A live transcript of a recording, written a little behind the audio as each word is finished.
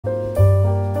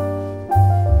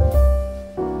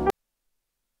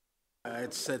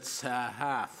it's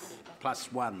half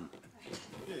plus one.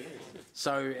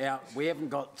 So we haven't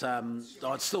got.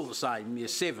 It's still the same. You're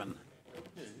 7.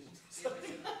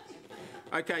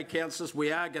 Okay, councillors, we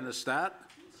are going to start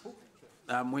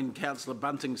when Councillor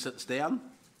Bunting sits down.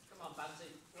 Come on, Bunting.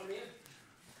 Come here.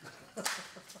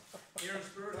 Here in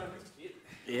spirit,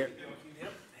 yeah.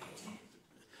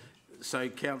 So,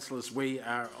 councillors, we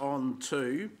are on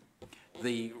to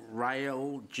the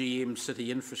Rail GM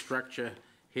City Infrastructure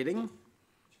heading,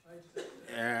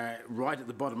 right at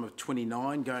the bottom of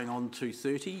 29, going on to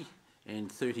 30 and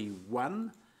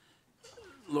 31.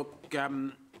 Look,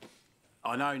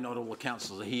 I know not all the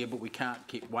councillors are here, but we can't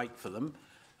wait for them.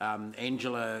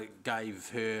 Angela gave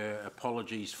her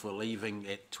apologies for leaving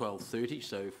at 12:30,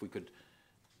 so if we could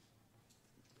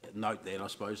note that, I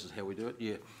suppose, is how we do it.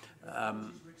 Yeah.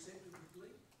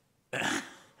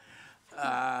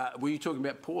 Were you talking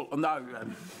about Paul? Oh, no.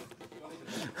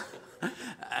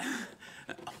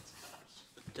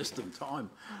 Just in time.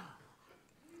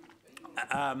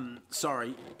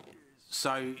 Sorry.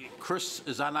 So Chris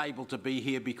is unable to be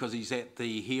here because he's at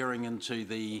the hearing into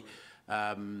the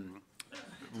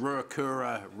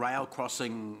Ruakura rail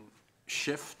crossing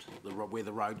shift, where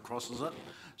the road crosses it.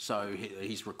 So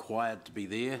he's required to be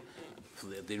there for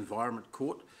the Environment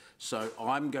Court. So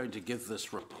I'm going to give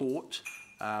this report.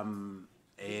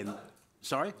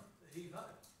 Sorry?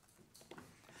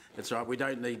 That's right. We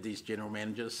don't need these general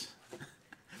managers.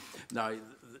 No.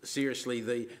 Seriously,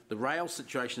 the rail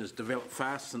situation has developed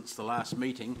fast since the last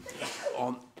meeting.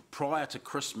 Prior to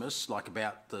Christmas, like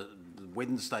about the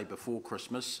Wednesday before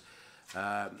Christmas,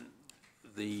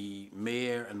 the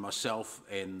Mayor and myself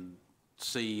and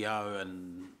CEO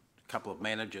and a couple of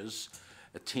managers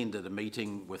attended a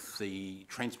meeting with the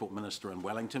Transport Minister in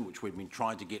Wellington, which we've been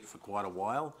trying to get for quite a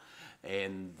while,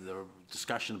 and the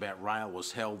discussion about rail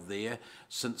was held there.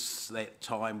 Since that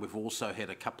time, we've also had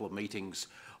a couple of meetings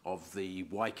of the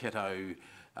Waikato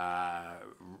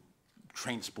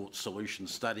Transport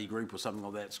Solutions Study Group or something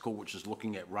like that it's called, which is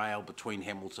looking at rail between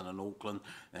Hamilton and Auckland.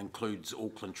 It includes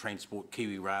Auckland Transport,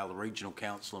 Kiwi Rail, the Regional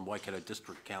Council and Waikato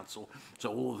District Council. So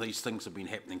all of these things have been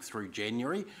happening through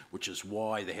January, which is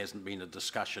why there hasn't been a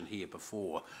discussion here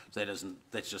before. So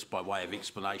that's just by way of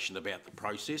explanation about the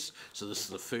process. So this is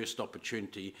the first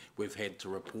opportunity we've had to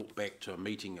report back to a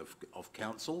meeting of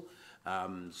council.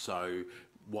 So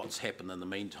what's happened in the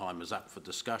meantime is up for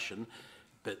discussion,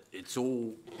 but it's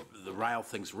all, the rail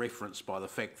thing's referenced by the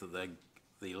fact that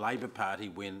the Labor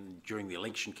Party, during the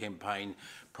election campaign,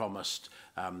 promised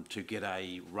to get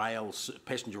a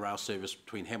passenger rail service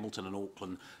between Hamilton and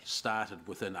Auckland started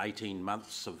within 18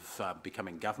 months of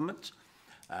becoming government.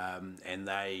 And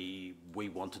we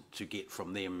wanted to get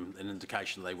from them an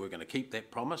indication they were going to keep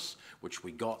that promise, which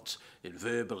we got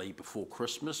verbally before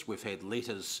Christmas. We've had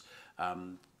letters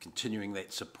continuing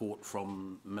that support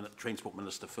from Transport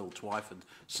Minister Phil Twyford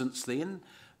since then.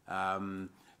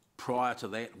 Prior to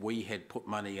that, we had put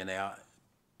money in our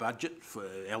budget, for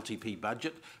LTP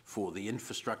budget, for the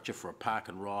infrastructure for a park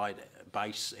and ride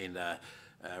base and a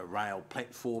rail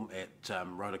platform at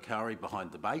Rotorua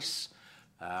behind the base.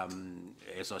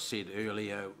 As I said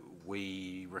earlier,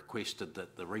 we requested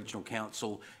that the Regional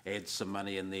Council add some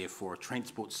money in there for a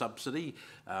transport subsidy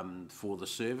for the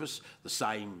service, the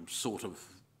same sort of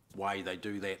way they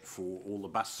do that for all the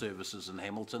bus services in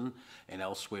Hamilton and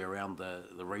elsewhere around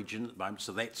the region at the moment.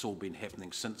 So that's all been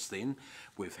happening since then.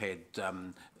 We've had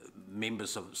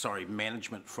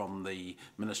management from the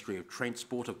Ministry of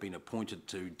Transport have been appointed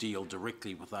to deal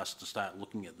directly with us to start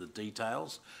looking at the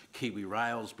details. Kiwi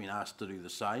Rail's been asked to do the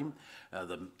same.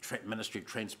 The Ministry of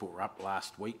Transport were up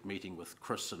last week meeting with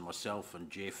Chris and myself and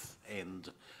Jeff and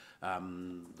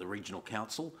the Regional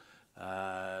Council.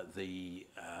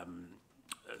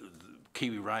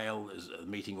 Kiwi Rail is a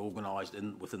meeting organised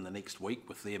within the next week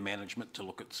with their management to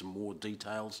look at some more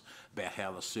details about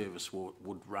how the service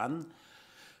would run.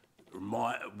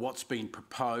 What's been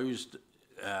proposed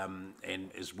and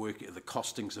the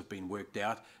costings have been worked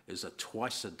out is a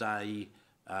twice-a-day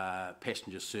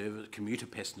commuter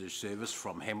passenger service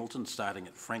from Hamilton, starting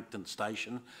at Frankton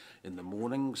Station in the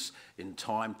mornings, in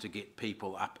time to get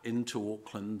people up into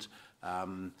Auckland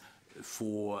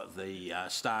for the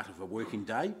start of a working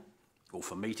day, or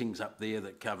for meetings up there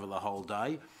that cover the whole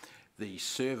day. The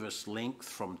service length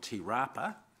from Te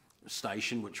Rapa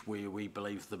station, which we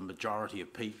believe the majority of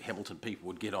Hamilton people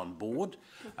would get on board,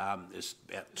 is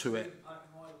about 2 hours.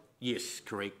 Yes,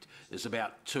 correct. Is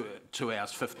about 2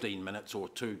 hours 15 minutes or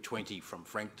 2:20 from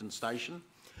Frankton Station.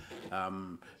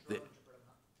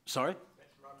 Sorry?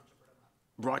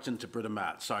 Right into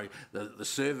Britomart. So the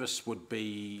service would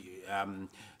be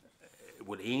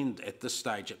would end at this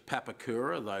stage at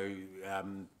Papakura, though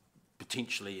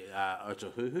potentially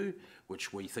Otahuhu,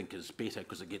 which we think is better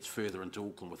because it gets further into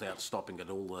Auckland without stopping at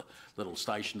all the little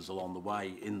stations along the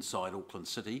way inside Auckland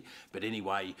City. But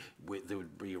anyway, there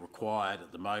would be required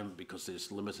at the moment, because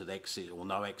there's limited access or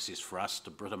no access for us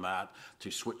to Britomart, to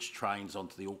switch trains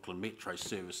onto the Auckland Metro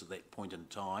service at that point in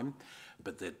time.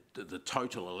 But the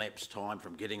total elapsed time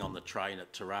from getting on the train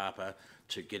at Te Rapa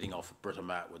to getting off at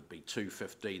Britomart would be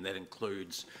 2:15. That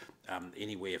includes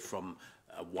anywhere from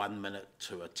a 1 minute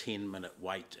to a 10-minute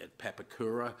wait at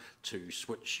Papakura to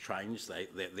switch trains.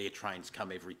 Their trains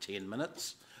come every 10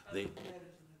 minutes. Is it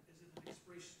an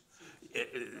express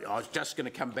service? I was just going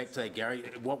to come back to that, Gary.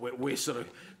 What we're sort of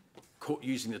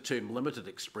using the term limited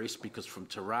express, because from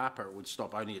Te Rapa it would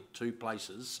stop only at 2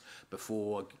 places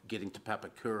before getting to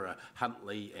Papakura,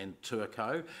 Huntly and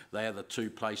Tuakau. They are the 2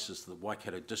 places that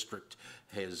Waikato District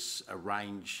has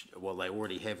arranged. Well, they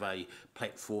already have a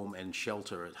platform and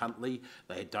shelter at Huntly.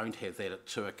 They don't have that at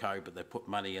Tuakau, but they put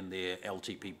money in their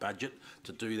LTP budget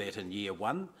to do that in year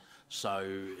 1. So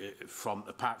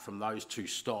apart from those 2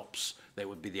 stops, that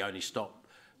would be the only stop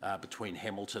between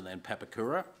Hamilton and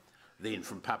Papakura. Then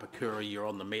from Papakura, you're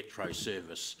on the Metro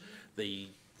service. The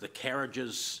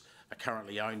carriages are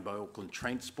currently owned by Auckland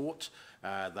Transport.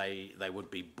 They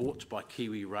would be bought by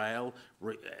Kiwi Rail,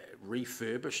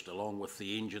 refurbished along with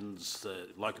the engines, the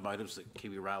locomotives that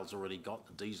Kiwi Rail's already got,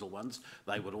 the diesel ones.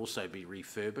 They would also be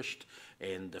refurbished,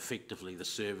 and effectively the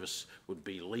service would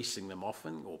be leasing them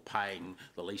often or paying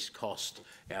the lease cost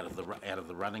out of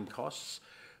the running costs.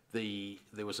 The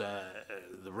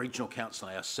regional council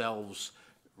and ourselves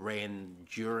ran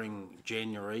during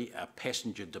January a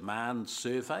passenger demand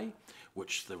survey,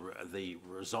 which the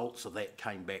results of that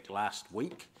came back last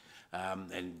week,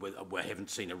 and we haven't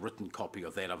seen a written copy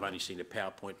of that. I've only seen a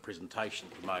PowerPoint presentation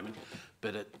at the moment,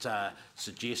 but it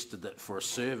suggested that for a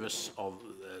service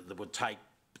that would take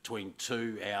between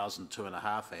 2 hours and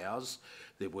 2.5 hours,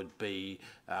 there would be,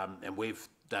 and we've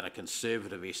done a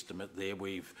conservative estimate there.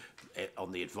 We've,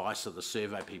 on the advice of the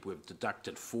survey people, we've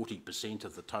deducted 40%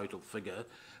 of the total figure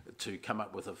to come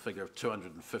up with a figure of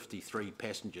 253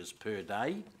 passengers per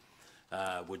day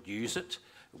would use it.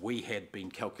 We had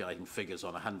been calculating figures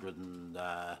on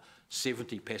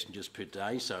 170 passengers per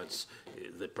day, so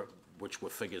which were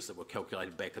figures that were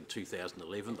calculated back in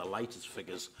 2011. The latest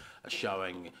figures are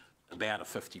showing about a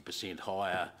 50%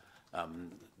 higher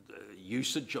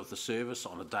usage of the service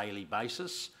on a daily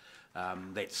basis.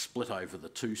 That's split over the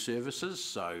 2 services,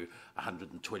 so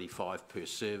 125 per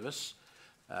service.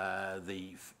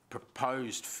 The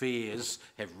proposed fares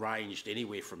have ranged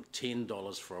anywhere from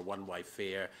 $10 for a one-way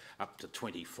fare up to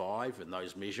 $25 in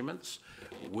those measurements.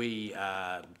 We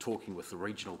are talking with the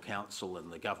regional council and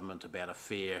the government about a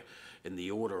fare in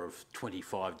the order of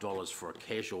 $25 for a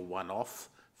casual one-off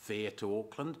fare to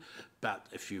Auckland, but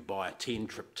if you buy a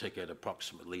 10-trip ticket,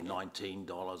 approximately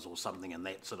 $19 or something in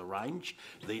that sort of range.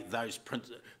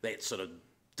 That sort of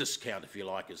discount, if you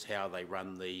like, is how they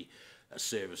run the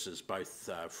services, both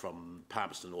from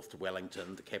Palmerston North to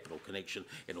Wellington, the Capital Connection,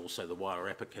 and also the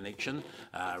Wairarapa Connection,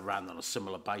 run on a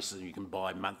similar basis. And you can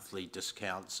buy monthly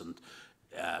discounts and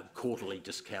quarterly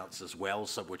discounts as well,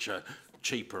 so which are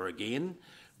cheaper again.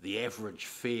 The average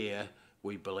fare,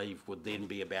 we believe, would then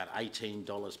be about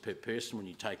 $18 per person when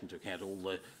you take into account all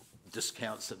the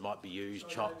discounts that might be used.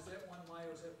 So is that one way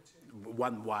or is that return?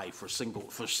 One way for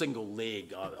a single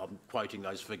leg. I'm quoting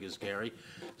those figures, Gary.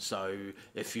 So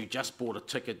if you just bought a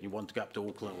ticket and you want to go up to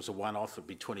Auckland, it was a one-off, it'd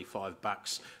be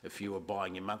 $25. If you were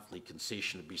buying your monthly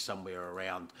concession, it'd be somewhere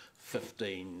around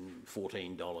 $15,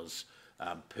 $14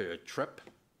 per trip,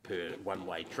 per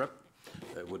one-way trip.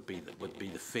 Would be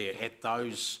the fare. At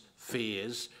those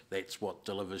fares, that's what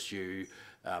delivers you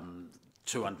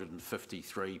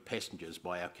 253 passengers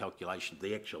by our calculation.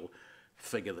 The actual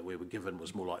figure that we were given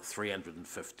was more like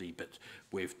 350, but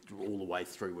we've all the way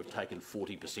through, we've taken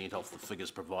 40% off the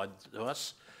figures provided to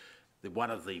us.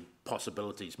 One of the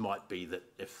possibilities might be that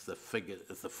if the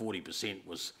 40%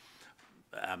 was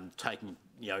taken,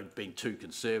 being too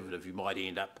conservative, you might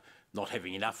end up not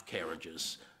having enough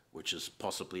carriages, which is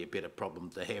possibly a better problem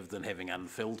to have than having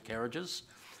unfilled carriages.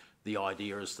 The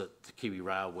idea is that the Kiwi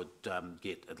Rail would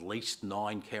get at least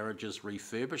 9 carriages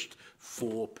refurbished,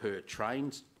 4 per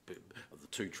train, of the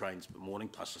 2 trains per morning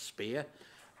plus a spare.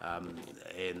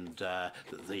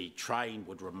 The train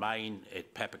would remain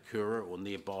at Papakura or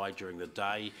nearby during the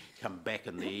day, come back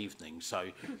in the evening.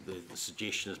 So the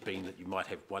suggestion has been that you might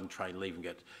have one train leaving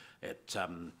at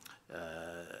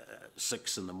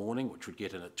 6 in the morning, which would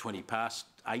get in at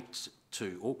 8:20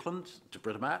 to Auckland, to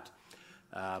Britomart.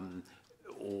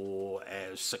 or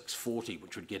 6:40,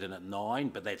 which would get in at 9,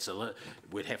 but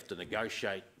we'd have to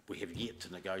negotiate. We have yet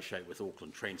to negotiate with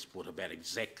Auckland Transport about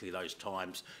exactly those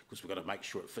times, because we've got to make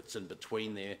sure it fits in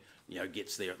between there,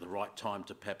 gets there at the right time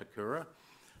to Papakura.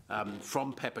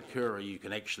 From Papakura, you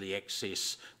can actually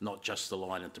access not just the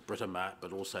line into Britomart,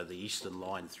 but also the eastern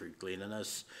line through Glen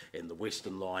Innes and the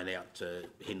western line out to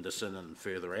Henderson and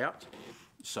further out.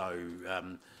 So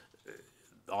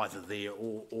either there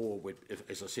or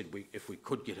as I said, if we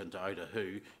could get into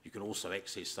Otahu, you can also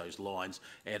access those lines.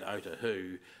 At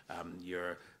Otahu,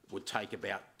 would take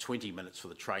about 20 minutes for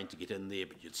the train to get in there,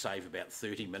 but you'd save about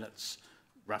 30 minutes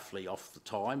roughly off the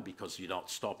time, because you're not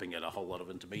stopping at a whole lot of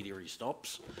intermediary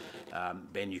stops.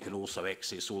 And you can also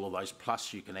access all of those,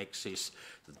 plus you can access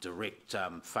the direct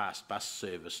fast bus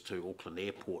service to Auckland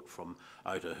Airport from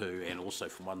Otahu, and also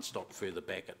from one stop further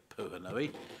back at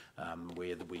Puhanui,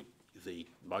 where the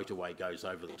motorway goes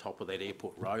over the top of that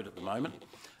airport road at the moment,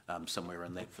 somewhere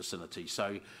in that vicinity.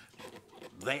 So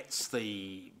that's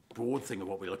the broad thing of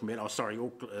what we're looking at.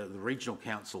 The Regional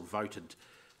Council voted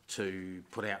to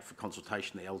put out for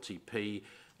consultation the LTP,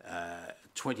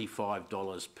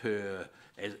 $25 per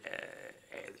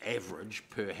average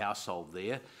per household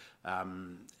there,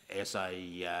 as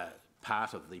a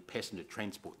part of the passenger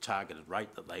transport targeted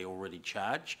rate that they already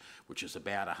charge, which is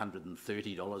about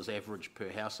 $130 average per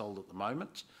household at the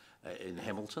moment in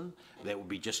Hamilton. That would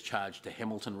be just charged to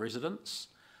Hamilton residents.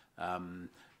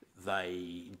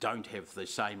 They don't have the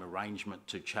same arrangement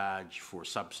to charge for a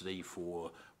subsidy for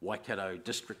Waikato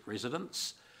district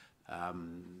residents.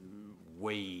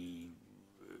 We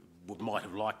might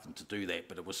have liked them to do that,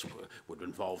 but it would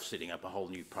involve setting up a whole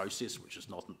new process, which is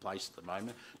not in place at the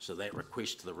moment. So that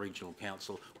request to the Regional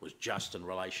Council was just in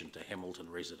relation to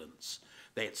Hamilton residents.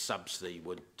 That subsidy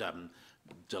would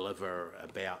deliver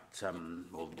about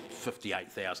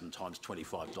 58,000 times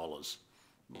 $25.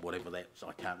 Whatever that,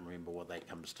 I can't remember what that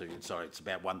comes to. Sorry, it's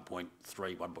about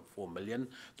 $1.4 million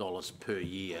per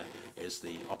year as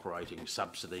the operating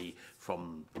subsidy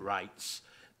from rates.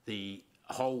 The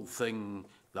whole thing,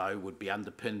 though, would be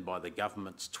underpinned by the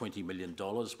government's $20 million,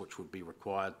 which would be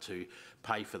required to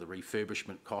pay for the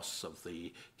refurbishment costs of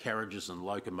the carriages and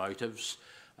locomotives,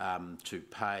 to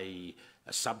pay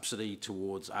a subsidy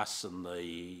towards us and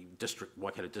the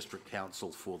Waikato District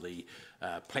Council for the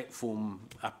platform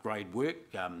upgrade work.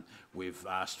 We've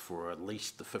asked for at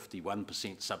least the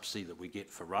 51% subsidy that we get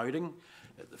for roading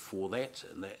for that,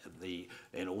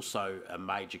 and also a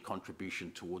major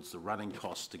contribution towards the running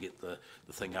costs to get the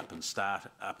thing up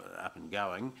and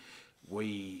going.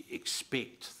 We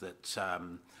expect that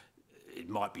it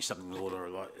might be something in the order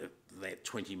of that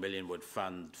 20 million would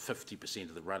fund 50%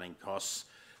 of the running costs.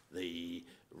 The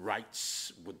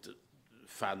rates would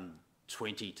fund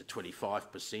 20 to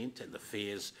 25%, and the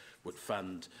fares would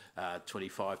fund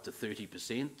 25 to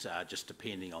 30%, just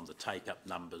depending on the take-up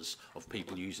numbers of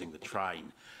people using the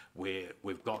train.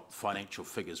 We've got financial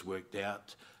figures worked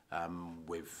out.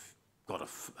 We've got a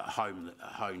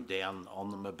hone down on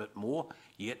them a bit more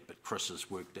yet, but Chris has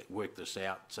worked this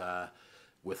out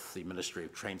with the Ministry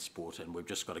of Transport, and we've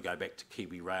just got to go back to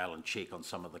Kiwi Rail and check on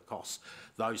some of the costs.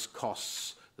 Those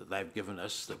costs that they've given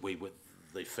us,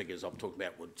 the figures I'm talking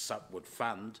about would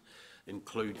fund,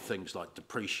 include things like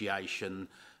depreciation,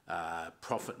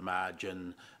 profit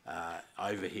margin,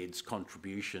 overheads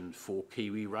contribution for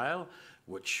Kiwi Rail,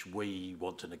 which we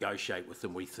want to negotiate with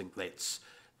them. We think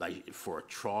for a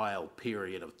trial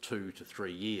period of 2 to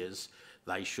 3 years,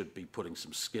 they should be putting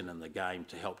some skin in the game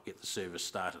to help get the service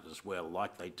started as well,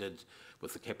 like they did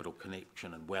with the Capital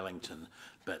Connection in Wellington,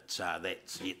 but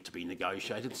that's yet to be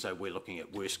negotiated. So we're looking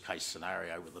at worst case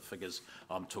scenario with the figures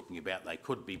I'm talking about. They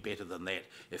could be better than that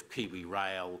if Kiwi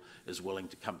Rail is willing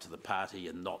to come to the party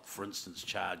and not, for instance,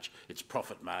 charge its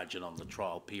profit margin on the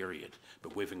trial period.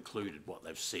 But we've included what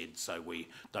they've said so we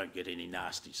don't get any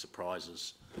nasty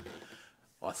surprises.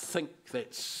 I think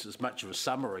that's as much of a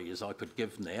summary as I could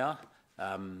give now.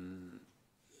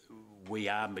 We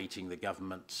are meeting the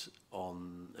government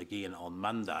again on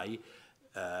Monday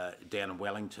down in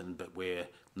Wellington, but we're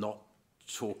not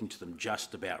talking to them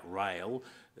just about rail.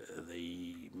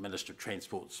 The Minister of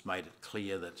Transport's made it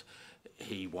clear that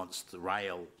he wants the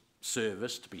rail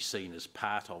service to be seen as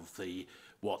part of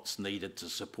what's needed to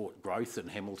support growth in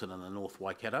Hamilton and the North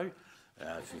Waikato.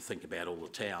 If you think about all the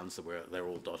towns, they're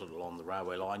all dotted along the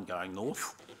railway line going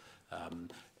north.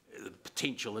 The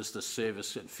potential is the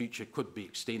service in future could be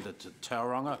extended to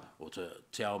Tauranga or to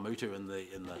Te Awamutu in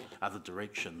the other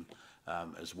direction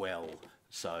as well.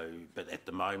 So, but at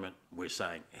the moment we're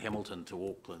saying Hamilton to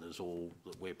Auckland is all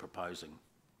that we're proposing.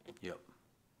 Yep,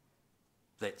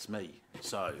 that's me.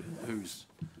 So who's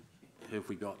Who have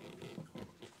we got?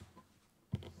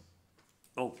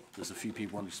 Oh, there's a few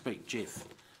people wanting to speak. Jeff.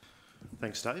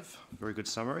 Thanks, Dave. Very good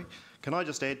summary. Can I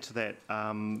just add to that?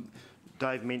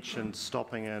 Dave mentioned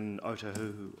stopping in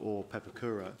Otahuhu or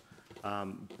Papakura,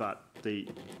 but the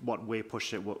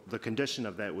condition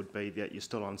of that would be that you're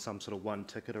still on some sort of one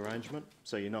ticket arrangement,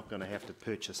 so you're not going to have to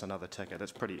purchase another ticket.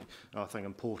 That's pretty, I think,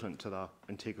 important to the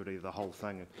integrity of the whole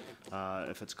thing.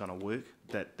 If it's going to work,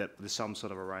 that there's some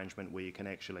sort of arrangement where you can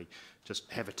actually just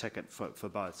have a ticket for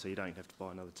both, so you don't have to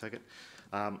buy another ticket.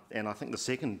 And I think the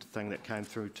second thing that came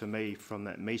through to me from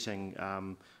that meeting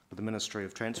with the Ministry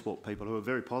of Transport people, who were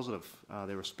very positive,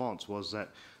 their response was that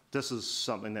this is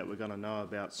something that we're going to know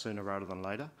about sooner rather than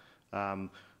later.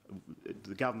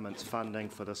 The government's funding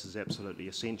for this is absolutely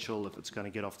essential if it's going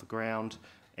to get off the ground,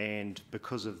 and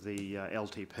because of the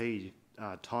LTP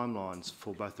timelines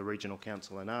for both the Regional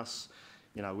Council and us,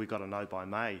 you know, we've got to know by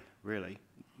May, really,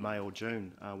 May or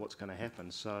June, what's going to happen.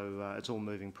 So it's all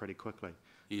moving pretty quickly.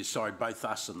 Yeah, sorry, both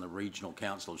us and the Regional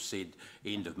Council have said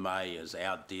end of May is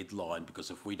our deadline,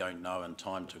 because if we don't know in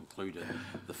time to include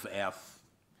our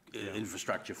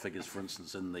infrastructure figures, for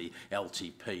instance, in the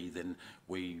LTP, then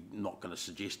we're not going to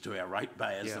suggest to our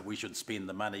ratepayers that we should spend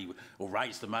the money or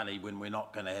raise the money when we're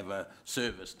not going to have a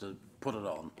service to put it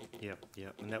on. Yeah,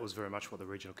 and that was very much what the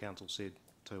Regional Council said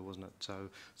too, wasn't it?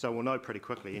 So we'll know pretty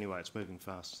quickly anyway. It's moving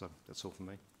fast, so that's all from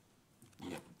me.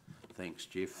 Yeah, thanks,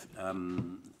 Jeff.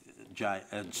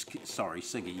 Sorry,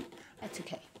 Siggy. That's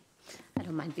okay. I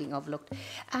don't mind being overlooked.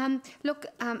 Look,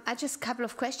 I just a couple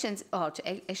of questions, or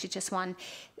actually just one,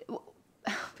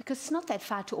 because it's not that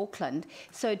far to Auckland,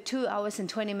 so 2 hours and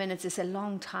 20 minutes is a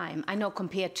long time. I know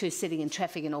compared to sitting in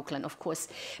traffic in Auckland, of course,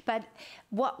 but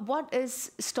what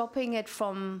is stopping it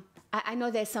from? I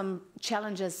know there's some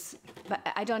challenges, but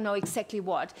I don't know exactly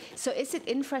what. So is it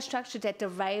infrastructure that the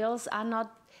rails are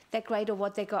not that great, or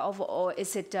what they go over, or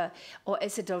is it the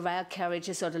rail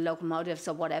carriages or the locomotives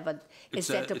or whatever? Is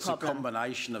that the problem? It's a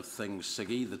combination of things,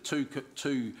 Siggy. The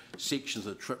two sections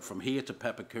of the trip from here to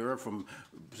Papakura, from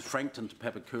Frankton to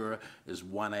Papakura, is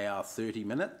 1 hour 30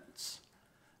 minutes.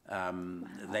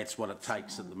 That's what it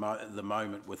takes at the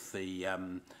moment with the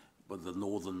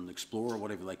Northern Explorer,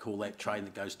 whatever they call that train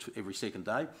that goes every second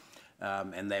day.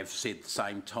 And they've said the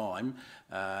same time,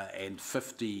 and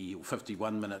 50 or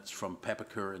 51 minutes from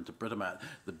Papakura into Britomart.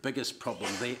 The biggest problem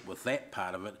with that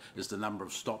part of it is the number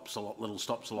of stops, little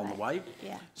stops along the way.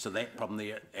 Yeah. So that problem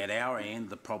there, at our end,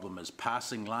 the problem is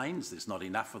passing lanes. There's not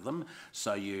enough of them,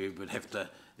 so you would have to,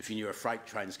 if you knew a freight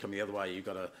train's coming the other way, you've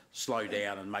got to slow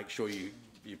down and make sure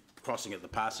you're crossing at the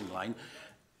passing lane.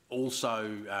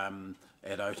 Also,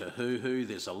 at Otahuhu,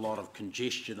 there's a lot of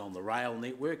congestion on the rail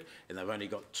network, and they've only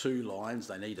got 2 lines.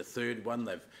 They need a third one.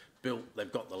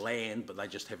 They've got the land, but they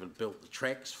just haven't built the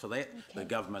tracks for that. Okay. The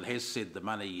government has said the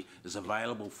money is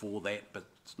available for that, but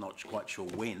it's not quite sure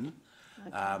when.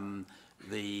 Okay.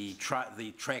 The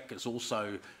track is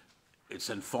also,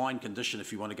 it's in fine condition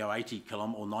if you want to go 80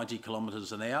 or 90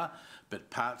 kilometres an hour, but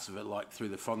parts of it, like through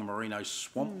the Whangamarino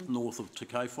swamp north of Te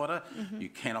Kauwhara, you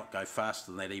cannot go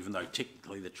faster than that, even though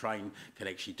technically the train can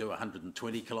actually do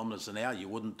 120 kilometres an hour. You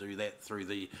wouldn't do that through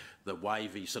the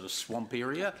wavy sort of swamp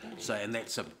area. So, and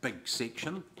that's a big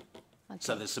section. Okay.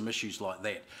 So there's some issues like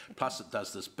that. Plus it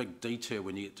does this big detour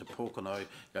when you get to Pōkeno,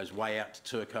 goes way out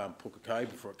to Tuakau and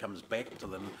Pukekohe before it comes back to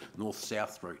the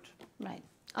north-south route. Right.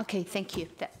 Okay, thank you.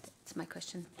 That's my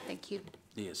question. Thank you.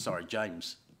 Yeah, sorry,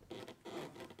 James.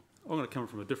 I'm going to come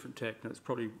from a different tack, and it's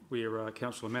probably where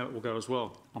Councillor Mallett will go as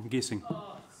well, I'm guessing.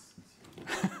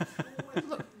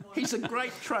 Look, he's a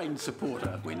great train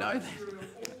supporter, we know that.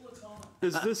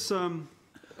 Is this,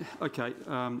 okay,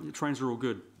 trains are all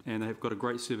good, and they've got a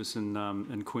great service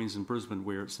in Queens and Brisbane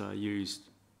where it's used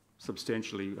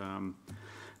substantially,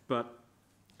 but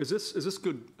is this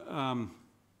good,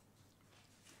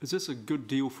 is this a good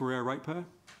deal for our ratepayer,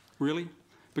 really?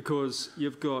 Because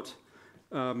you've got,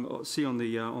 see on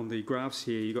the graphs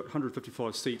here, you've got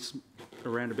 155 seats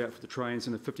around about for the trains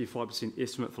and a 55%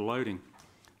 estimate for loading.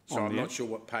 So I'm not sure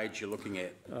what page you're looking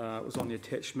at. It was on the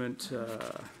attachment.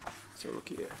 So look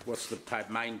here. What's the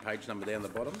main page number down the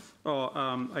bottom?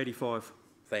 Oh, 85.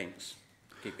 Thanks.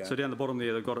 Keep going. So down the bottom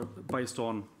there, they've got it based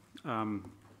on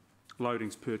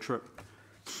loadings per trip.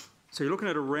 So you're looking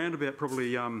at around about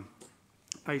probably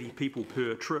 80 people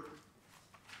per trip.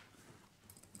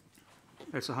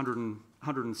 That's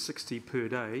 160 per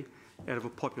day out of a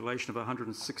population of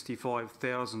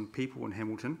 165,000 people in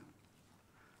Hamilton,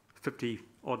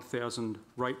 50-odd thousand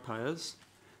ratepayers.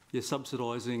 You're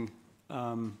subsidising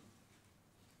 80-odd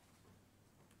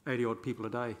people a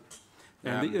day.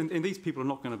 And, and these people are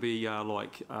not going to be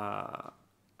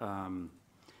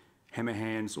hammer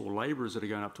hands or labourers that are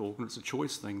going up to Auckland. It's a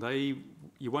choice thing.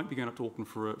 You won't be going up to Auckland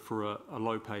for a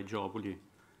low-paid job, will you?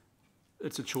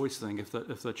 It's a choice thing. If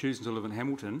they're choosing to live in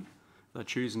Hamilton, they're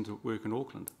choosing to work in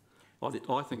Auckland. I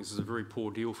think this is a very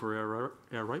poor deal for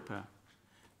our ratepayer.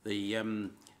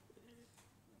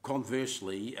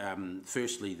 Conversely,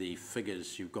 firstly, the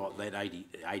figures you've got, that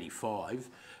 85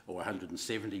 or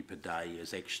 170 per day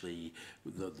is actually,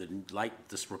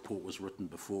 this report was written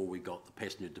before we got the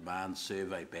passenger demand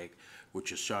survey back,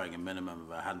 which is showing a minimum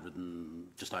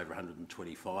of just over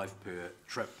 125 per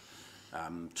trip,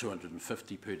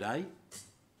 250 per day.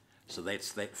 So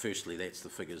firstly, that's the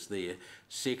figures there.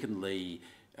 Secondly,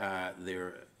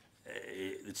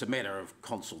 it's a matter of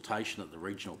consultation that the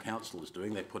regional council is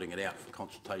doing. They're putting it out for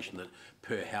consultation that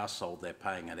per household they're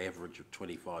paying an average of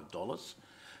 $25.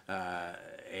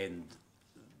 And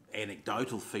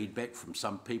anecdotal feedback from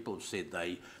some people have said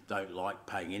they don't like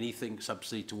paying anything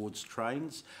subsidy towards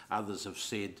trains. Others have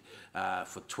said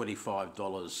for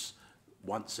 $25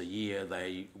 once a year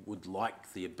they would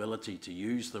like the ability to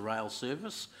use the rail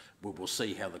service. We'll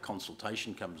see how the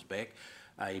consultation comes back.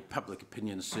 A public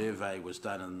opinion survey was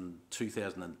done in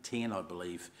 2010, I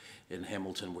believe, in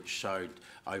Hamilton, which showed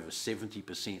over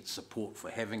 70% support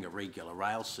for having a regular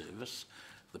rail service.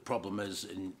 The problem is,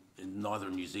 neither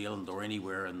in New Zealand or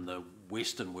anywhere in the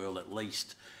Western world at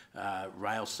least,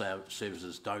 rail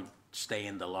services don't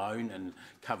stand alone and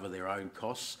cover their own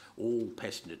costs. All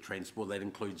passenger transport, that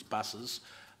includes buses,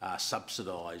 are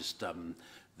subsidised.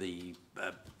 The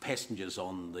passengers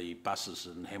on the buses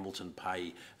in Hamilton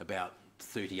pay about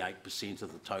 38%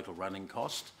 of the total running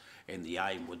cost, and the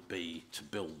aim would be to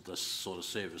build this sort of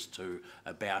service to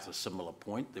about a similar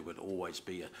point. There would always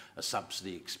be a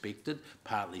subsidy expected,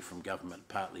 partly from government,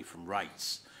 partly from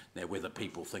rates. Now, whether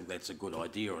people think that's a good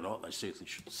idea or not, they certainly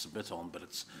should submit on, but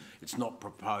it's not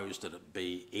proposed that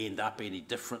it end up any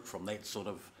different from that sort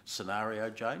of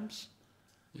scenario, James.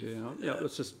 Yeah,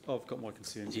 it's just, I've got my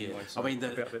concerns anyway. So I mean,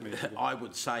 I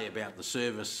would say about the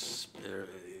service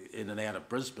in and out of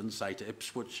Brisbane, say to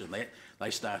Ipswich and that, they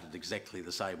started exactly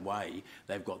the same way.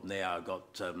 They've now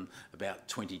got about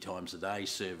 20 times a day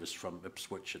service from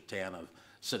Ipswich, a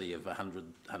city of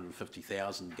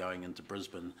 150,000 going into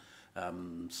Brisbane,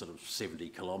 sort of 70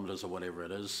 kilometres or whatever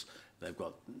it is. They've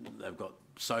got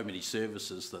so many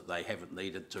services that they haven't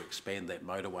needed to expand that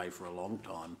motorway for a long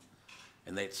time.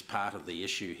 And that's part of the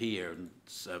issue here, and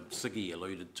Siggy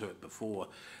alluded to it before.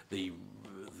 The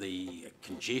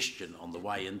congestion on the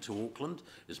way into Auckland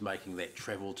is making that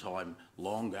travel time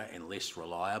longer and less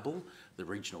reliable. The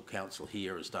regional council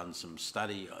here has done some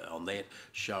study on that,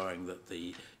 showing that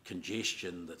the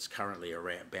congestion that's currently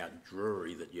around about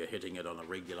Drury, that you're hitting it on a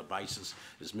regular basis,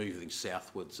 is moving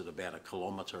southwards at about 1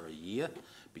 kilometre a year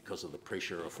because of the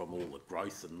pressure from all the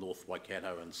growth in North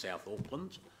Waikato and South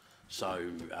Auckland.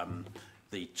 So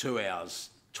the 2 hours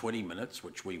 20 minutes,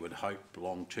 which we would hope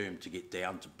long term to get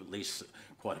down to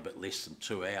quite a bit less than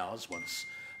 2 hours once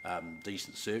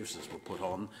decent services were put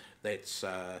on, that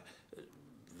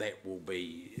will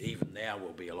be, even now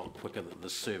will be a lot quicker.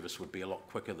 This service would be a lot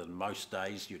quicker than most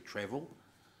days you travel.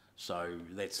 So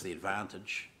that's the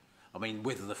advantage. I mean,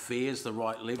 whether the fare's the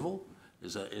right level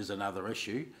is another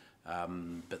issue,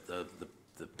 but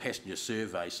the passenger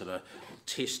survey sort of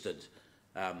tested,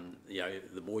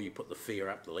 the more you put the fare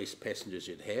up, the less passengers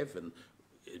you'd have, and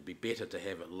it'd be better to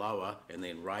have it lower and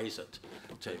then raise it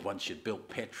once you'd built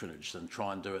patronage than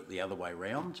try and do it the other way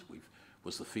round,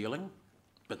 was the feeling.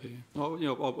 But yeah.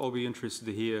 I'll be interested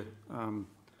to hear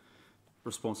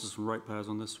responses from ratepayers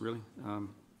on this, really.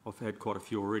 I've had quite a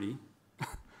few already,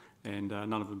 and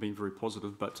none of them have been very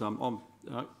positive, but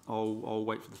I'll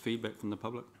wait for the feedback from the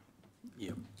public.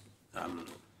 Yeah.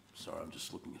 Sorry, I'm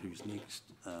just looking at who's next.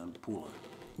 Paula.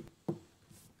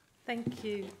 Thank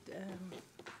you,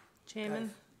 Chairman.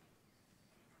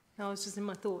 No, I was just in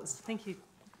my thoughts. Thank you,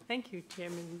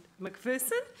 Chairman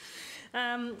McPherson.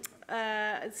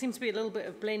 It seems to be a little bit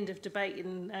of blend of debate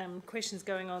and questions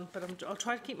going on, but I'll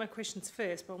try to keep my questions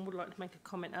first, but I would like to make a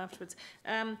comment afterwards.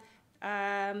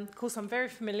 Of course, I'm very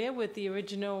familiar with the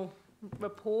original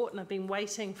report, and I've been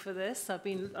waiting for this.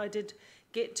 I did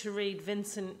get to read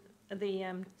Vincent, the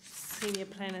senior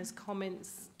planner's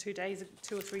comments 2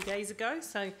 or 3 days ago,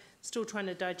 so still trying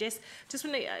to digest. Just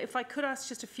wondering if I could ask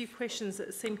just a few questions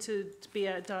that seem to be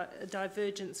a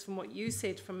divergence from what you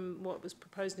said from what was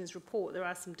proposed in his report. There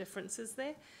are some differences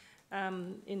there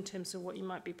in terms of what you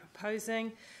might be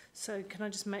proposing. So can I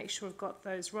just make sure I've got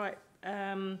those right?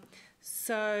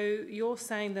 So you're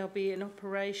saying there'll be an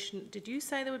operation, did you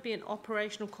say there would be an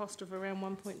operational cost of around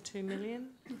 1.2 million?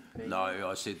 No,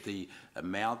 I said the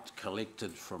amount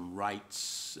collected from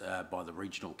rates by the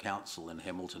regional council in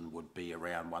Hamilton would be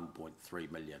around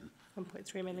 1.3 million.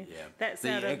 1.3 million. Yeah. That's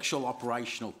the out of, actual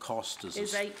operational cost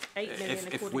is 8 million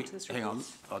according to this report. hang on,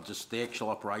 the actual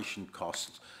operation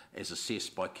cost as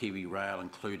assessed by Kiwi Rail,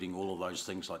 including all of those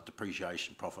things like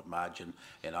depreciation, profit margin,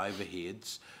 and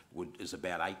overheads, is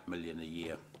about 8 million a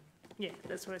year. Yeah,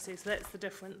 that's what I see. So that's the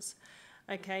difference.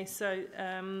 Okay, so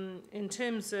in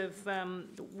terms of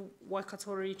the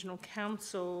Waikato Regional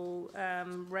Council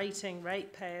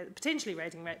potentially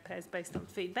rating ratepayers based on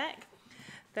feedback,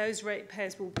 those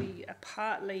ratepayers will be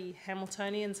partly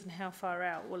Hamiltonians, and how far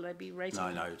out will they be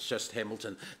rating? No, it's just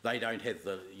Hamilton. They don't have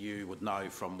you would know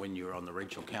from when you're on the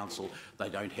regional council, they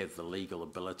don't have the legal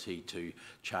ability to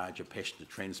charge a passenger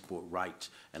transport rate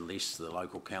unless the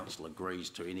local council agrees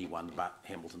to anyone but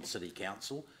Hamilton City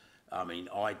Council. I mean,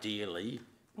 ideally,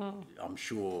 I'm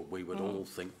sure we would all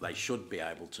think they should be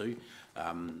able to,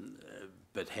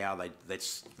 but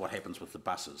that's what happens with the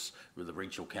buses, where the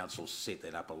regional council set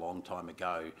that up a long time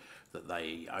ago, that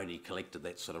they only collected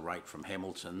that sort of rate from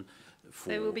Hamilton.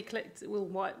 They will be collected, will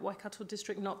Waikato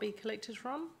District not be collected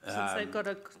from, since they've got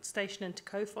a station in Te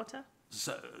Kaupōta?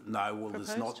 So, no, well,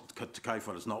 it's not, Te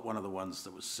Kaupōta is not one of the ones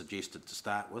that was suggested to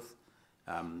start with.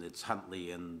 It's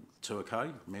Huntly and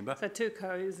Tuakau, remember? So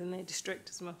Tuakau is in their district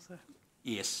as well, so.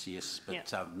 Yes,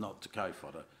 but not Te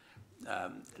Kaupōta.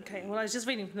 Okay, well, I was just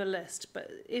reading from the list,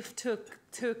 but if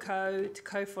Tuakau, Te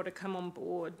Kaupōta come on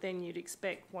board, then you'd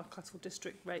expect Waikato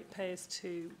District ratepayers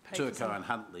to pay for Tuakau and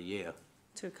Huntly, yeah.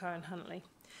 Tuakau and Huntly.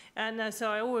 And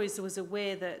so I always was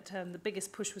aware that the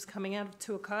biggest push was coming out of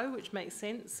Tuakau, which makes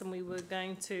sense, and we were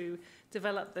going to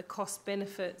develop the cost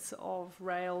benefits of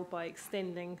rail by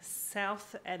extending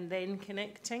south and then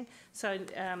connecting. So,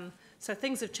 so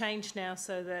things have changed now,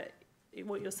 so that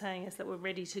what you're saying is that we're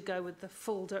ready to go with the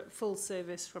full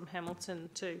service from Hamilton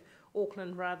to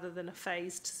Auckland rather than a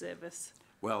phased service.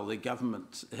 Well, the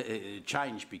government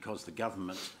changed because the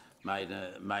government made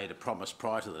a promise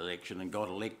prior to the election and got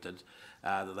elected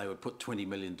that they would put $20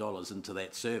 million into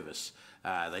that service.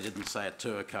 They didn't say a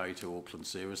Tuakau to Auckland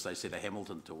service, they said a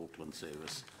Hamilton to Auckland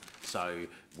service. So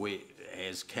we,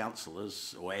 as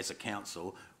councillors, or as a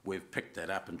council, we've picked that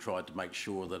up and tried to make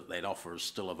sure that that offer is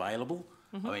still available.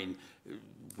 I mean,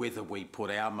 whether we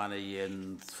put our money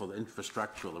in for the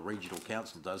infrastructure or the regional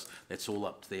council does, that's all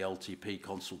up to the LTP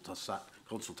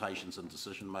consultations and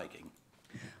decision making.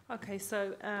 Okay,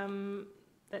 so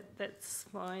that's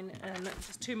fine. And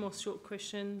just two more short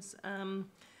questions.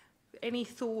 Any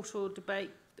thought or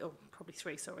debate, oh, probably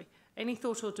three, sorry. Any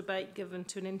thought or debate given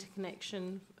to an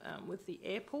interconnection with the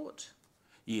airport?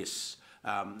 Yes.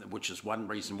 Which is one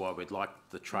reason why we'd like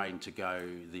the train to go,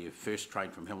 the first train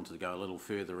from Hamilton to go a little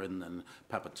further in than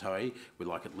Papatoe. We'd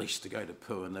like at least to go to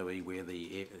Puanui, where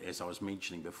as I was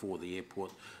mentioning before, the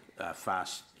airport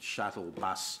fast shuttle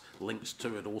bus links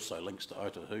to it, also links to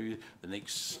Otahu, the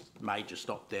next major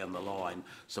stop down the line.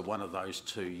 So one of those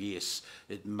two, yes.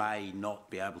 It may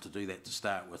not be able to do that to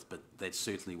start with, but that's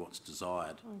certainly what's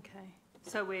desired. Okay.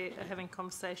 So we're having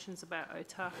conversations about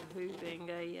Otahu being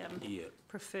a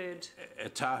preferred...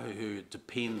 Otahu, it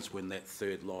depends when that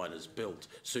third line is built.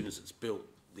 As soon as it's built,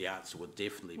 the answer would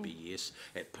definitely be yes.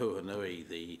 At Puanui,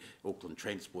 the Auckland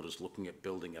Transport is looking at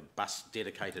building a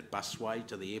dedicated busway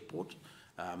to the airport.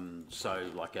 So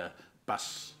like a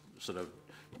bus sort of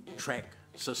track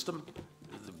system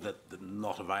that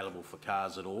not available for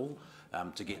cars at all,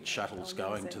 to get shuttles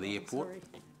going to the airport. Sorry.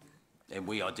 And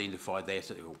we identified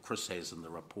that, or Chris has in the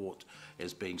report,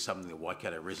 as being something that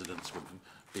Waikato residents would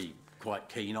be quite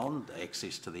keen on,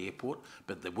 access to the airport,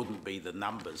 but there wouldn't be the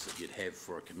numbers that you'd have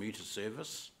for a commuter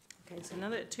service. Okay, so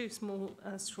another two small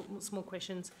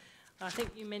questions. I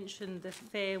think you mentioned the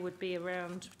fare would be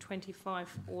around 25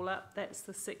 all up. That's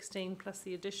the 16 plus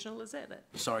the additional, is that it?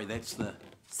 Sorry, that's the...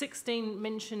 16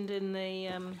 mentioned in the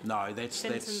no,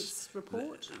 that's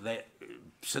report?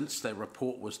 Since the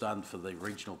report was done for the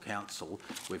regional council,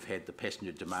 we've had the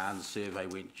passenger demand survey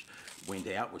went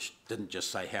out, which didn't just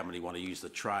say how many want to use the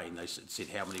train. They said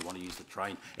how many want to use the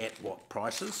train at what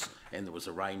prices, and there was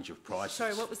a range of prices.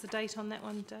 Sorry, what was the date on that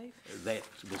one, Dave? That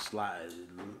was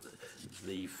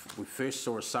we first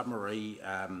saw a summary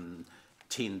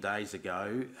 10 days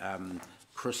ago.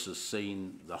 Chris has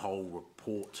seen the whole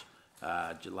report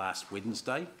last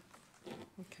Wednesday.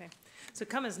 Okay. So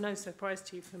come as no surprise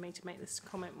to you for me to make this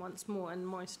comment once more, and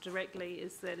most directly,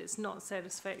 is that it's not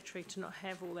satisfactory to not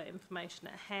have all that information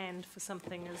at hand for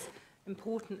something as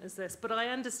important as this. But I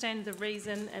understand the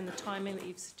reason and the timing that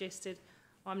you've suggested.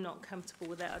 I'm not comfortable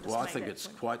with that. Well, I think it's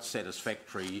quite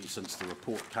satisfactory since the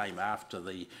report came after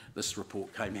this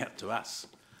report came out to us.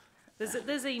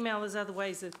 There's email, there's other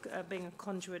ways of being a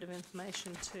conduit of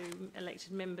information to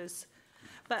elected members.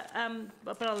 But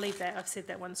I'll leave that. I've said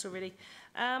that once already.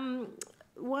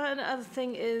 One other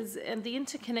thing is, and the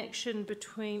interconnection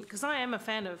between, because I am a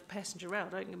fan of passenger rail,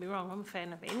 don't get me wrong, I'm a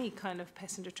fan of any kind of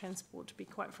passenger transport, to be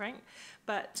quite frank,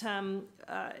 but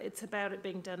it's about it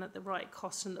being done at the right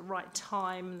cost and the right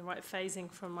time and the right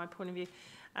phasing from my point of view.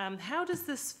 How does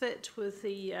this fit with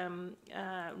the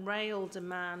rail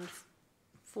demand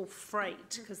for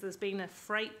freight? Because there's been a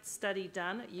freight study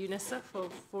done at UNISA,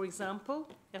 for example,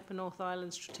 Upper North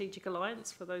Island Strategic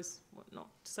Alliance, for those not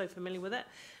so familiar with it,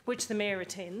 which the Mayor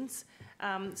attends.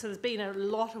 So there's been a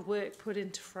lot of work put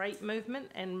into freight movement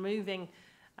and moving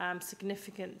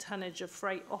significant tonnage of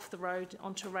freight off the road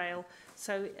onto rail.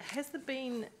 So has there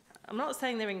been, I'm not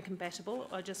saying they're incompatible,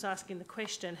 I'm just asking the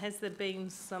question, has there been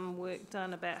some work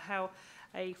done about how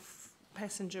a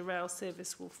passenger rail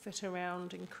service will fit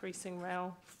around increasing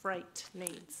rail freight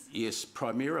needs? Yes,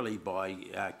 primarily by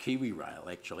Kiwi Rail,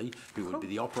 actually, who would be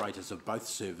the operators of both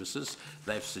services.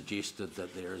 They've suggested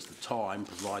that there is the time,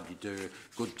 provided you do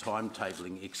a good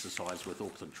timetabling exercise with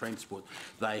Auckland Transport.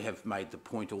 They have made the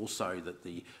point also that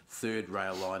the third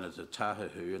rail line at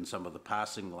Otahuhu and some of the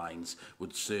passing lanes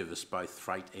would service both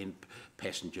freight and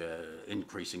passenger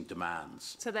increasing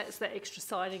demands. So that's the extra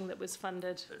siding that was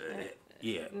funded?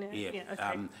 Yeah.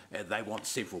 Okay. They want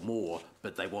several more,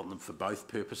 but they want them for both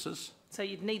purposes. So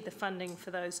you'd need the funding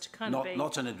for those to kind of be...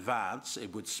 Not in advance,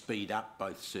 it would speed up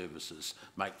both services,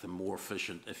 make them more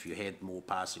efficient if you had more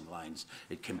passing lanes.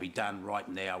 It can be done right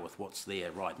now with what's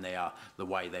there right now, the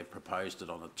way they've proposed it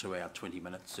on a 2-hour,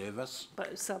 20-minute service.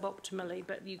 But suboptimally,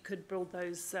 but you could build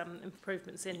those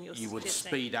improvements in your... You would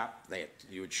speed up that,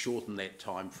 you would shorten that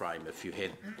time frame if you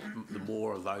had the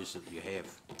more of those that you have.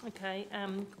 Okay,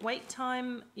 wait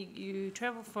time, you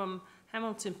travel from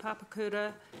Hamilton,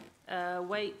 Papakura,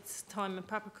 wait time in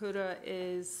Papakura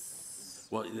is...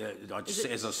 Well,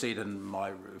 as I said in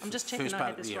my first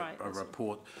part of the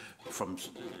report, from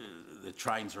the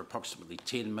trains are approximately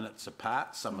 10 minutes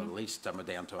apart. Some are least, some are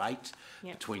down to 8,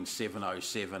 between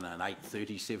 7:07 and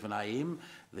 8:37 a.m.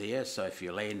 there. So if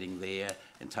you're landing there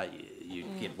and you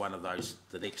get one of those,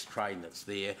 the next train that's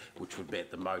there, which would be at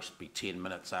the most be 10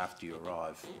 minutes after you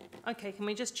arrive. Okay, can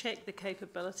we just check the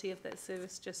capability of that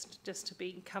service just to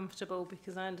be comfortable,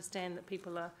 because I understand that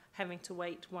people are having to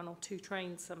wait 1 or 2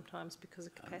 trains sometimes because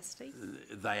of capacity?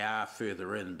 They are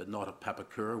further in, but not at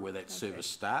Papakura where that service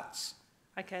starts.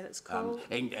 Okay, that's cool.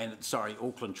 And sorry,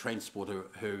 Auckland Transport,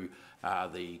 who are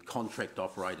the contract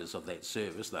operators of that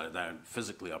service, they don't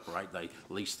physically operate, they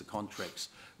lease the contracts,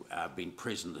 been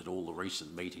present at all the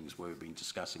recent meetings where we've been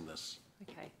discussing this.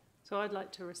 Okay, so I'd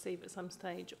like to receive at some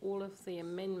stage all of the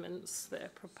amendments that are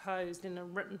proposed in a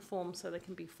written form so they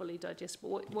can be fully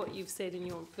digestible. What you've said in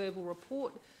your verbal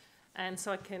report, and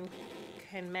so I can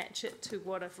match it to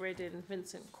what I've read in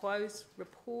Vincent Quo's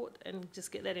report and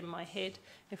just get that in my head.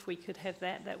 If we could have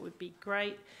that, that would be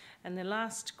great. And the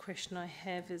last question I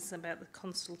have is about the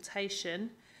consultation.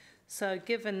 So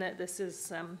given that this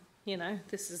is,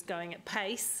 this is going at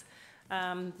pace,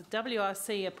 the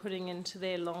WRC are putting into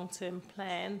their long-term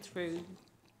plan through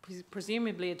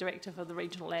presumably a directive of the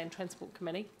Regional Land Transport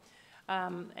Committee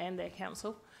and their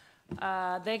council.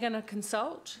 They're going to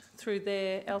consult through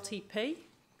their LTP.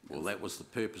 Well, that was the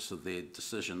purpose of their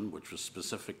decision, which was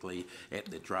specifically at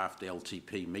the draft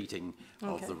LTP meeting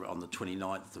on the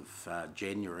 29th of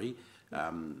January.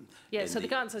 So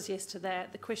the answer is yes to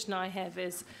that. The question I have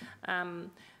is,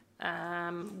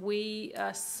 we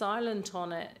are silent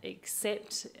on it,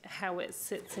 except how it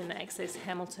sits in Access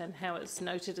Hamilton, how it's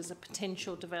noted as a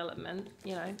potential development,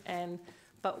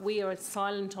 but we are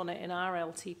silent on it in our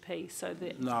LTP, so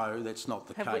that... No, that's not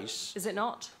the case. Is it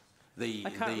not?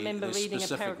 I can't remember reading a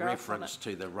paragraph on it. The specific reference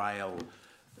to the rail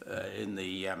in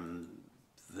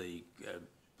the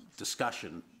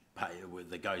discussion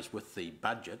that goes with the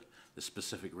budget, the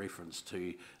specific reference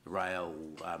to the rail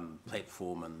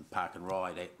platform and park and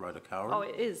ride at Rotorua. Oh,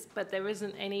 it is, but there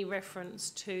isn't any reference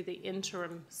to the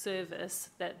interim service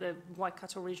that the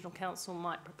Waikato Regional Council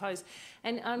might propose.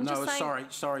 And I'm just saying...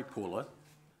 Sorry, Paula.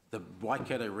 The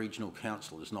Waikato Regional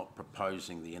Council is not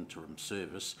proposing the interim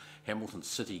service. Hamilton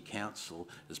City Council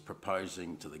is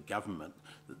proposing to the government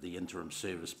that the interim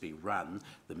service be run.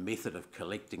 The method of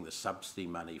collecting the subsidy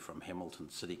money from Hamilton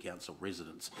City Council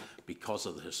residents, because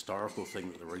of the historical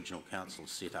thing that the Regional Council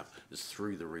set up, is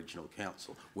through the Regional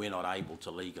Council. We're not able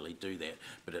to legally do that,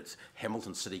 but it's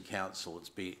Hamilton City Council, it's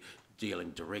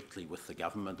dealing directly with the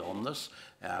government on this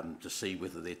to see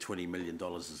whether their $20 million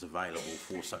is available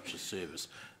for such a service.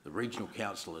 The Regional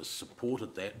Council has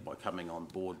supported that by coming on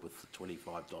board with the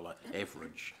 $25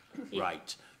 average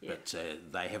rate, but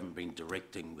they haven't been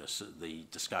directing the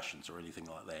discussions or anything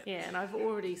like that. Yeah, and I've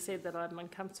already said that I'm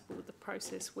uncomfortable with the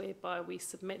process whereby we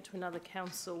submit to another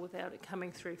council without it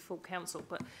coming through full council.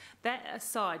 But that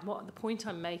aside, the point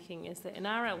I'm making is that in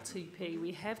our LTP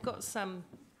we have got some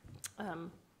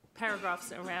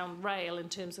paragraphs around rail in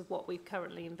terms of what we've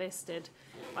currently invested.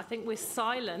 I think we're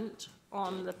silent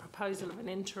on the proposal of an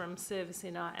interim service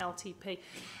in our LTP.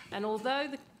 And although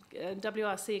the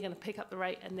WRC are going to pick up the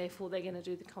rate and therefore they're going to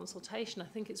do the consultation, I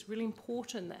think it's really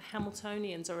important that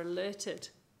Hamiltonians are alerted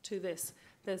to this.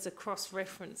 There's a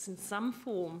cross-reference in some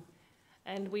form,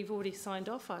 and we've already signed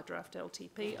off our draft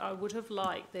LTP. I would have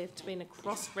liked there to be a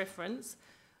cross-reference.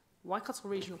 Waikato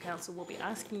Regional Council will be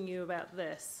asking you about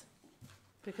this,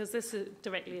 because this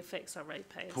directly affects our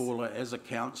ratepayers. Paula, as a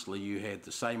councillor, you had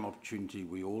the same opportunity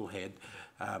we all had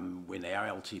when our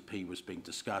LTP was being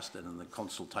discussed and in the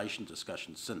consultation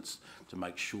discussion since, to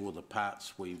make sure the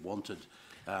parts we wanted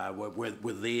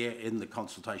were there in the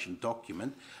consultation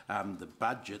document. The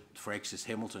budget for Access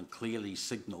Hamilton clearly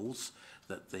signals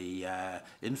that the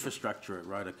infrastructure at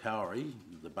Rotokauri,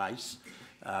 the base,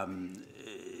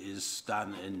 is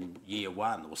done in year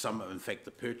one, or in fact,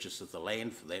 the purchase of the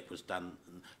land for that was done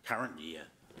in current year.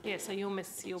 Yeah, so you're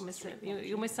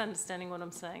misunderstanding what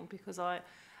I'm saying, because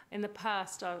in the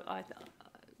past,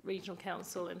 Regional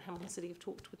Council and Hamilton City have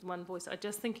talked with one voice. I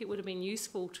just think it would have been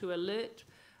useful to alert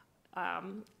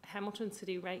Hamilton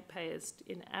City ratepayers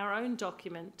in our own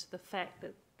document to the fact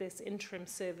that this interim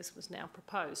service was now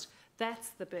proposed. That's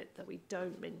the bit that we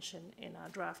don't mention in our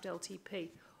draft LTP.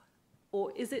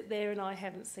 Or is it there and I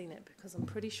haven't seen it? Because I'm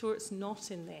pretty sure it's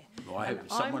not in there. Well,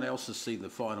 someone else has seen the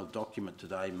final document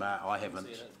today, Mark. I haven't.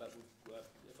 It, but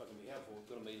if I can be helpful, we've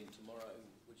got a meeting tomorrow,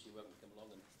 which you won't come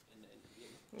along and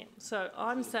yeah. So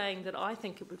I'm saying that I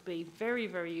think it would be very,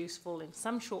 very useful in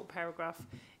some short paragraph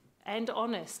and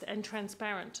honest and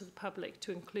transparent to the public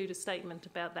to include a statement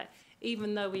about that,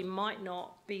 even though we might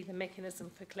not be the mechanism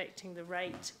for collecting the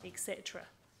rate, etc.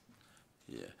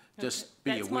 Yeah, just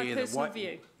be aware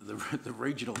that the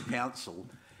Regional Council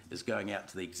is going out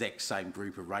to the exact same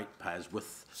group of ratepayers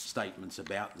with statements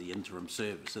about the interim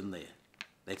service in there.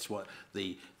 That's what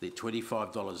the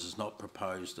 $25 is not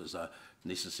proposed as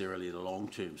necessarily the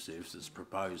long-term service. It's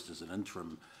proposed as an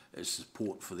interim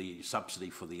support for the subsidy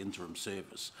for the interim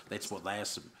service. That's what they are.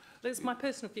 It's my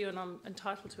personal view, and I'm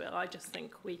entitled to it. I just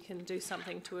think we can do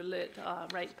something to alert our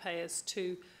ratepayers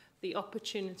to the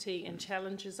opportunity and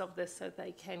challenges of this, so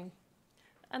they can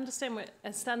understand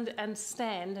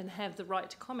and have the right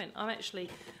to comment. I'm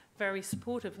actually very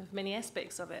supportive of many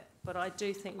aspects of it, but I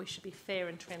do think we should be fair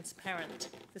and transparent.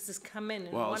 This has come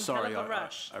in one hell of a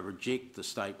rush. I reject the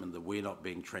statement that we're not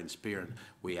being transparent.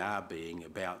 We are being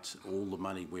about all the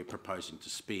money we're proposing to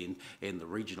spend, and the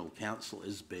Regional Council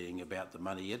is being about the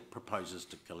money it proposes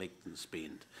to collect and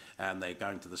spend. And they're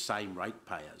going to the same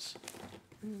ratepayers.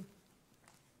 Mm.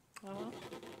 Oh.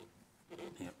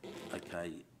 Yep.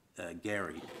 Okay,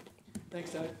 Gary. Thanks,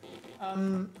 Dave.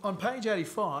 On page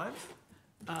 85,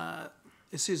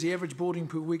 it says the average boarding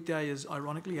per weekday is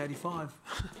ironically 85.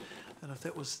 I don't know if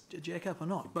that was a jack up or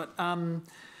not, but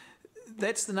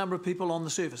that's the number of people on the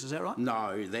service, is that right?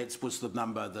 No, that was the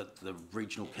number that the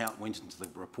Regional Council went into the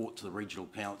report to the Regional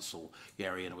Council,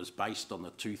 Gary, and it was based on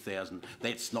the 2,000.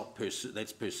 That's not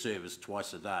that's per service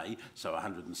twice a day, so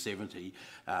 170.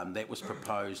 That was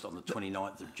proposed on the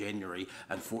 29th of January.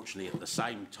 Unfortunately, at the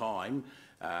same time,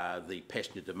 the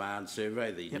passenger demand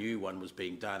survey, the new one, was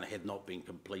being done, had not been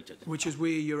completed. Which is where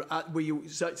your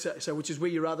which is where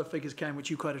your other figures came,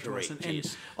 which you quoted to us. And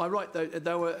yes. I write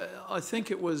they were. I think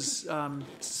it was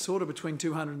sort of between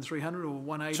 200 and 300 or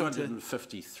 180.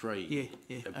 253.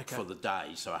 Okay. For the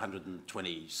day, so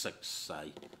 126,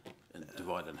 say,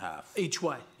 divided in half. Each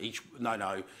way.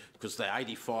 No, because the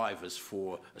 85 is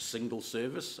for a single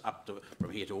service up to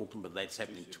from here to Auckland, but that's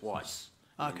happening twice.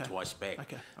 Okay. Twice back.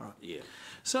 Okay, all right. Yeah.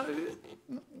 So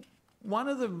one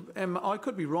of the, and I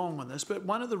could be wrong on this, but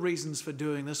one of the reasons for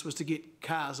doing this was to get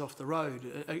cars off the road,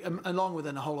 along with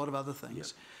a whole lot of other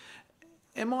things.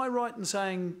 Yep. Am I right in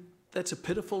saying that's a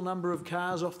pitiful number of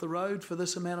cars off the road for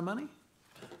this amount of money?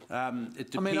 I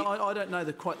mean, I don't know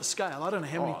quite the scale. I don't know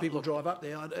how many people drive up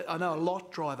there. I know a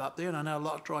lot drive up there, and I know a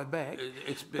lot drive back.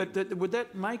 But would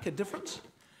that make a difference?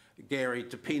 Gary, it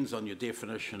depends on your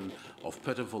definition of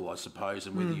pitiful, I suppose,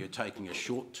 and whether you're taking a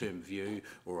short-term view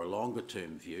or a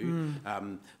longer-term view.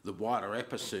 The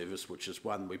Wairarapa service, which is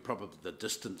one we probably, the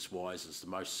distance-wise, is the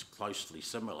most closely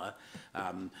similar,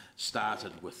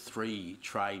 started with 3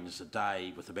 trains a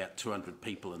day with about 200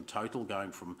 people in total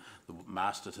going from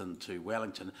Masterton to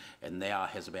Wellington, and now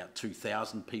has about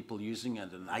 2,000 people using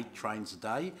it and 8 trains a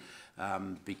day.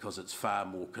 Because it's far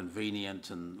more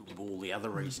convenient and all the other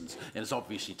reasons. And it's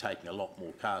obviously taking a lot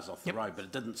more cars off the road, but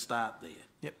it didn't start there.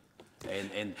 Yep.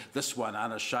 And this one,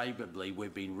 unashamedly,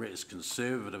 we've been as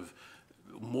conservative,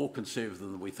 more conservative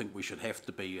than we think we should have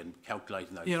to be in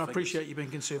calculating those figures. Yeah, I appreciate you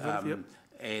being conservative, yep.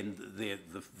 And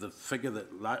the figure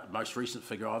that most recent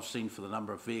figure I've seen for the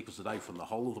number of vehicles a day from the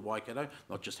whole of the Waikato,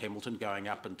 not just Hamilton, going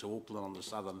up into Auckland on the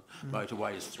southern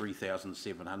motorway is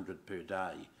 3,700 per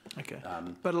day. Okay.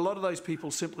 But a lot of those people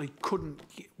simply couldn't.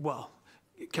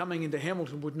 Coming into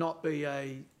Hamilton would not be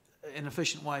an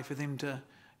efficient way for them to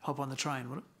hop on the train,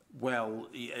 would it? Well,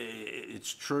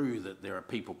 it's true that there are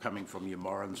people coming from your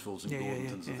Morrinsvilles and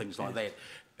Gordons and things like that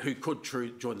who could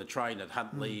join the train at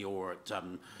Huntly or at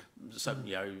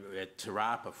at Te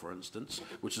Rapa, for instance,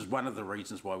 which is one of the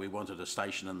reasons why we wanted a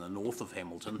station in the north of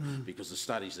Hamilton, because the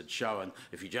studies had shown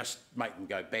if you just make them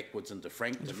go backwards into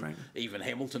Frankton, even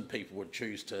Hamilton people would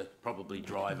choose to probably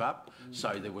drive up.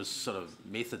 So there was sort of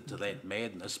method to that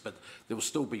madness, but there will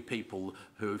still be people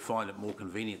who find it more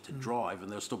convenient to drive,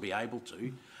 and they'll still be able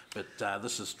to. But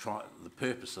this is the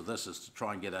purpose of this is to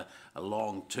try and get a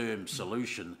long-term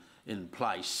solution in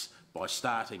place by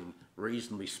starting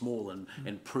reasonably small and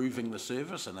improving the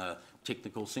service in a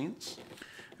technical sense.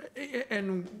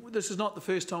 And this is not the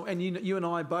first time, and you and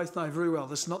I both know very well,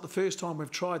 this is not the first time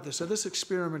we've tried this. So this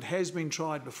experiment has been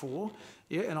tried before,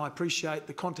 and I appreciate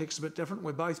the context is a bit different.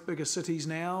 We're both bigger cities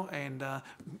now, and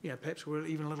perhaps we're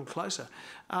even a little closer.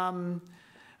 I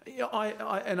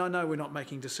know we're not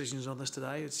making decisions on this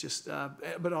today. It's just,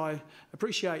 but I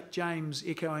appreciate James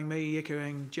echoing me,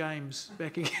 echoing James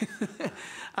back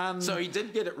again. So he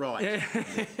did get it right. Yeah.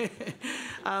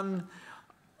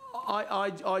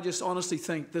 I just honestly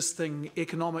think this thing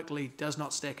economically does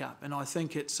not stack up, and I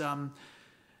think it's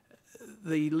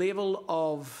the level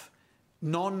of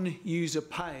non-user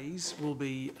pays will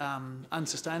be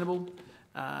unsustainable.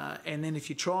 And then if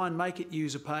you try and make it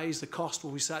user pays, the cost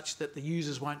will be such that the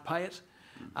users won't pay it.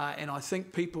 And I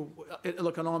think people,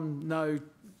 look, and I'm no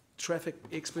traffic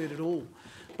expert at all,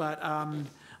 but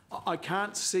I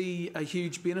can't see a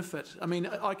huge benefit. I mean,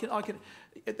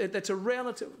 that's a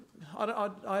relative, I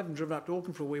haven't driven up to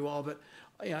Auckland for a wee while, but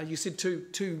you said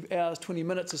 2 hours, 20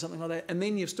 minutes or something like that, and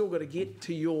then you've still got to get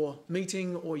to your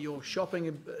meeting or your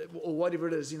shopping or whatever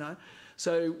it is,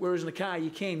 So whereas in a car you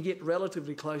can get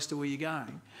relatively close to where you're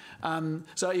going.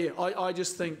 I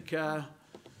just think... well,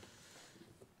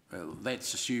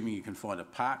 that's assuming you can find a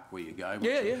park where you're going,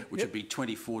 which would be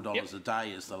 $24 a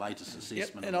day is the latest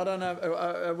assessment. And I don't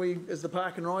know, is the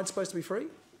park and ride supposed to be free?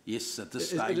 Yes, at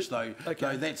this stage, though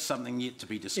that's something yet to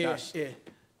be discussed. Yeah.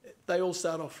 They all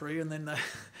start off free, and then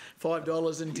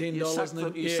 $5 and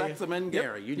 $10. You suck them in,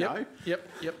 Gary, you know. Yep.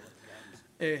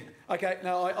 Yeah. Okay,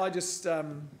 no, I just...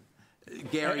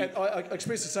 Gary, I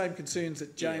express the same concerns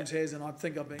that James has, and I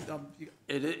think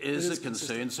it is a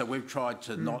concern. So we've tried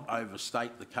to not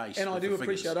overstate the case. And I do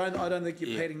appreciate. I don't think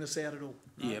you're padding this out at all.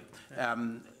 No.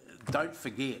 Don't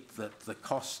forget that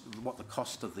what the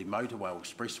cost of the motorway or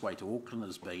expressway to Auckland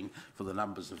has been for the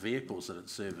numbers of vehicles that it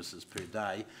services per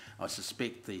day. I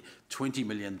suspect the $20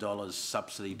 million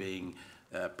subsidy being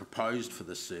proposed for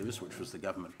this service, which was the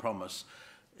government promise,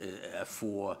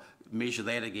 measure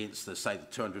that against the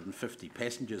 250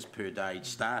 passengers per day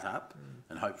start up,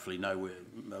 and hopefully nowhere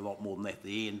a lot more than that at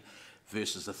the end,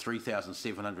 versus the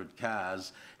 3,700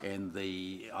 cars, and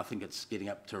I think it's getting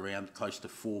up to around close to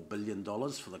 $4 billion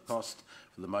for the cost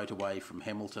for the motorway from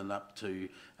Hamilton up to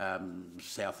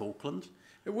South Auckland.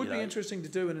 It would be interesting to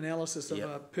do an analysis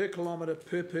of per kilometre,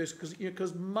 per person,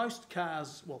 because most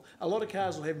cars, a lot of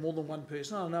cars will have more than one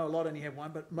person. I know a lot only have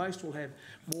one, but most will have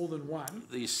more than one.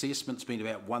 The assessment's been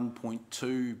about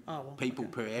 1.2 people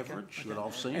per average that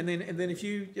I've seen. And then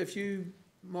if you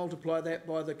multiply that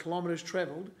by the kilometres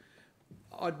travelled,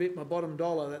 I'd bet my bottom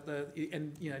dollar that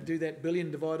do that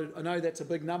billion divided. I know that's a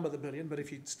big number, the billion, but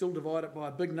if you still divide it by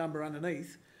a big number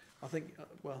underneath, I think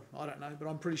I don't know, but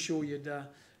I'm pretty sure you'd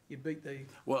beat the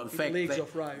legs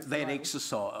off road. That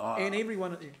exercise, and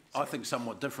everyone. I think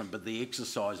somewhat different, but the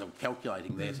exercise of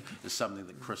calculating that is something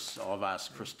that I've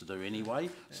asked Chris to do anyway,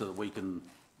 so that we can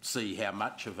see how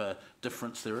much of a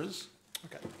difference there is.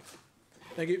 Okay.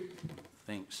 Thank you.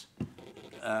 Thanks.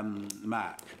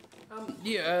 Mark.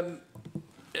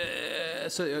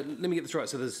 Let me get this right.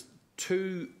 So there's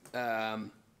two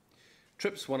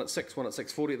trips, one at 6, one at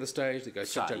 6:40 at this stage. They go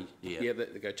chug, chug,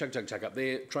 they go chug, chug, chug up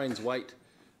there. Trains wait,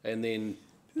 and then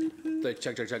they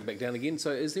chug, chug, chug back down again.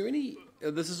 So is there any?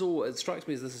 This is all. It strikes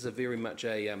me as this is a very much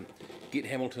a get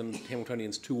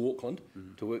Hamiltonians to Auckland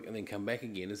to work and then come back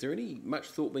again. Is there any much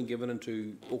thought being given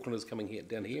into Aucklanders coming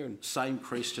down here? And same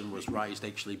question was raised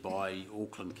actually by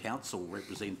Auckland Council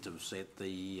representatives at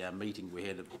the meeting we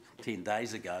had 10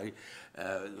 days ago.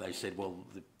 They said, well,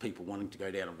 the people wanting to go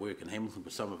down and work in Hamilton,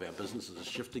 but some of our businesses are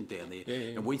shifting down there,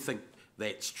 and we think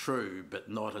that's true, but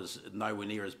nowhere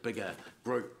near as big a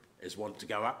group as want to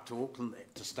go up to Auckland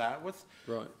to start with.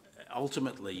 Right.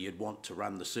 Ultimately, you'd want to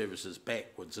run the services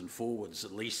backwards and forwards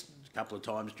at least a couple of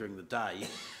times during the day,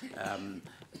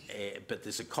 but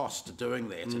there's a cost to doing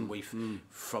that, and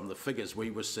from the figures we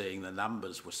were seeing, the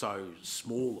numbers were so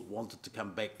small that wanted to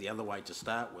come back the other way to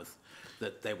start with,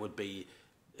 that would be,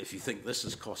 if you think this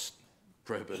is cost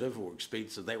prohibitive or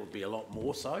expensive, that would be a lot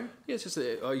more so. Yeah, it's just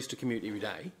that I used to commute every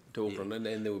day to Auckland,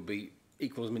 and there would be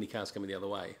equal as many cars coming the other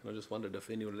way. And I just wondered if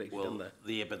anyone had actually done that.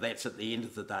 Yeah, but that's at the end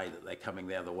of the day that they're coming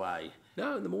the other way.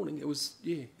 No, in the morning it was,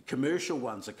 Commercial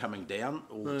ones are coming down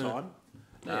all the time.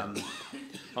 Yeah.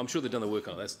 I'm sure they've done the work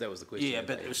on it. That was the question. Yeah,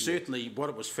 but certainly what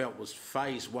it was felt was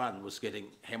phase 1 was getting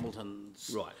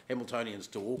Hamiltonians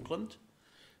to Auckland.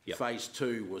 Yep. Phase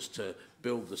 2 was to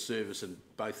build the service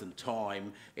both in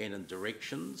time and in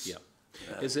directions. Yep.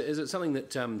 Is it something that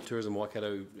Tourism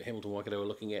Hamilton Waikato are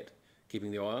looking at keeping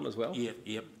their eye on as well?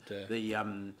 Yep.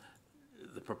 The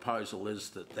proposal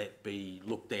is that be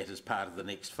looked at as part of the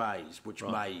next phase, which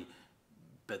may,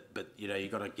 but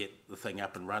you've got to get the thing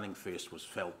up and running first, was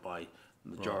felt by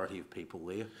the majority of people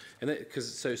there. And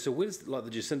so where's like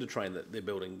the Jacinda train that they're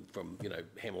building from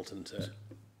Hamilton to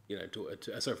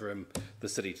from the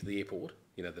city to the airport,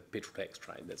 the petrol tax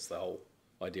train, that's the whole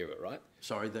idea of it, right?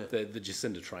 Sorry, the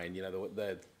Jacinda train,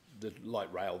 the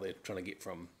light rail they're trying to get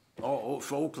from. Oh,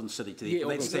 for Auckland City to the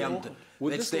airport.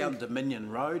 That's down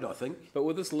Dominion Road, I think. But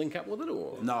will this link up with it,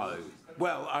 or? No.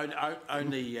 Well,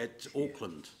 only at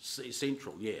Auckland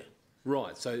Central, yeah.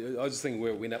 Right, so I was just thinking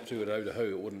where it went up to at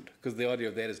Otahu, it wouldn't, because the idea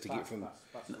of that is to get from...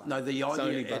 No, the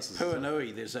idea at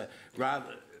Puanui, there's a,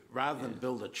 rather than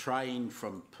build a train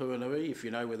from Puanui, if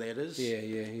you know where that is,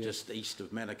 just east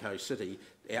of Manukau City,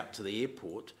 out to the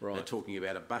airport, they're talking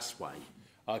about a busway.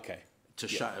 Okay.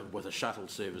 With a shuttle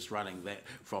service running that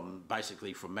from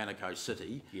Manukau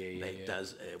City,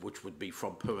 does which would be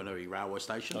from Puanui railway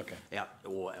station out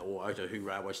or Otahu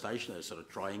railway station, a sort of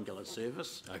triangular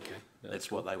service. Okay, that's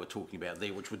what they were talking about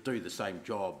there, which would do the same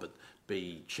job but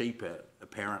be cheaper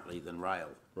apparently than rail.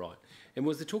 Right. And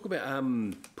was there talk about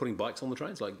putting bikes on the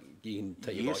trains, like you can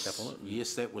take your bike up on it?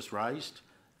 Yes, that was raised,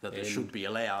 that it should be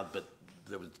allowed, but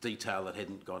there was detail that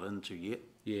hadn't got into yet.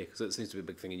 Yeah, because it seems to be a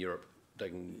big thing in Europe,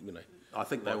 taking I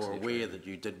think they were aware that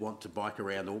you did want to bike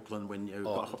around Auckland when you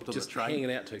hopped on the train. Just hanging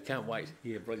out too. Can't wait.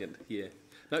 Yeah, brilliant. Yeah.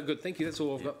 No, good. Thank you. That's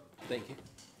all I've got. Thank you.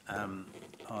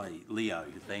 Hi, Leo.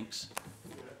 Thanks.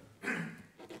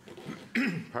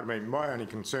 Pardon me. My only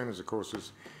concern is, of course,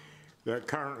 is that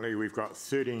currently we've got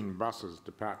 13 buses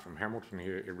depart from Hamilton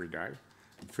here every day.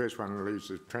 The first one leaves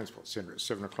the transport centre at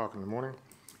 7 o'clock in the morning.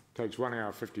 Takes 1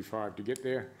 hour 55 to get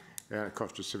there. It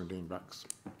costs you $17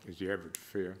 is the average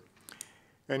fare.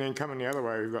 And then coming the other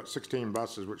way, we've got 16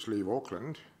 buses which leave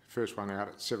Auckland. First one out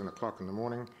at 7 o'clock in the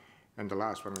morning, and the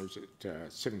last one leaves at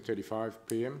 7:35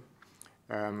 p.m.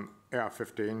 Hour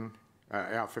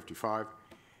 55.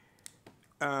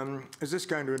 Is this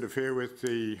going to interfere with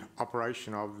the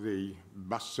operation of the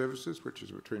bus services, which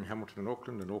is between Hamilton and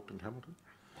Auckland Hamilton?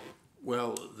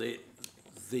 Well,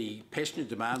 the passenger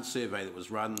demand survey that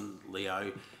was run,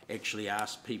 Leo, actually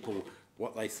asked people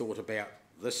what they thought about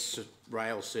this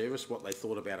rail service, what they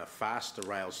thought about a faster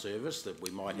rail service that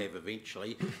we might have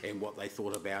eventually, and what they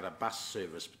thought about a bus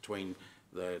service between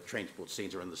the transport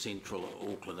centre and the central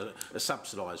Auckland, a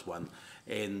subsidised one.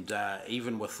 And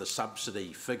even with the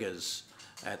subsidy figures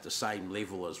at the same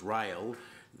level as rail,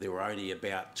 there were only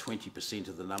about 20%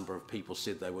 of the number of people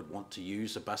said they would want to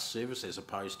use a bus service as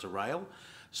opposed to rail.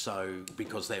 So,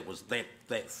 because that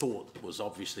thought was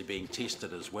obviously being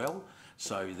tested as well.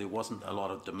 So there wasn't a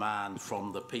lot of demand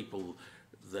from the people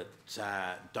that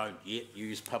don't yet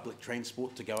use public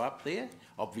transport to go up there.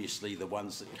 Obviously the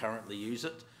ones that currently use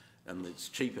it, and it's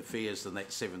cheaper fares than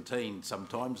that 17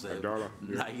 sometimes. The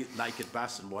naked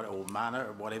bus and or Mana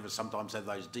or whatever sometimes have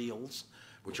those deals,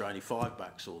 which are only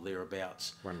 $5 or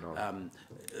thereabouts. $1.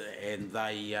 And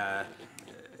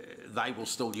they will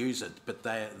still use it, but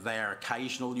they're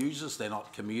occasional users, they're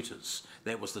not commuters.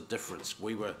 That was the difference.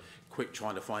 We were quick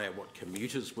trying to find out what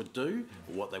commuters would do,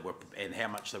 or what they were, and how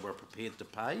much they were prepared to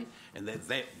pay, and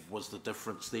that was the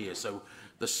difference there. So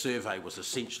the survey was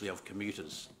essentially of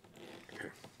commuters.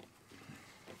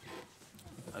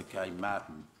 Okay,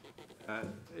 Martin.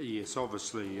 Yes,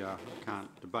 obviously I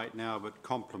can't debate now, but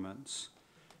compliments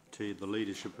to the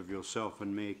leadership of yourself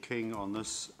and Mayor King on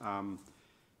this.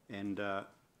 And I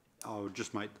would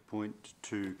just make the point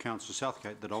to Councillor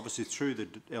Southgate that obviously through the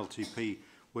LTP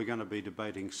we're going to be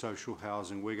debating social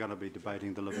housing, we're going to be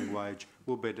debating the living wage,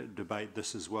 we'll be to debate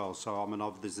this as well. So I mean,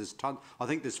 there's this ton. I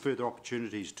think there's further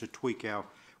opportunities to tweak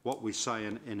what we say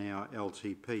in our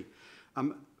LTP.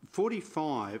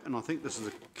 45, and I think this is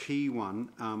a key one.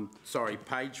 Sorry,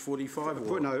 page 45?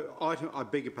 No, I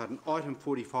beg your pardon, item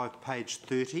 45, page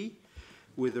 30,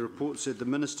 where the report said the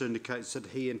Minister indicates that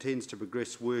he intends to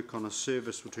progress work on a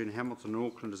service between Hamilton and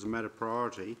Auckland as a matter of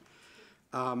priority.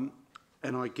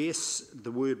 And I guess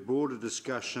the word broader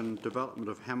discussion, development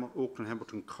of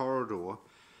Auckland-Hamilton corridor.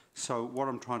 So what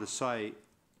I'm trying to say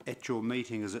at your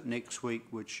meeting, is it next week,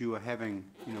 which you are having,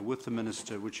 with the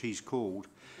Minister, which he's called,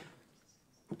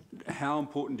 how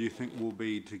important do you think will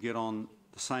be to get on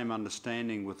the same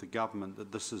understanding with the government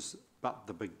that this is but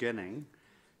the beginning?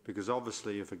 Because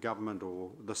obviously if a government or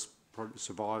this project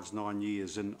survives 9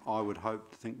 years, and I would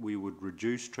hope to think we would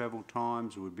reduce travel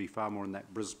times, it would be far more in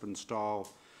that Brisbane style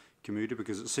commuter,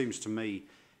 because it seems to me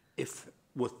if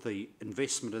with the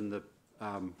investment in the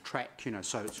track,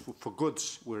 so it's for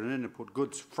goods, we're an input,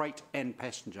 goods, freight and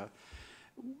passenger,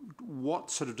 what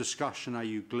sort of discussion are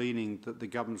you gleaning that the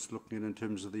government's looking at in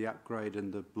terms of the upgrade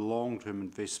and the long-term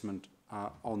investment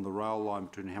on the rail line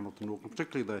between Hamilton and Auckland,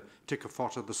 particularly the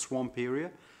Tikawhata, the swamp area?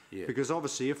 Yeah. Because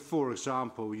obviously if, for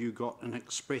example, you got an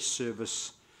express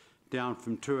service down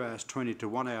from 2 hours 20 to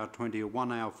 1 hour 20 or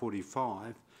 1 hour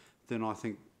 45, then I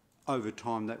think over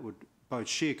time that would both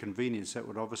share convenience, that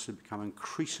would obviously become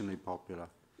increasingly popular.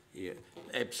 Yeah,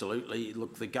 absolutely.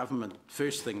 Look, the government,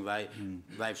 first thing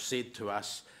they've said to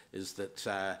us is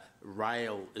that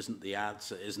rail isn't the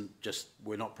answer,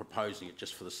 we're not proposing it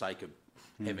just for the sake of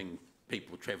having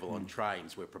people travel on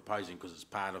trains. We're proposing because it's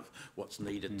part of what's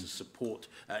needed to support,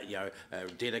 a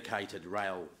dedicated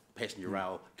passenger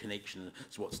rail connection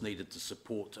is what's needed to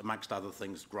support, amongst other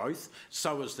things, growth.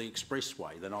 So is the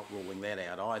expressway. They're not ruling that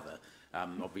out either.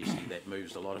 Obviously that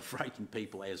moves a lot of freight and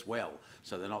people as well.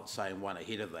 So they're not saying one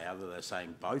ahead of the other, they're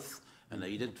saying both are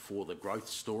needed for the growth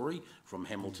story from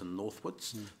Hamilton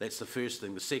northwards. That's the first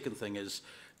thing. The second thing is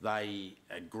they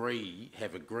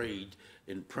have agreed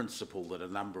in principle that a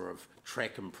number of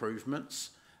track improvements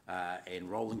and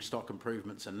rolling stock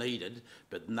improvements are needed,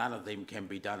 but none of them can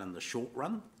be done in the short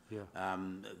run. Yeah.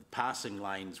 Passing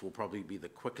lanes will probably be the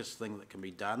quickest thing that can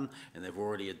be done, and they've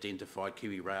already identified,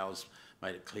 Kiwi Rail's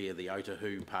made it clear, the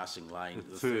Otahu passing lane,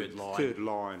 the third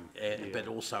line, but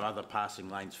also other passing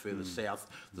lanes further south.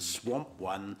 The swamp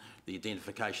one, the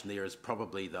identification there is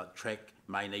probably the track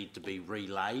may need to be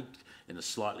relayed in a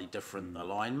slightly different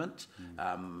alignment,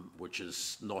 which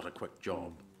is not a quick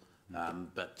job.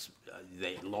 But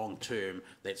that long term,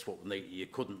 that's what we need.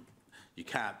 You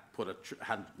can't put a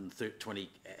 120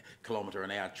 kilometre an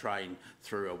hour train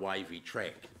through a wavy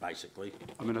track, basically.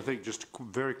 I mean, I think just a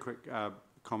very quick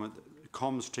comment. The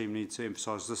comms team needs to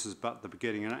emphasise this is but the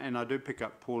beginning, and I do pick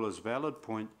up Paula's valid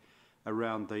point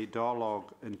around the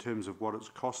dialogue in terms of what it's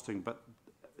costing, but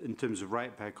in terms of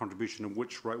ratepayer contribution and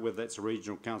which rate, whether that's a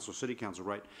regional council or city council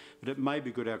rate, but it may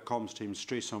be good our comms team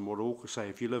stress on what, say,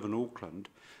 if you live in Auckland,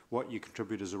 what you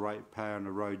contribute as a ratepayer and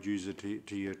a road user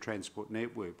to your transport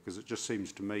network, because it just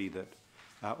seems to me that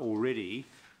already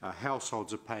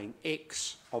households are paying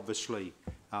X, obviously,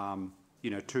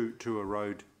 to a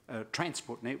road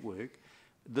transport network.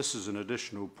 This is an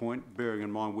additional point, bearing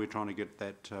in mind we're trying to get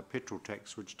that petrol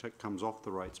tax which comes off the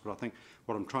rates. But I think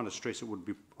what I'm trying to stress, it would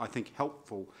be, I think,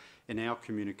 helpful in our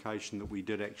communication that we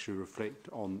did actually reflect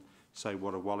on, say,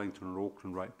 what a Wellington or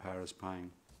Auckland ratepayer is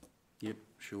paying. Yep,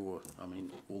 sure. I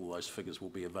mean, all those figures will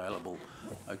be available.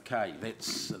 Okay,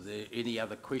 are there any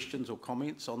other questions or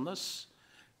comments on this?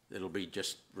 It'll be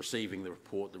just receiving the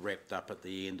report, wrapped up at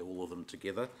the end, all of them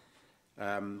together.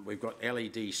 We've got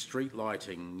LED street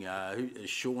lighting.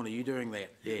 Sean, are you doing that?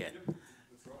 Yeah. Yep,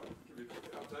 that's right. Give you a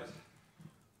quick update.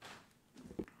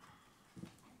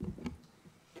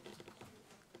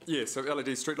 Yeah, so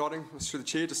LED street lighting, through the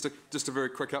chair, just a very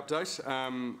quick update.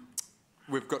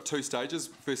 We've got 2 stages.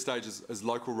 First stage is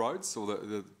local roads, or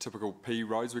the typical P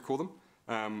roads we call them.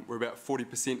 We're about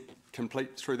 40%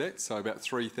 complete through that, so about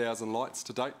 3,000 lights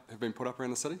to date have been put up around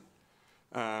the city.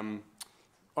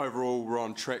 overall, we're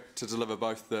on track to deliver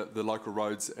both the local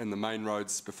roads and the main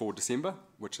roads before December,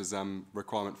 which is a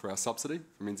requirement for our subsidy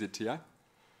from NZTA.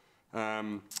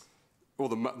 All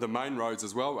the main roads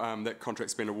as well, that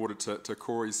contract's been awarded to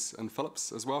Corey's and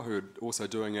Phillips as well, who are also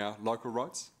doing our local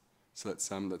roads. So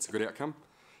that's a good outcome.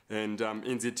 And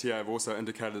NZTA have also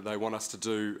indicated that they want us to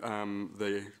do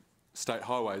the state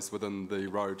highways within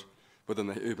the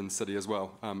urban city as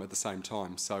well at the same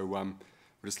time. So we're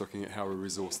just looking at how we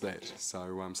resource that.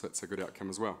 So that's a good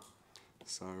outcome as well.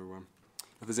 So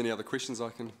if there's any other questions, I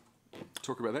can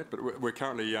talk about that. But we're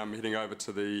currently heading over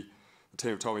to the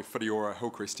team have told me Whitiora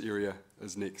Hillcrest area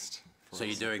is next. So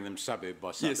you're doing them suburb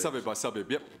by suburb? Yeah, suburb by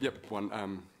suburb. Yep.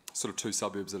 One sort of 2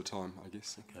 suburbs at a time, I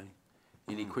guess. Okay.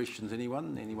 Any questions?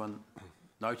 Anyone? Anyone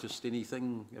noticed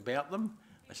anything about them?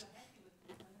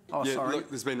 Oh, yeah, sorry. Look,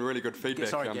 there's been really good feedback.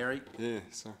 Sorry, Gary. Yeah,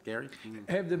 sorry. Gary?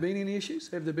 Have there been any issues?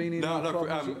 Have there been any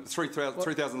problems?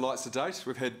 3,000 lights to date.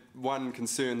 We've had one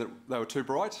concern that they were too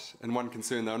bright and one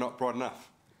concern they were not bright enough.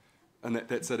 And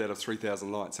that's it out of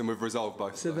 3,000 lights. And we've resolved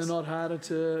both So of those. they're not harder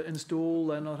to install,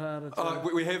 they're not harder to...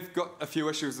 We have got a few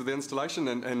issues with the installation,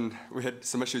 and we had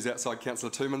some issues outside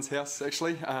Councillor Tooman's house,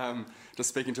 actually, just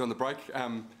speaking to on the break.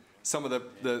 Some of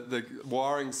the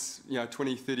wiring's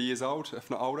 20, 30 years old,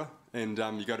 if not older, and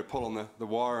you go to pull on the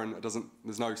wire and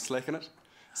there's no slack in it,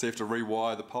 so you have to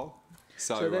rewire the pole.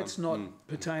 So that's not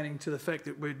pertaining to the fact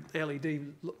that we're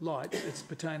LED lights, it's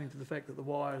pertaining to the fact that the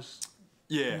wires...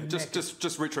 Yeah, just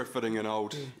retrofitting an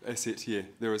old asset. Yeah,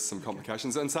 there is some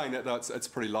complications. And saying that though, it's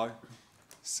pretty low,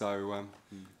 so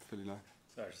fairly low.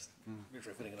 Sorry, just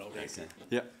retrofitting an old asset.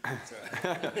 Yeah.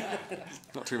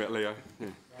 Not talking about Leo.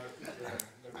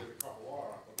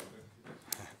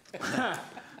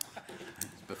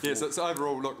 Yeah. So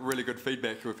overall, look, really good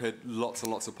feedback. We've had lots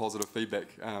and lots of positive feedback.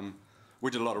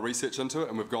 We did a lot of research into it,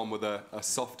 and we've gone with a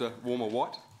softer, warmer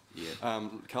white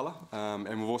colour,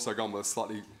 and we've also gone with a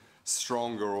slightly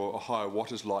stronger or a higher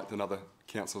wattage light than other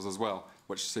councils as well,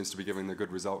 which seems to be giving a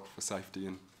good result for safety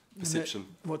and perception.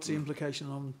 What's the implication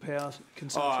on power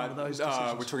consumption of those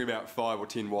decisions? We're talking about 5 or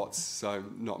 10 watts, so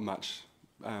not much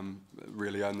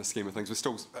really in the scheme of things. We're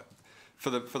still,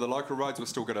 for the local roads, we've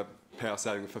still got a power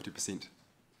saving of 50%.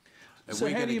 So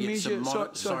how do you measure?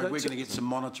 We're going to get some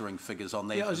monitoring figures on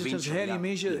that. Yeah, I was just saying, how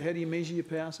do you measure your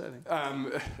power saving?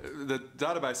 The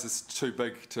database is too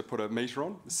big to put a meter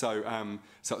on, so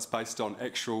it's based on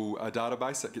actual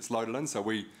database that gets loaded in. So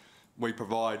we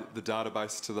provide the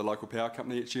database to the local power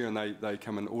company each year, and they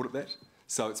come and audit that.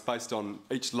 So it's based on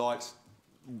each light,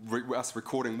 us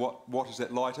recording what wattage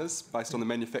that light is based on the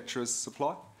manufacturer's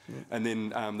supply, and then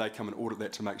they come and audit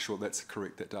that to make sure that's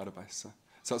correct, that database.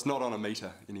 So it's not on a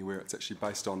meter anywhere, it's actually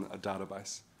based on a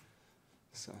database.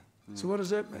 So what does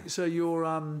that mean? So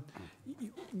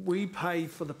we pay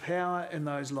for the power in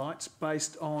those lights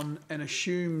based on an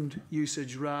assumed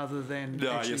usage rather than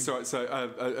a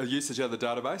usage out of the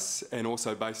database, and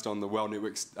also based on the Well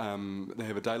Networks, they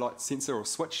have a daylight sensor or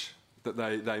switch that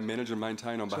they manage and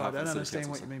maintain on behalf of the city. I don't understand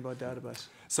what you mean by database.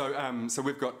 So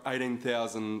we've got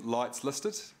 18,000 lights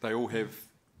listed. They all have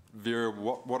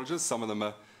variable wattages. Some of them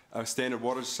are standard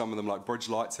wattage, some of them, like bridge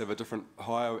lights, have a different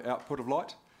higher output of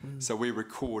light. So we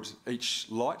record each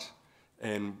light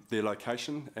and their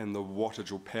location and the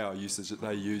wattage or power usage that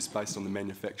they use based on the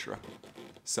manufacturer.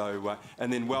 So,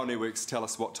 and then Well Networks tell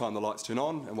us what time the lights turn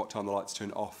on and what time the lights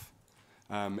turn off.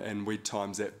 And we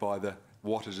times that by the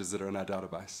wattages that are in our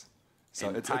database. So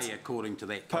and pay according to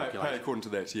that calculation. Pay according to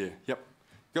that, yeah. Yep.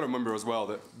 You've got to remember as well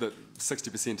that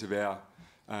 60% of our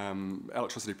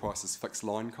electricity price is fixed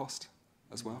line cost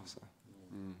as well.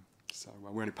 So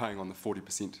we're only paying on the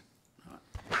 40%.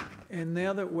 And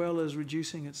now that Well is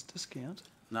reducing its discount...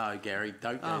 No, Gary,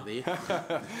 don't go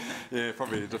there. Yeah,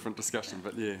 probably a different discussion,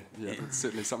 but yeah, it's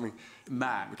certainly something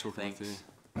Mark, we're talking thanks. about.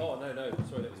 Yeah. Oh, no,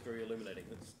 sorry, that was very illuminating.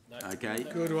 Okay.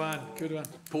 Good one.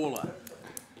 Paula.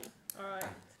 All right.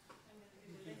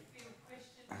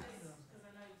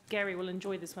 Gary will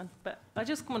enjoy this one, but I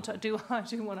just want to I do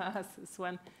want to ask this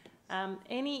one.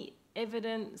 Any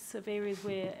evidence of areas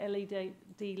where LED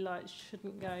lights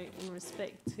shouldn't go in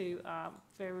respect to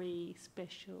very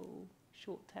special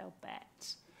short-tailed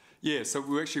bats? Yeah, so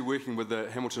we're actually working with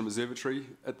the Hamilton Observatory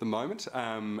at the moment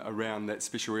around that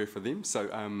special area for them. So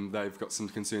they've got some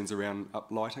concerns around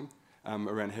uplighting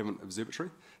around Hamilton Observatory.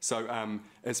 So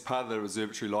as part of the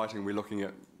observatory lighting, we're looking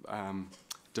at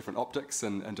different optics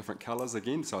and different colours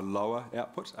again, so lower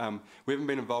output. We haven't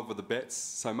been involved with the bats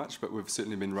so much, but we've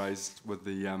certainly been raised with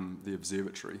the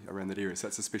observatory around that area. So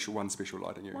that's a special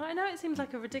lighting area. Well, I know it seems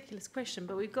like a ridiculous question,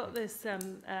 but we've got this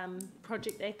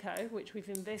Project Echo, which we've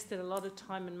invested a lot of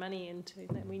time and money into.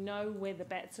 That we know where the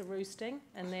bats are roosting,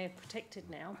 and they're protected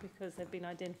now because they've been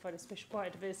identified as special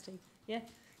biodiversity. Yeah,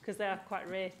 because they are quite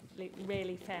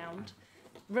rarely found.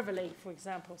 Riverlea, for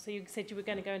example. So you said you were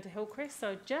going to go into Hillcrest. So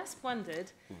I just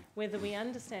wondered whether we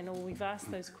understand, or we've asked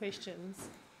those questions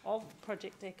of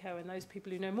Project Echo and those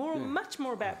people who know much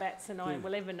more about bats than I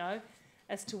will ever know,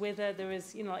 as to whether there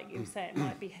is, like you say, it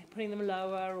might be putting them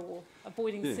lower or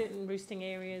avoiding certain roosting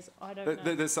areas. I don't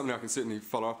know. That's something I can certainly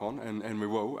follow up on, and we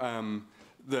will.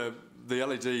 The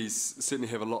LEDs certainly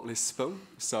have a lot less spill.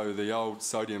 So the old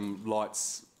sodium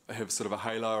lights have sort of a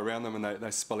halo around them, and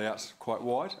they spill out quite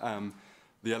wide.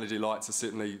 The LED lights are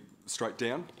certainly straight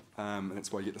down, and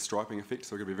that's why you get the striping effect,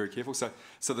 so we've got to be very careful.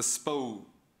 So the spill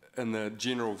and the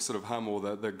general sort of hum or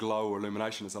the glow or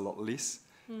illumination is a lot less,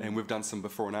 and we've done some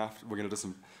before and after. We've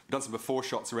done some before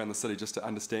shots around the city just to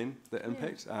understand the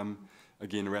impact,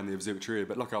 again, around the observatory area.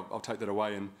 But look, I'll take that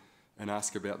away and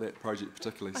ask about that project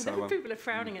particularly. I know people are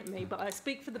frowning at me, but I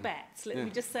speak for the bats. Let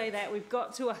me just say that we've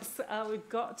got to ask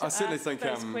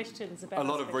those questions about a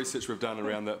lot of research we've done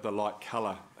around the light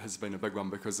colour has been a big one,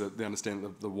 because they understand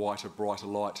that the whiter, brighter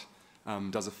light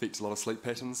does affect a lot of sleep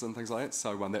patterns and things like that.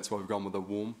 So that's why we've gone with a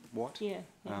warm white.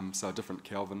 So a different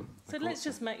Kelvin. So let's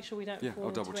just make sure we don't fall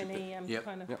into any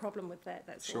kind of problem with that.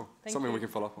 That's sure. All. Something we can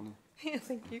follow up on. Yeah,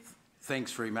 thank you.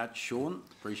 Thanks very much, Sean.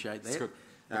 Appreciate that. That's good.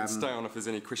 Stay on if there's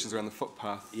any questions around the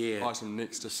footpath item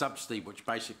next. The subsidy, which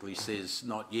basically says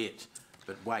not yet,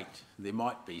 but wait, there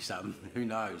might be some, who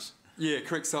knows? Yeah,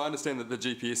 correct. So I understand that the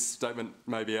GPS statement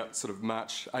may be out sort of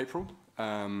March, April,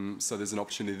 so there's an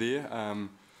opportunity there.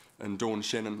 And Dawn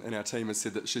Shannon in our team has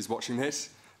said that she's watching that.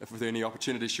 If there are any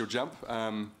opportunities, she'll jump.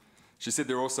 She said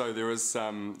there is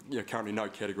currently no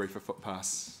category for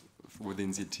footpaths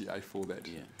within ZTA for that.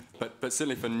 Yeah. But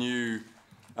certainly for new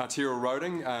arterial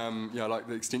roading, like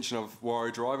the extension of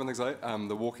Warrior Drive and things like that,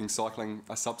 the walking, cycling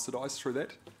are subsidised through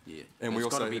that. Yeah, and it's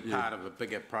got to be part of a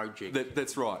bigger project.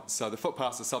 That's right. So the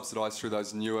footpaths are subsidised through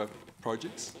those newer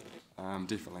projects,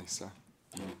 definitely. So.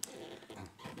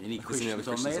 Any questions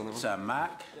on that,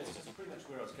 Mark? That's just pretty much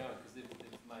where I was going, because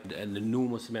they've made an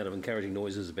enormous amount of encouraging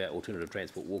noises about alternative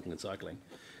transport, walking and cycling.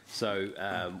 So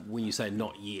when you say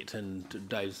not yet, and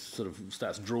Dave sort of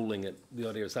starts drooling at the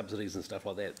idea of subsidies and stuff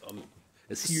like that, I'm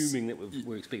assuming that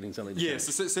we're expecting something to change.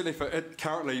 Yes, so certainly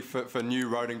currently for new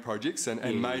roading projects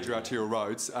and major arterial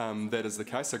roads, that is the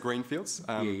case, so greenfields.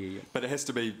 But it has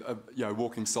to be a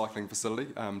walking, cycling facility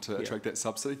to attract that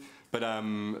subsidy. But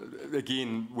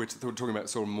again, we're talking about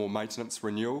sort of more maintenance,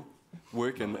 renewal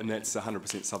work, and that's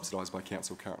 100% subsidised by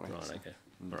council currently. Right, okay.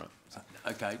 All right.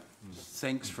 Okay,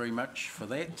 thanks very much for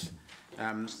that.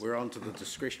 We're on to the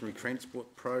discretionary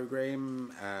transport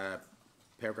program,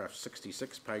 paragraph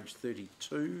 66, page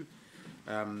 32,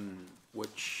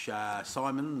 which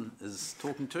Simon is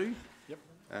talking to. Yep.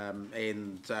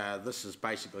 And this is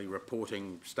basically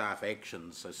reporting staff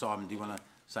actions. So Simon, do you want to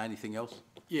say anything else?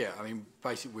 Yeah, I mean,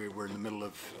 basically we're in the middle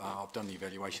of, I've done the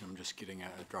evaluation, I'm just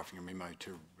drafting a memo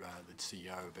to the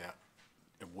CEO about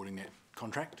awarding that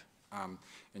contract. And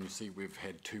you see we've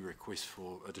had 2 requests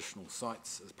for additional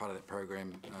sites as part of that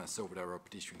program, Silverdale Road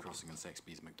pedestrian crossing and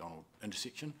Saxby's McDonald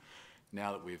intersection.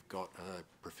 Now that we've got a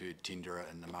preferred tenderer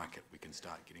in the market, we can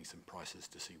start getting some prices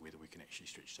to see whether we can actually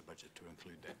stretch the budget to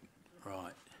include that.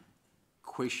 Right.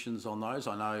 Questions on those?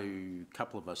 I know a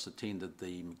couple of us attended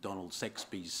the McDonald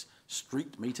Saxby's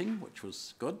street meeting, which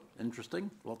was good,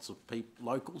 interesting. Lots of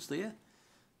locals there.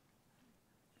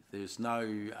 If there's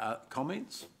no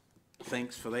comments,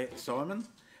 thanks for that, Simon.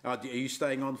 Are you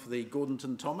staying on for the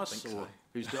Gordonton Thomas? I think so.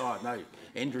 Who's oh no,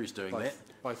 Andrew's doing that.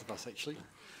 Both of us actually.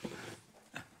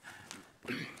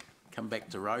 Come back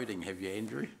to roading, have you,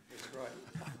 Andrew? That's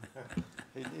right.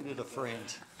 He needed a friend.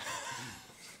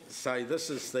 So this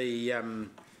is the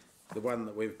one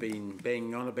that we've been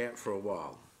banging on about for a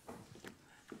while.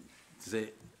 Is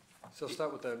that? So I'll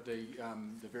start with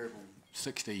the variable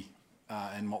 60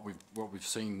 and what we've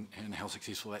seen and how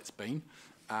successful that's been.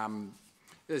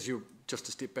 As you just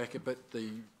to step back a bit,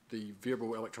 the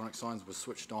variable electronic signs was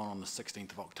switched on the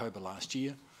 16th of October last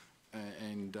year,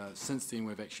 and since then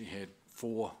we've actually had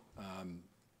 4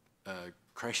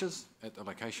 crashes at the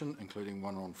location, including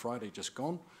one on Friday just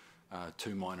gone,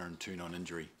 2 minor and 2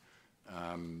 non-injury.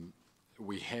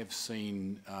 We have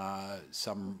seen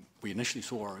we initially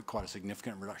saw quite a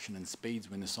significant reduction in speeds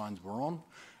when the signs were on.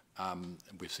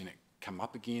 We've seen it come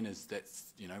up again as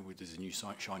that's, there's a new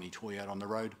shiny toy out on the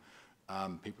road.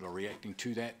 People are reacting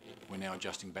to that. We're now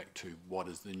adjusting back to what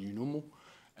is the new normal,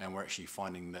 and we're actually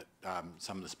finding that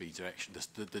some of the speeds are actually,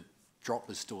 the drop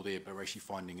is still there, but we're actually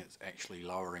finding it's actually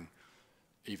lowering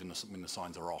even when the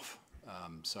signs are off.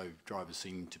 So drivers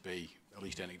seem to be, at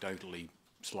least anecdotally,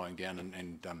 slowing down,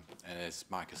 and as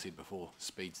Mark has said before,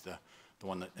 speed's the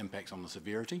one that impacts on the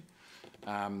severity.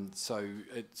 So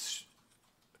the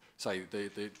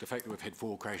fact that we've had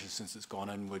 4 crashes since it's gone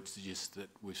in would suggest that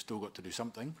we've still got to do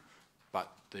something,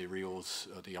 but the reels,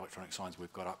 the electronic signs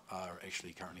we've got up are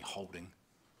actually currently holding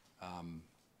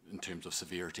in terms of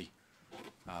severity.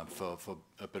 For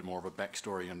a bit more of a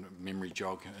backstory and memory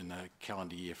jog, in the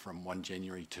calendar year from 1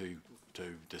 January to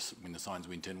this, when the signs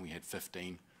went in, we had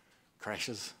 15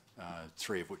 crashes,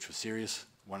 3 of which were serious,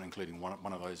 including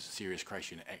one of those serious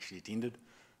crash unit actually attended,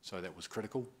 so that was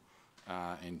critical,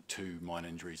 and 2 minor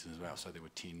injuries as well, so there were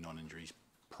 10 non-injuries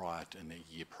in the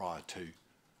year prior to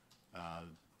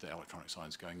the electronic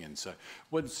signs going in. So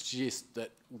would suggest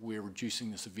that we're reducing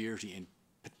the severity and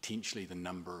potentially the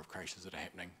number of crashes that are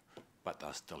happening, but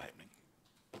they're still happening.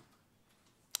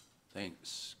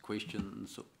 Thanks.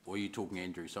 Questions? Or are you talking,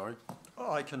 Andrew? Sorry.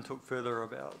 I can talk further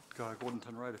about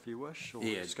Gordonton Road if you wish, or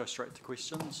just go straight to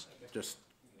questions. Just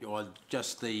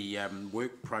the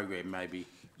work program, maybe.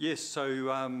 Yes.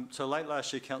 So so late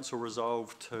last year, council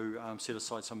resolved to set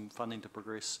aside some funding to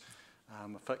progress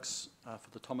a fix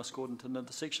for the Thomas Gordonton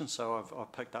intersection. So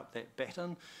I've picked up that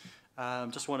baton.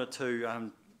 Just wanted to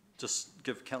just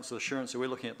give council assurance that we're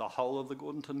looking at the whole of the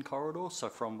Gordonton corridor, so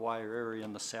from Wairere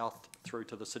in the south through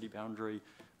to the city boundary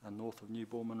north of New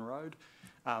Borman Road,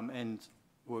 and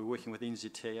we're working with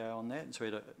NZTA on that. And so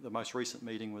we had the most recent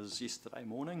meeting was yesterday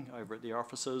morning over at their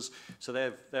offices. So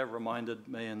they've reminded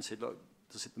me and said, look,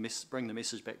 to bring the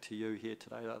message back to you here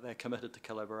today that they're committed to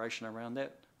collaboration around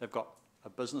that. They've got a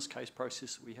business case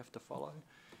process we have to follow.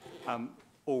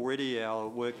 Already our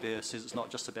work there says it's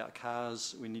not just about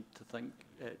cars, we need to think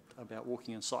about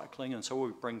walking and cycling, and so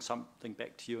we'll bring something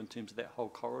back to you in terms of that whole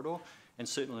corridor, and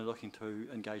certainly looking to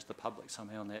engage the public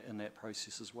somehow in that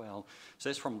process as well. So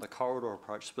that's from the corridor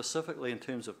approach. Specifically in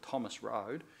terms of Thomas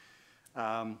Road,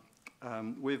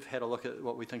 we've had a look at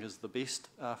what we think is the best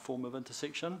form of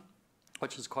intersection,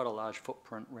 which is quite a large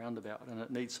footprint roundabout, and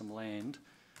it needs some land,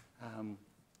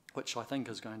 which I think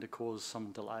is going to cause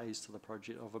some delays to the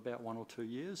project of about 1 or 2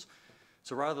 years.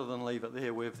 So rather than leave it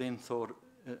there, we've then thought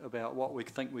about what we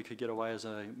think we could get away as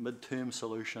a mid-term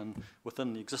solution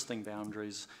within the existing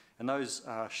boundaries, and those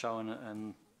are shown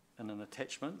in an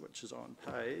attachment, which is on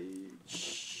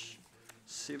page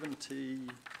 70,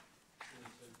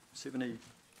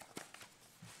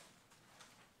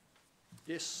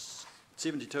 yes,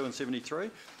 72 and 73.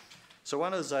 So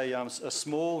one is a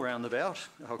small roundabout,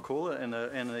 I'll call it, and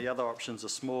the other option's a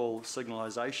small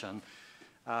signalisation.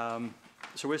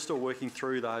 So we're still working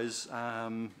through those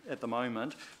at the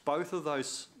moment. Both of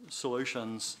those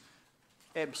solutions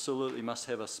absolutely must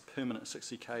have a permanent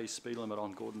 60k speed limit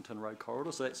on Gordonton Road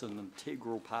corridor, so that's an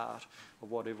integral part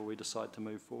of whatever we decide to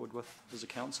move forward with as a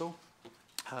council.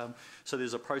 So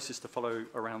there's a process to follow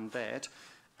around that.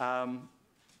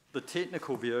 The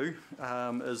technical view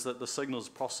is that the signals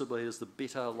possibly is the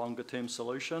better longer term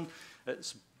solution.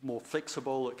 It's more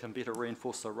flexible, it can better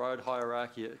reinforce the road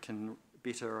hierarchy, it can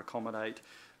better accommodate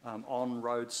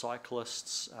on-road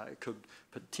cyclists, it could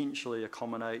potentially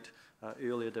accommodate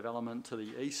earlier development to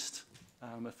the east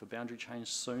if the boundary changed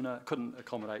sooner. It couldn't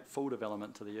accommodate full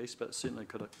development to the east, but it certainly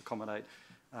could accommodate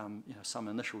some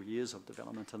initial years of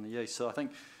development in the east. So I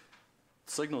think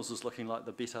signals is looking like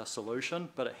the better solution,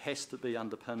 but it has to be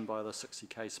underpinned by the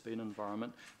 60k speed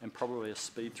environment and probably a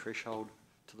speed threshold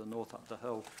to the north up the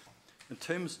hill.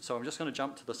 So I'm just going to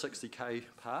jump to the 60k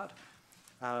part.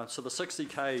 So the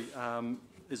 60k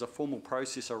is a formal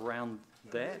process around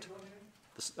that,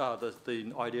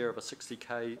 the idea of a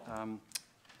 60k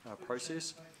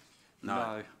process.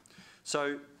 No.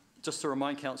 So just to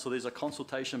remind council, there's a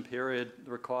consultation period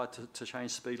required to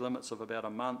change speed limits of about a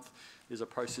month. There's a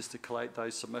process to collate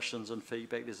those submissions and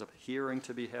feedback. There's a hearing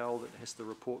to be held. It has to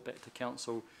report back to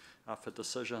council for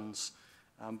decisions.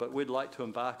 But we'd like to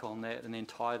embark on that and then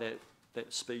tie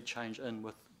that speed change in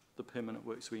with the permanent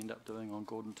works we end up doing on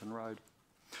Gordonton Road.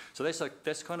 So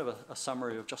that's kind of a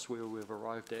summary of just where we've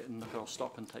arrived at, and I'll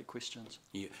stop and take questions.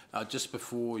 Yeah. Just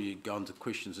before you go on to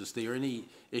questions, is there any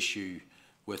issue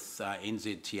with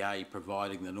NZTA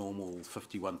providing the normal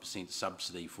 51%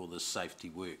 subsidy for this safety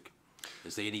work?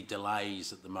 Is there any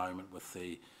delays at the moment with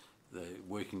the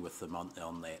working with them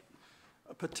on that?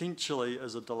 Potentially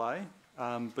is a delay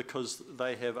because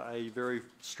they have a very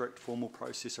strict formal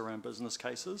process around business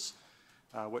cases.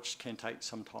 which can take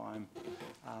some time.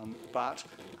 But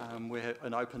we're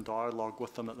in open dialogue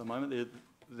with them at the moment.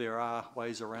 There are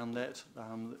ways around that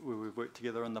where we've worked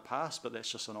together in the past, but that's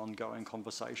just an ongoing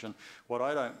conversation. What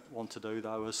I don't want to do,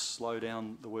 though, is slow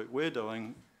down the work we're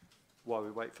doing while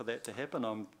we wait for that to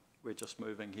happen. We're just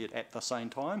moving ahead at the same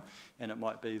time, and it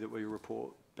might be that we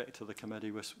report back to the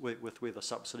committee with where the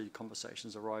subsidy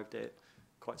conversations arrived at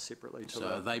quite separately. So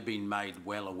have they been made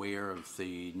well aware of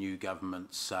the new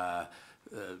government's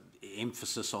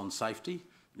emphasis on safety,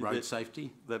 road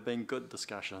safety? They've been good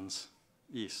discussions,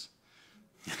 yes.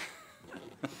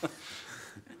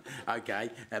 Okay,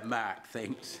 Mark,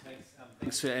 thanks.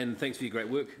 Thanks for your great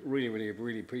work.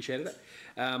 Really appreciated it.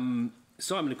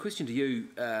 Simon, a question to you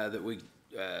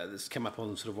that's come up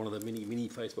on sort of one of the many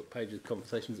Facebook pages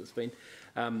conversations that's been.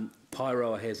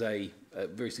 Pyroa has a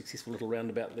very successful little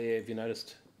roundabout there. Have you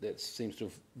noticed that seems to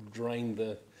have drained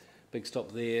the big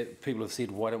stop there? People have said,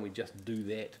 why don't we just do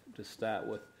that to start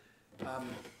with?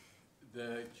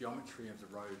 The geometry of the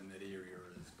road in that area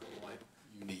is quite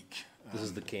unique. This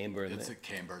is the Canberra, isn't it? It's at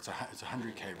Canberra. It's a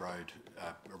 100k road,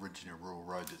 original rural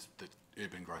road that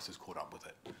urban growth has caught up with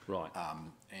it. Right.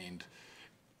 And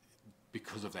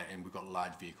because of that, and we've got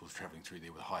large vehicles travelling through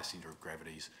there with a high centre of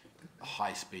gravities, a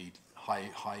high speed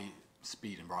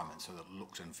environment, so that it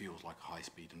looks and feels like a high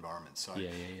speed environment. So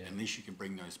unless you can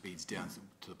bring those speeds down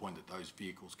to the point that those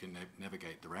vehicles can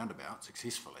navigate the roundabout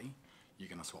successfully, you're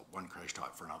going to swap one crash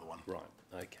type for another one. Right.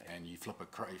 Okay. And you flip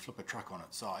a truck on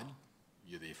its side,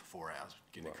 you're there for 4 hours,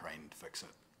 get a crane to fix it.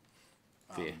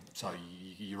 Fair. So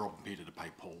you're all prepared to pay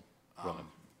Paul. Right.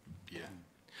 Yeah.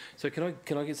 So can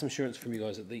I get some assurance from you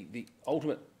guys that the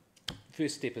ultimate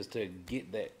first step is to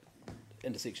get that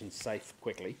intersection safe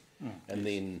quickly, and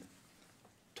then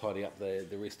tidy up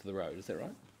the rest of the road? Is that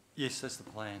right? Yes, that's the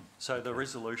plan. So the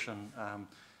resolution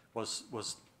was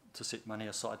to set money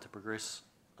aside to progress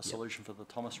a solution for the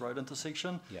Thomas Road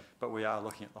intersection. But we are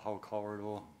looking at the whole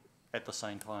corridor at the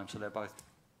same time, so they're both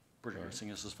progressing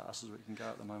as fast as we can go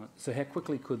at the moment. So how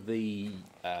quickly could the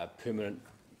permanent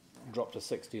drop to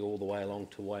 60 all the way along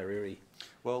to Wairere?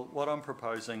 Well, what I'm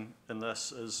proposing in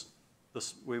this is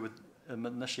we would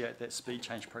initiate that speed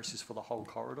change process for the whole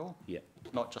corridor.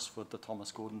 Not just for the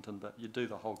Thomas Gordonton, but you do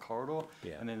the whole corridor,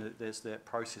 and then there's that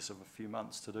process of a few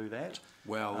months to do that.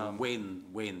 Well,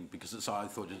 when? Because I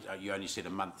thought you only said a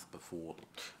month before.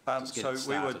 So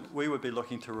we would be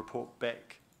looking to report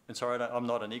back. And sorry, I'm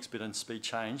not an expert in speed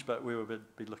change, but we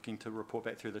would be looking to report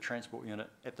back through the transport unit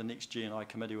at the next G&I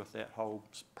committee with that whole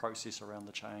process around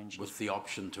the change. With the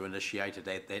option to initiate it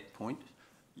at that point?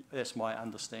 That's my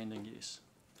understanding, yes.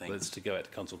 Well, it's to go out to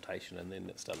consultation and then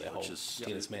start that whole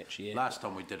tennis match, Last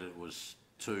time we did it was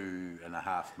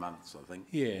 2.5 months, I think.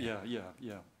 Yeah.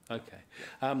 Okay.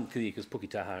 Because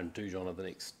Puketaha and Dujon are the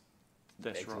next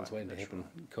accidents waiting to happen.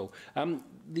 Right. Cool.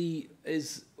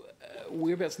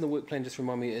 Whereabouts in the work plan, just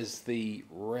remind me, is the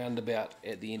roundabout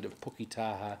at the end of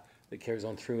Puketaha that carries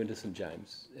on through into St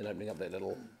James and opening up that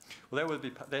little... Well,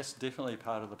 that's definitely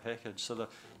part of the package. So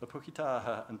the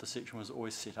Puketaha intersection was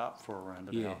always set up for a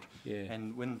roundabout.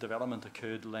 And when development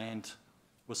occurred, land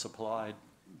was supplied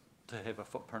to have a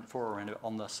footprint for a roundabout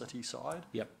on the city side.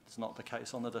 It's not the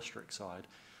case on the district side.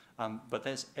 But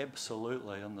that's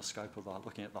absolutely in the scope of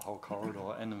looking at the whole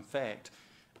corridor. And in fact,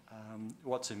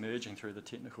 what's emerging through the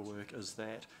technical work is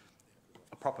that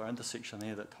a proper intersection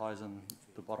there that ties in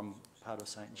the bottom part of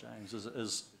St James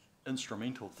is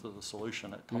instrumental to the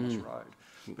solution at Thomas Road,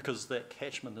 because that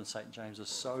catchment in St James is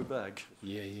so big.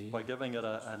 By giving it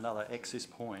another access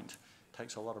point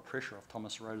takes a lot of pressure off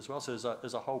Thomas Road as well. So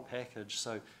there's a whole package.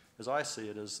 So as I see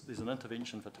it, there's an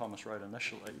intervention for Thomas Road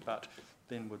initially, but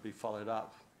then would be followed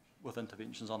up with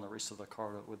interventions on the rest of the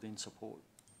corridor that would then support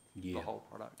the whole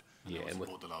product. And with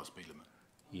the lowest speed limit.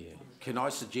 Can I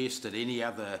suggest that any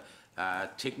other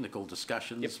technical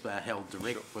discussions held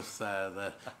direct with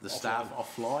the staff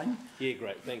offline? Yeah,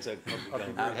 great. Thanks,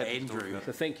 Andrew.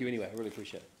 So thank you anyway. I really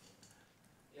appreciate it.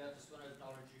 Yeah, I just want to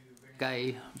acknowledge you,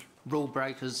 gay rule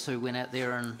breakers who went out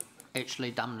there and actually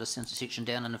dumbed this intersection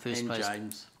down in the first place,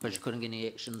 because you couldn't get any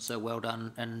action. So well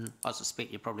done, and I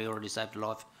suspect you probably already saved a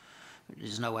life.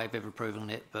 There's no way of ever proving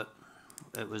that, but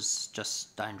it was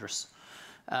just dangerous.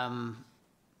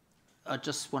 I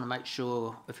just want to make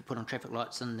sure if you're putting traffic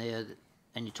lights in there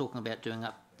and you're talking about doing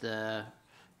up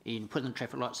you're putting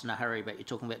traffic lights in a hurry, but you're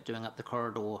talking about doing up the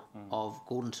corridor of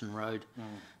Gordonton Road,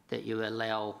 that you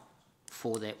allow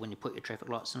for that when you put your traffic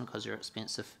lights in, because they're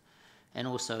expensive. And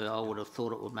also I would have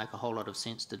thought it would make a whole lot of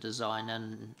sense to design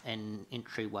in an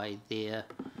entryway there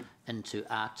into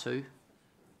R2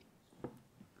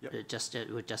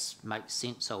 It would just make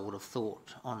sense, I would have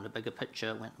thought, on the bigger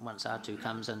picture, once R2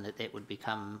 comes in, that would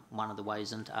become one of the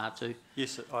ways into R2.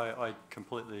 Yes, I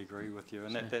completely agree with you,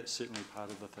 and that's certainly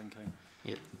part of the thinking.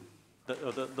 Yep.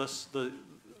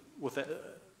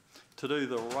 To do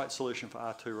the right solution for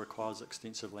R2 requires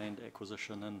extensive land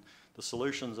acquisition, and the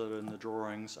solutions that are in the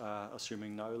drawings are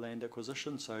assuming no land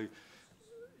acquisition. So,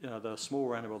 you know, the small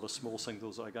roundabout, the small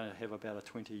singles are going to have about a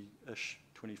 20-ish,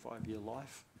 25-year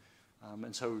life.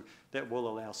 And so that will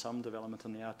allow some development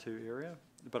in the R2 area,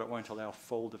 but it won't allow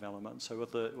full development. So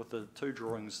with the two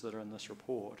drawings that are in this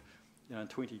report, you know, in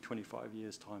 20, 25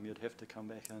 years' time, you'd have to come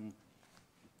back and,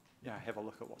 you know, have a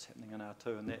look at what's happening in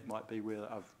R2, and that might be where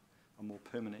a more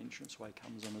permanent entranceway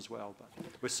comes in as well. But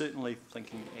we're certainly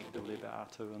thinking actively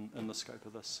about R2 in the scope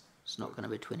of this. It's not going to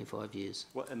be 25 years.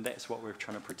 Well, and that's what we're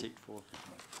trying to protect for.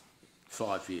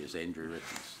 5 years, Andrew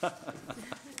reckons.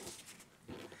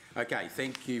 Okay,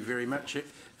 thank you very much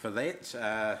for that.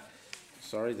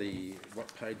 Sorry,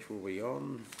 what page were we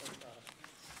on?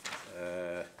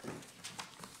 The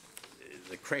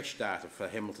crash data for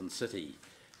Hamilton City.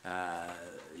 Are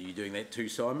you doing that too,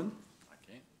 Simon?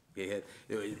 Yeah,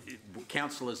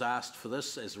 council has asked for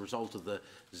this as a result of the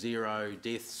zero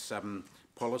deaths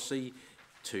policy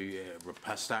to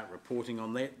start reporting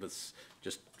on that with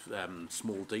just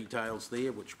small details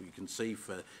there, which we can see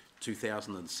for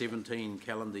 2017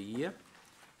 calendar year.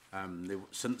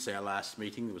 Since our last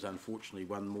meeting, there was unfortunately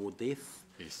one more death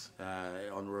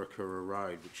on Ruakura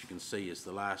Road, which you can see is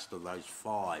the last of those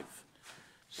 5.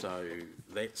 So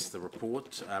that's the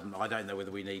report. I don't know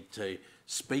whether we need to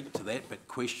speak to that, but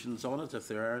questions on it if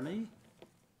there are any.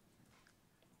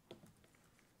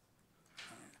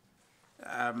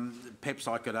 Perhaps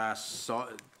I could ask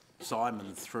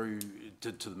Simon through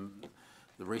to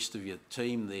the rest of your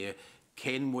team there,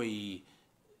 can we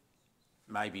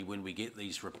maybe when we get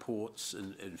these reports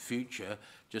in future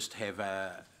just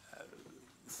have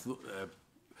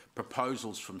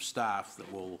proposals from staff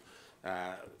that will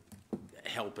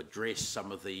help address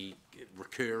some of the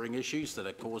recurring issues that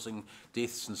are causing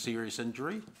deaths and serious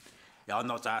injury? Yeah, I'm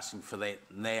not asking for that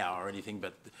now or anything,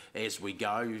 but as we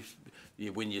go,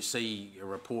 when you see a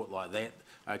report like that,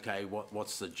 okay,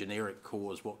 what's the generic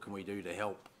cause? What can we do to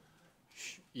help?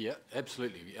 Yeah,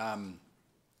 absolutely.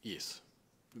 Yes.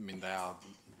 I mean, they are,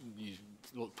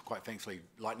 quite thankfully,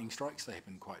 lightning strikes. They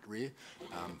happen quite rare.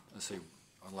 I see in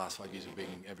the last 5 years we've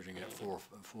been averaging at a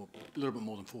little bit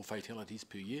more than 4 fatalities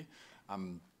per year.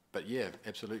 But yeah,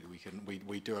 absolutely,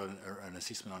 we do an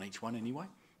assessment on each one anyway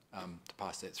to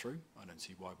pass that through. I don't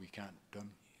see why we can't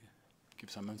give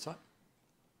some insight.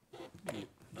 Yeah,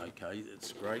 okay,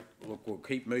 that's great. Look, we'll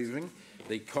keep moving.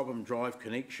 The Cobham Drive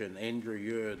connection, Andrew,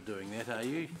 you're doing that, are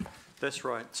you? That's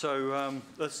right. So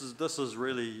this is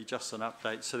really just an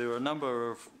update. So there were a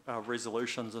number of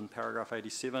resolutions in paragraph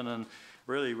 87, and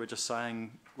really we're just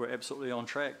saying we're absolutely on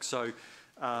track. So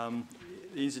the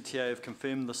NZTA have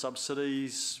confirmed the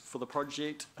subsidies for the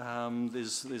project.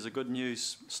 There's a good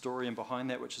news story in behind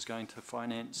that, which is going to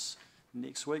finance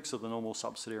next week. So the normal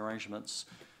subsidy arrangements,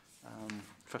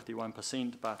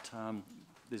 51%, but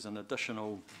there's an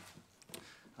additional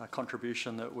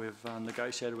contribution that we've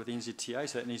negotiated with NZTA,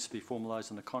 so that needs to be formalised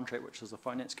in the contract, which is the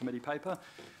Finance Committee paper.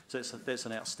 So that's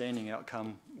an outstanding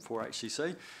outcome for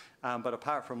HCC. But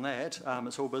apart from that,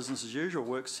 it's all business as usual.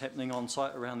 Work's happening on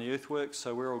site around the earthworks,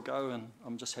 so we're all go, and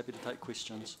I'm just happy to take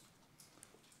questions.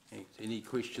 Any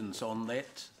questions on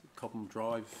that, Cobham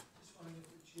Drive?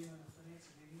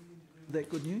 That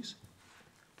good news?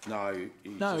 No.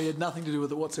 He had nothing to do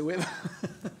with it whatsoever.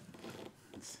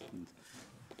 It's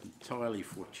entirely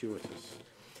fortuitous.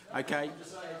 Okay.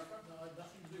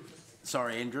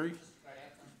 Sorry, Andrew.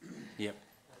 Yep.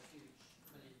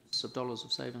 Of dollars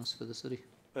of savings for the city.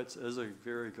 It is a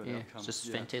very good outcome. It's just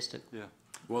fantastic. Yeah.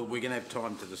 Well, we're going to have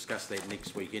time to discuss that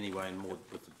next week anyway, and more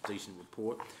with a decent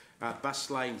report. Bus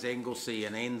lanes, Anglesey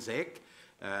and Anzac,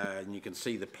 and you can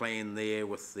see the plan there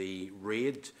with the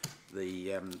red.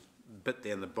 The bit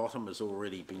down the bottom has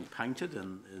already been painted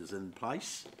and is in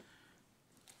place.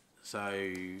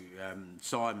 So,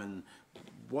 Simon,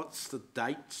 what's the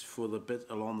date for the bit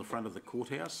along the front of the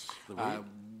courthouse?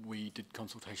 We did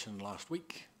consultation last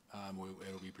week.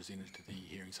 It'll be presented to the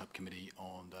hearing subcommittee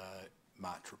on the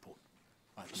March report.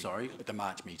 At the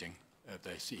March meeting of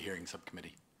the hearing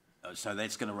subcommittee. So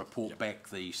that's going to report back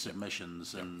the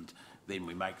submissions, and then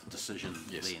we make the decision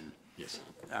then? Yes.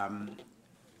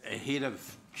 Ahead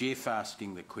of Jeff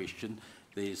asking the question,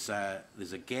 there's a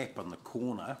gap on the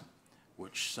corner,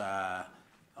 which I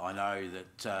know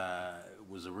that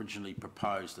was originally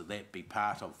proposed that be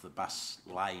part of the bus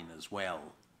lane as well.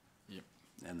 Yep.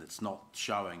 And it's not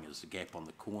showing as a gap on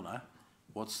the corner.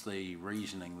 What's the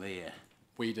reasoning there?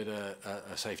 We did a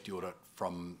safety audit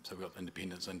so we got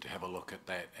independents in to have a look at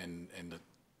that, and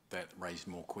that raised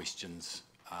more questions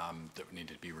that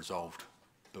needed to be resolved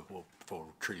before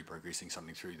truly progressing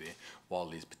something through there. While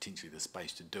there's potentially the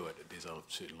space to do it, there's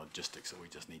certain logistics that we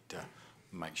just need to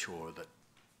make sure that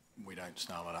we don't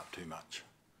snarl it up too much.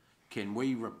 Can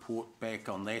we report back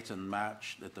on that in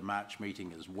March, at the March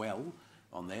meeting as well,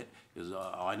 on that? Because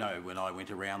I know when I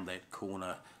went around that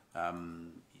corner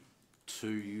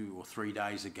 2 or 3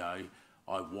 days ago,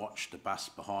 I watched a bus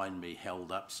behind me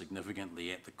held up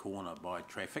significantly at the corner by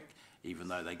traffic. Even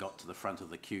though they got to the front of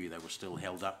the queue, they were still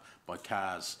held up by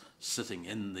cars sitting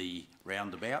in the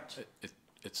roundabout.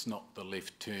 It's not the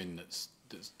left turn that's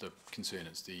the concern,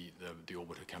 it's the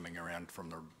orbiter coming around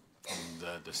from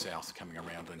the south, coming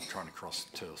around and trying to cross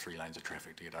 2 or 3 lanes of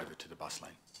traffic to get over to the bus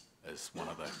lane is one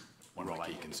of the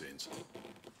key concerns.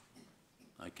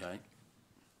 Okay.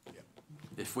 Yep.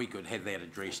 If we could have that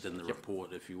addressed in the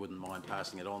report, if you wouldn't mind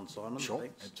passing it on, Simon. Sure,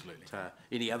 thanks. absolutely.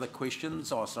 Any other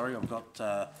questions? Oh, sorry, I've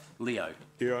got Leo.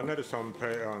 Yeah, I noticed on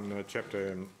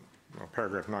chapter,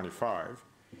 paragraph 95,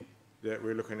 that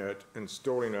we're looking at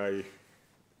installing a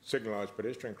signalised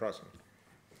pedestrian crossing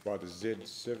by the Z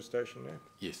service station there.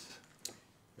 Yes.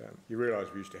 You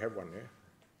realise we used to have one there?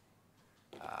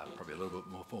 Probably a little bit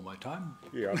more for my time.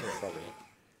 Yeah, I think probably.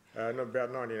 In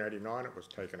about 1989 it was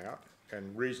taken out,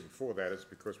 and reason for that is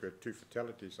because we had 2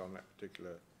 fatalities on that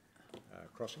particular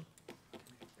crossing,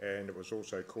 and it was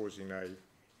also causing a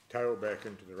tailback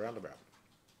into the roundabout.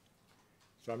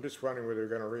 So I'm just wondering whether we're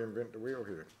going to reinvent the wheel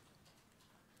here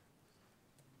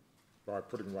by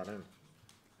putting one in.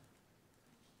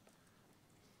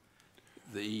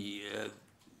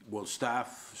 Well,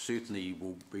 staff certainly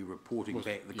will be reporting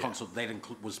back. That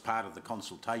was part of the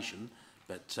consultation,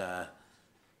 but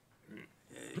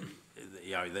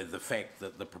you know, the fact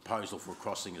that the proposal for a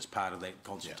crossing is part of that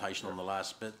consultation on the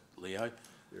last bit, Leo.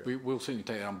 Yeah. We'll certainly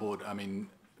take that on board. I mean,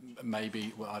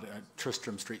 maybe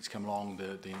Tristram Street's come along.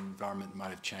 The environment might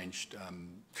have changed.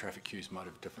 Traffic queues might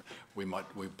have different.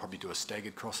 We'd probably do a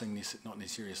staggered crossing, not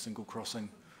necessarily a single crossing.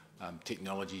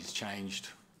 Technology's changed.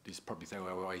 There's probably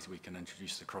ways we can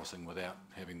introduce the crossing without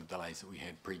having the delays that we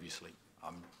had previously.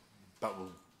 But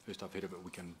first I've heard of it,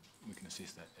 we can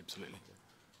assess that, absolutely.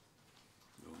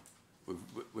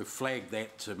 We've flagged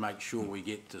that to make sure we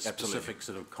get to specific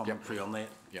sort of commentary on that.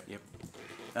 Yep.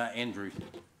 Andrew.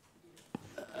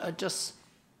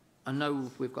 I know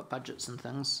we've got budgets and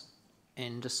things,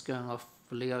 and just going off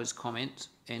Leo's comment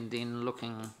and then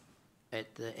looking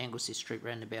at the Anglesey Street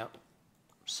roundabout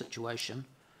situation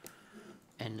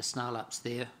and the snarl-ups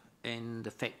there, and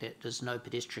the fact that there's no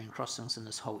pedestrian crossings in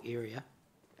this whole area,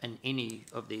 in any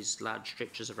of these large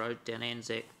stretches of road, down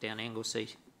Anzac, down Anglesey,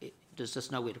 there's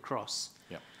just nowhere to cross.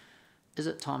 Yep. Is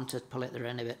it time to pull out the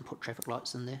roundabout and put traffic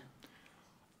lights in there?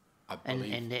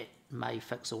 And that may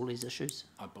fix all these issues?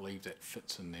 I believe that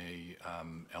fits in the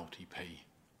LTP.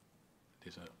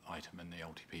 There's an item in the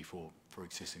LTP for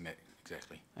accessing that,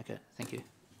 exactly. Okay, thank you.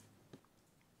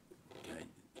 Okay,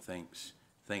 thanks.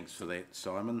 Thanks for that,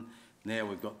 Simon. Now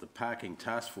we've got the parking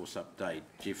task force update.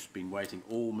 Jeff's been waiting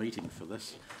all meeting for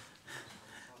this.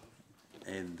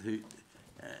 And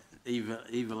Eva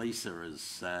Lisa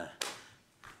is the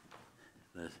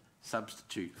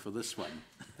substitute for this one.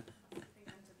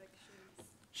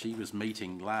 She was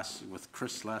meeting with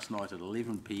Chris last night at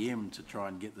 11 p.m. to try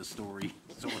and get the story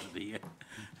sorted here.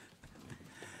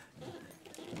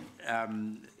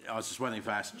 I was just wondering if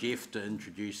I asked Jeff to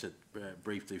introduce it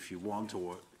briefly if you want,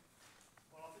 or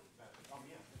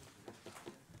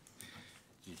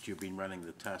you've been running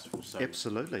the task force. So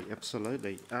absolutely.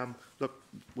 Look,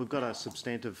 we've got a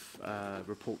substantive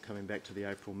report coming back to the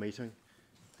April meeting.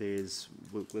 There's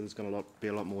going to be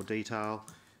a lot more detail.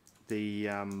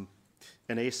 In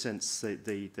essence,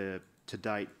 to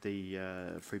date,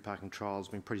 the free parking trial has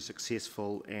been pretty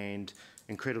successful and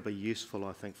incredibly useful,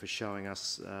 I think, for showing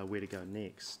us where to go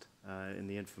next in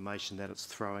the information that it's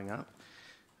throwing up.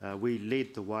 We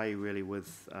led the way really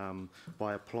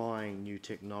by applying new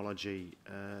technology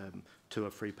to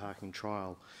a free parking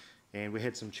trial, and we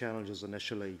had some challenges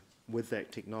initially with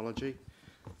that technology.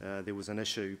 There was an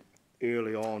issue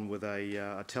early on with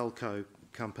a telco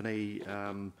company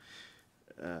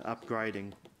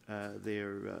upgrading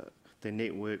their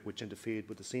network, which interfered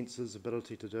with the sensors'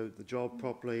 ability to do the job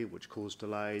properly, which caused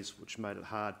delays, which made it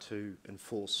hard to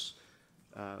enforce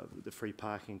the free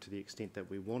parking to the extent that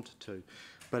we wanted to.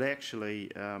 But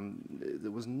actually,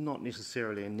 it was not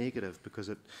necessarily a negative, because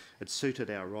it suited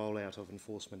our rollout of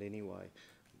enforcement anyway.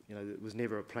 You know, it was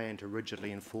never a plan to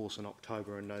rigidly enforce in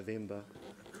October and November.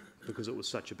 because it was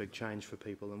such a big change for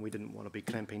people and we didn't want to be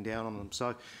clamping down on them.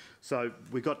 So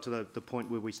we got to the point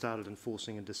where we started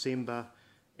enforcing in December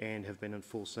and have been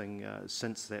enforcing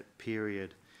since that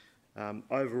period.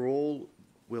 Overall,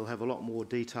 we'll have a lot more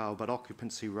detail, but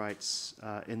occupancy rates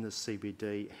in the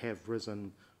CBD have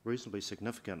risen reasonably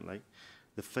significantly.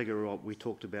 The figure we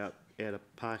talked about at a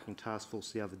parking task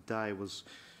force the other day was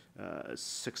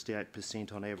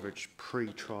 68% on average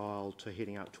pre-trial to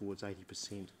heading up towards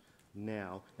 80%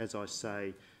 now. As I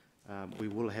say, we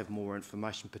will have more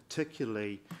information,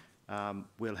 particularly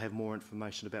we'll have more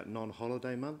information about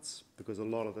non-holiday months, because a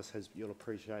lot of this, you'll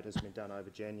appreciate, has been done over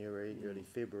January, early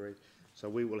February. So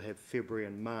we will have February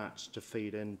and March to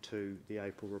feed into the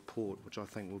April report, which I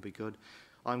think will be good.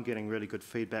 I'm getting really good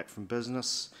feedback from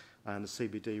business and the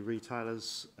CBD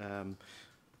retailers,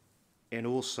 and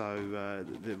also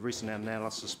the recent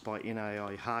analysis by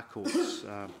NAI Harcourts,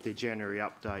 their January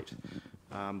update.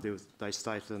 They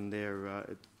stated in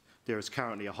there is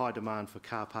currently a high demand for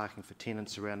car parking for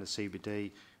tenants around the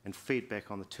CBD, and feedback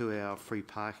on the 2-hour free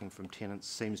parking from tenants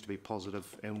seems to be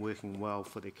positive and working well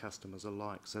for their customers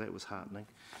alike, so that was heartening.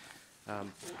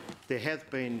 There have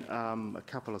been a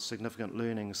couple of significant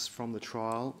learnings from the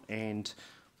trial, and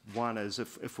one is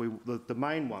the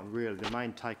main one really, the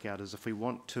main takeout is if we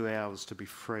want 2 hours to be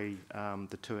free,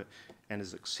 2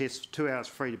 hours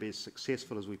free to be as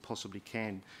successful as we possibly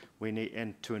can,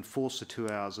 and to enforce the 2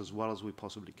 hours as well as we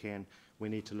possibly can, we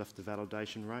need to lift the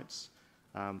validation rates.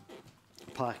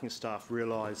 Parking staff have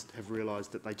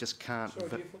realised that they just can't.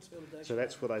 Sorry, what's validation? So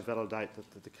that's where they validate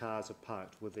that the cars are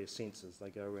parked with their sensors.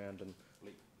 They go around and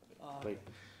bleep.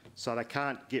 So they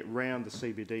can't get round the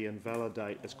CBD and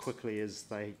validate as quickly as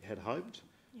they had hoped.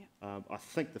 Yeah. I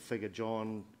think the figure,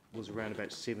 John, was around about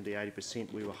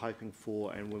 70–80% we were hoping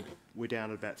for, and we're down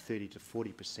at about 30 to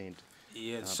 40%.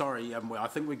 Yeah, sorry, I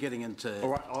think we're getting into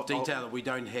detail that we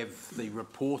don't have the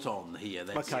report on here.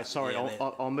 Okay, sorry,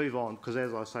 yeah, I'll move on, because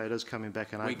as I say, it is coming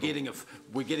back in April.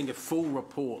 We're getting a full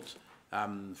report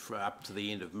for up to the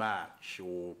end of March,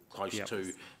 or close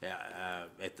to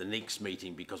at the next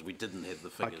meeting, because we didn't have the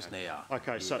figures now.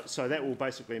 Okay, yeah. So that will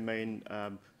basically mean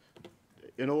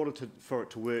in order for it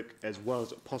to work as well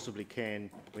as it possibly can,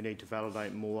 we need to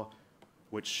validate more,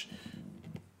 which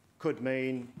could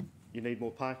mean you need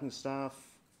more parking staff.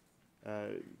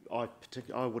 I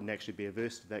wouldn't actually be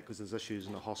averse to that, because there's issues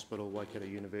in the hospital, Waikato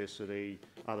University,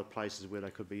 other places where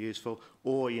they could be useful,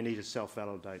 or you need to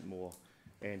self-validate more.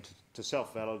 And to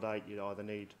self-validate, you either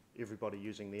need everybody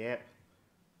using the app,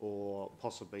 or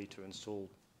possibly to install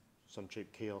some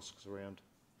cheap kiosks around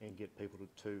and get people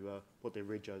to put their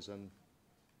regos in,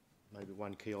 maybe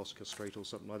one kiosk a street or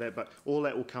something like that. But all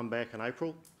that will come back in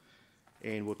April,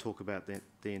 and we'll talk about that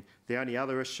then. The only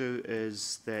other issue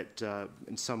is that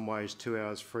in some ways 2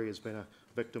 hours free has been a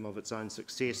victim of its own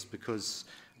success, because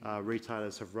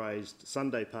retailers have raised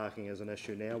Sunday parking as an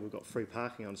issue now. We've got free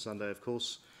parking on Sunday, of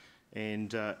course,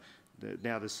 and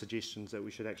now there's suggestions that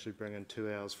we should actually bring in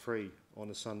 2 hours free on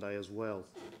a Sunday as well.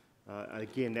 And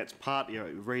again, that's partly a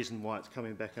reason why it's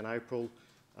coming back in April,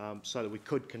 so that we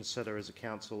could consider as a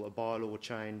council a bylaw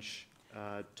change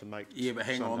to make. Yeah, but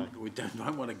hang on, we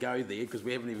don't want to go there, because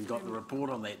we haven't even got the report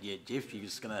on that yet, Jeff. You're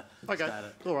just going to start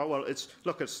it. All right. Well,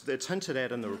 it's hinted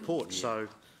at in the report, so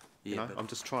you know, I'm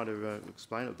just trying to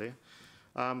explain it there.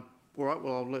 All right.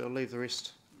 Well, I'll leave the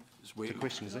rest to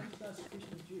questions there.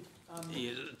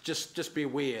 Yeah, just be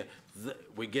aware that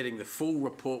we're getting the full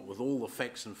report with all the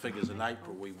facts and figures in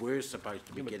April. We were supposed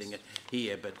to be getting it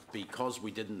here, but because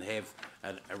we didn't have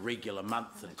a regular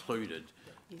month included,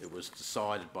 it was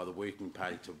decided by the working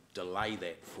party to delay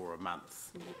that for a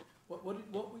month.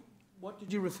 What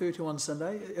did you refer to on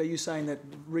Sunday? Are you saying that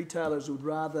retailers would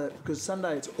rather, because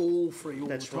Sunday it's all free all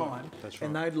the time,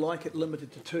 and they'd like it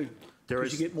limited to 2,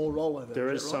 because you get more rollover?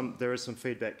 There is some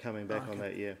feedback coming back on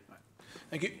that. Yeah.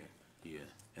 Thank you. Yeah,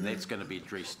 and that's going to be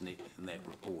addressed in that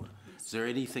report. Is there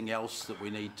anything else that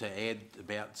we need to add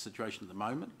about the situation at the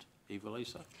moment,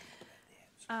 Eva-Lisa?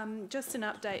 Just an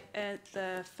update. At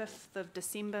the 5th of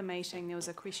December meeting, there was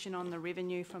a question on the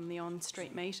revenue from the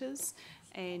on-street meters,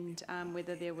 and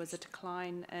whether there was a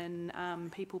decline in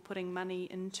people putting money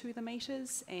into the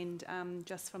meters, and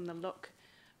just from the look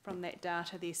from that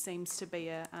data, there seems to be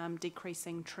a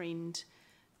decreasing trend.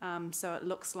 So it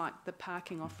looks like the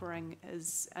parking offering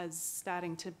is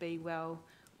starting to be well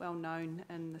known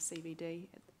in the CBD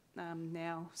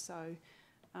now, so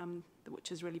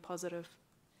which is really positive.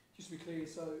 Just to be clear,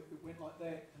 so it went like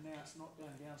that, and now it's not going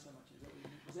down so much. Is that what you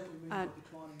mean? Is that what you mean by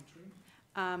declining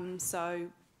trend? So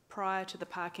prior to the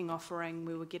parking offering,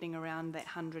 we were getting around that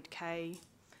 100k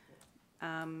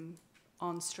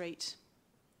on street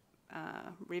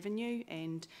revenue,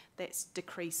 and that's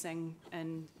decreasing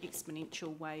in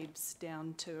exponential waves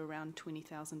down to around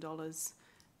 $20,000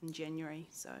 in January.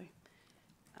 So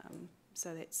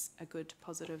that's a good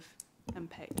positive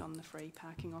impact on the free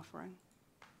parking offering.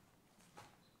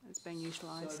 It's being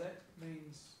utilised. So that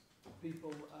means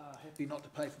people are happy not to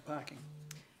pay for parking,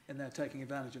 and they're taking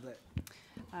advantage of that.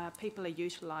 People are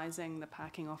utilising the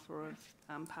parking offer of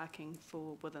parking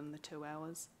for within the 2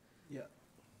 hours. Yeah.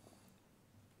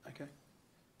 Okay.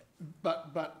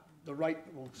 But the rate,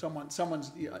 well,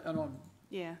 someone's yeah, and on.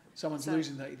 Yeah. Someone's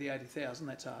losing the 80,000.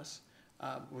 That's us,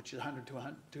 which is 100 to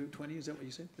 120. Is that what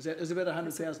you said? Is it about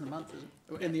 100,000 a month? Is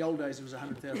it? In the old days, it was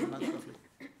 100,000 a month roughly.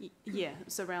 Yeah,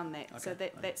 it's around that. Okay. So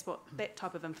that's what that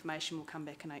type of information will come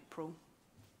back in April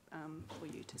for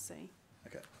you to see.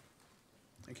 Okay.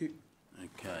 Thank you.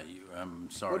 Okay,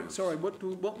 sorry.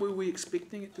 What were we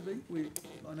expecting it to be?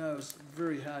 I know it was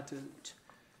very hard to.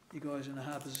 You guys in a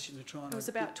hard position to try and. It was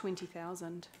about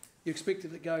 20,000. You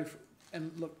expected it to go, and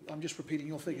look, I'm just repeating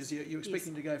your figures. You're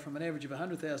expecting to go from an average of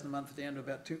 100,000 a month down to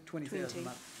about 20,000 a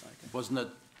month. Okay. Wasn't it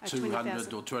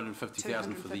 200 or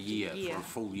 250,000 for the year, for a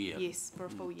full year? Yes, for a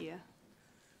full year.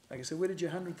 Okay, so where did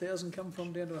your 100,000 come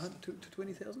from down to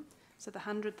 20,000? So the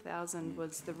 100,000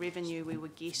 was the revenue we were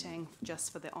getting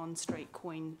just for the on-street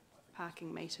coin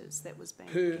parking meters that was being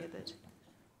gathered.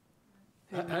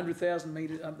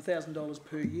 $100,000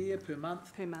 per year, per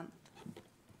month? Per month.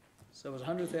 So it was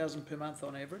 100,000 per month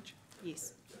on average?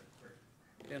 Yes.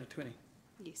 Down to 20?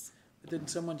 Yes. But didn't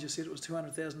someone just said it was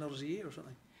 $200,000 a year or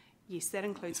something? Yes, that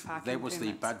includes parking That was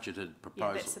permits. the budgeted proposal.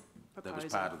 Yeah, that's the proposal. That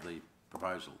was part of the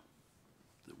proposal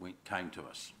that came to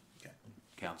us. Okay.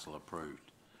 Council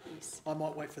approved. Yes. I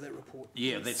might wait for that report.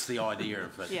 Yeah, that's the idea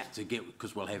of it, Yeah. to get,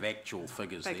 because we'll have actual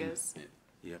figures then. Figures.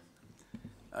 Yeah.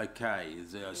 Okay,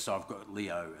 so I've got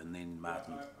Leo and then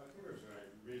Martin. I think it was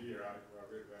a media article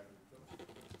I read about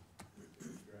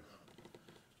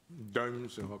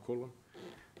domes, I'll call them.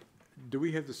 Do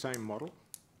we have the same model?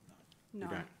 No.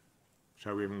 We don't.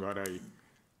 So we haven't got a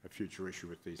future issue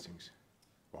with these things.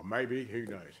 Well, maybe, who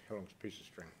knows? How long's a piece of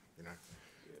string, you know?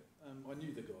 Yeah, I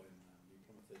knew the guy in New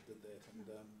Plymouth that did that, and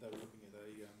they were looking at a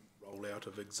rollout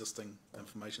of existing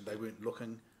information. They weren't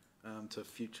looking to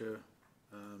future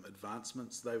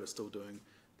advancements. They were still doing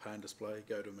pay and display,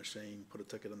 go to a machine, put a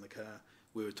ticket in the car.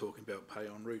 We were talking about pay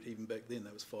en route even back then.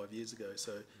 That was 5 years ago.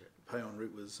 So pay en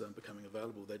route was becoming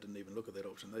available. They didn't even look at that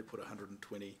option. They put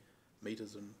 120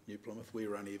 metres in New Plymouth. We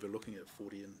were only ever looking at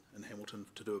 40 in Hamilton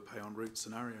to do a pay en route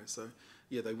scenario. So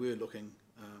yeah, they were looking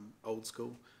old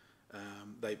school.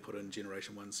 They put in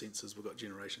Generation 1 sensors. We've got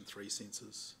Generation 3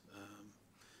 sensors.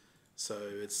 So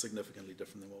it's significantly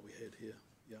different than what we had here.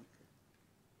 Yeah.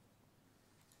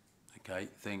 Okay,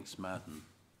 thanks, Martin.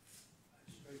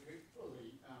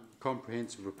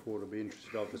 Comprehensive report, I'll be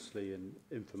interested obviously in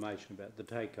information about the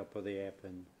take-up of the app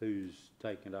and who's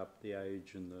taken it up, the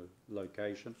age and the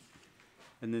location.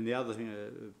 And then the other thing,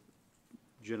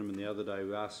 a gentleman the other day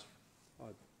who asked,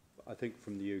 I think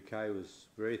from the UK, was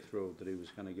very thrilled that he was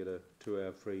going to get a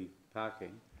 2-hour free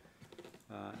parking.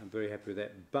 I'm very happy with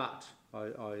that, but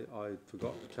I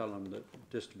forgot to tell him that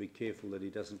just to be careful that he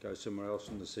doesn't go somewhere else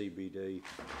in the CBD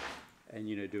and,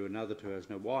 you know, do another 2 hours.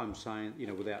 Now, why I'm saying, you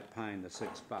know, without paying the $6,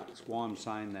 why I'm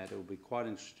saying that, it'll be quite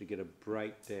interesting to get a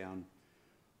breakdown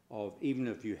of, even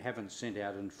if you haven't sent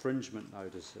out infringement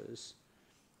notices,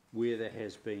 where there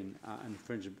has been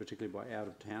infringement, particularly by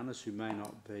out-of-towners who may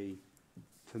not be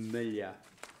familiar,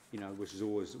 you know, which is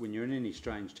always, when you're in any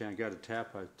strange town, go to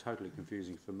Taupo, totally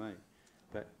confusing for me.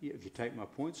 But if you take my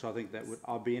point, so I think that would,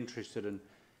 I'd be interested in,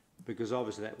 because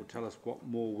obviously that will tell us what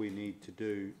more we need to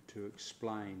do to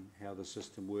explain how the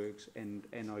system works, and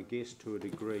I guess to a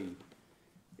degree,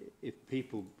 if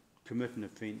people commit an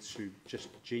offence through just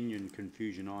genuine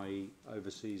confusion, i.e.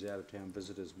 overseas out-of-town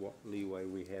visitors, what leeway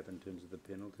we have in terms of the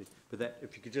penalty. But that,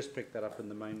 if you could just pick that up in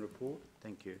the main report,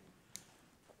 thank you.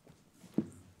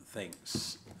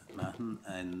 Thanks, Martin,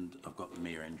 and I've got the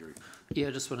Mayor, Andrew. Yeah,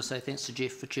 I just want to say thanks to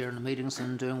Jeff for chairing the meetings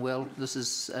and doing well. This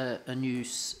is a new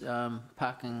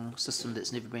parking system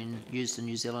that's never been used in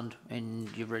New Zealand, and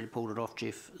you've really pulled it off,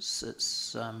 Jeff.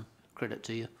 It's credit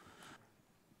to you.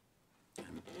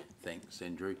 Thanks,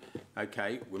 Andrew.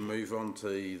 Okay, we'll move on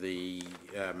to the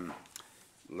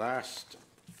last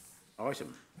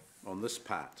item on this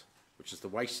part, which is the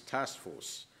Waste Task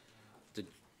Force.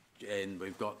 And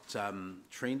we've got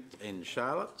Trent and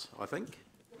Charlotte, I think.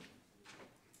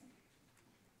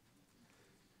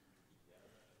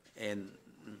 And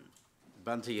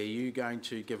Bunty, are you going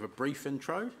to give a brief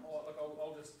intro? Oh, look,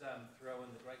 I'll just throw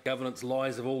in the great governance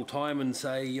lies of all time and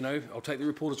say, you know, I'll take the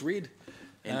report as read.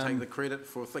 And take the credit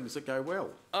for things that go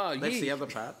well. Oh, That's yeah. the other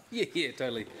part. Yeah,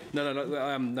 totally.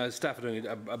 No, staff are doing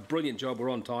a brilliant job. We're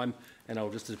on time, and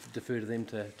I'll just defer to them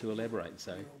to elaborate.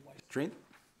 So, Trent?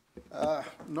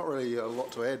 Not really a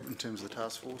lot to add in terms of the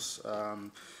task force,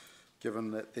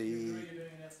 given that the...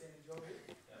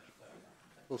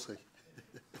 We'll see.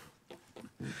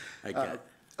 Okay.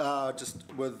 Just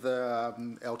with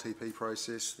the LTP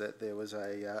process, that there was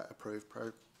a approved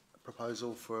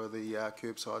proposal for the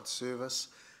curbside service.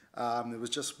 There was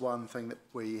just one thing that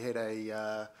we had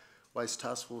a Waste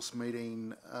Task Force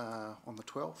meeting on the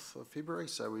 12th of February,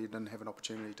 so we didn't have an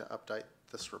opportunity to update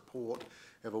this report.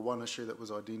 However, one issue that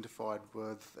was identified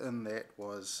within that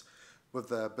was with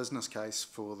the business case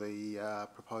for the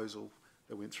proposal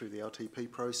that went through the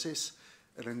LTP process.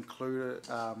 It included,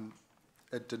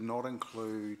 it did not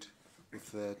include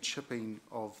with the chipping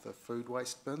of the food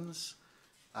waste bins,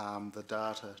 the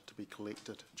data to be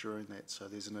collected during that. So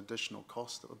there's an additional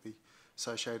cost that would be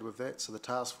associated with that. So the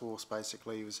task force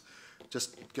basically was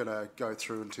just going to go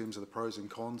through in terms of the pros and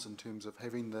cons in terms of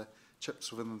having the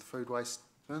chips within the food waste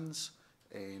bins,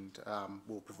 and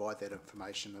we'll provide that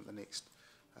information at the next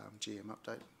GM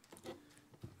update.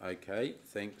 Okay,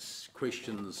 thanks.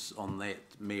 Questions on that,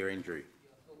 Mayor Andrew?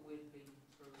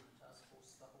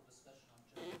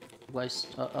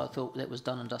 Waste, I thought that was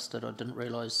done and dusted. I didn't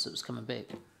realise it was coming back.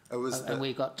 It was and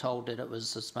we got told that it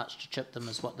was as much to chip them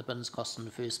as what the bins cost in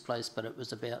the first place, but it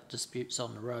was about disputes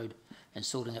on the road and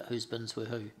sorting out whose bins were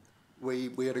who.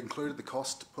 We had included the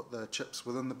cost to put the chips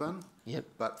within the bin, yep.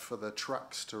 But for the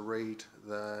trucks to read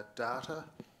the data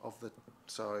of the,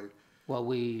 so... Well,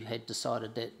 we had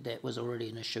decided that that was already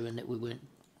an issue and that we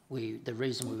weren't, the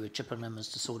reason we were chipping them is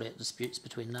to sort out disputes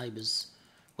between neighbours,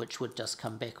 which would just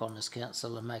come back on this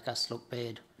council and make us look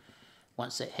bad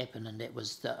once that happened, and that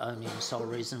was the only and sole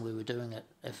reason we were doing it.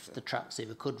 If the trucks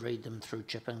ever could read them through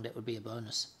chipping, that would be a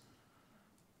bonus.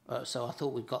 So I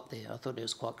thought we got there. I thought it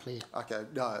was quite clear. Okay,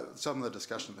 no, some of the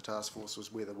discussion at the task force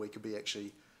was whether we could be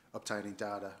actually obtaining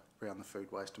data around the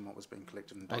food waste and what was being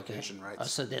collected and diversion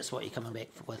rates. So that's what you're coming back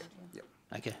with? Yep.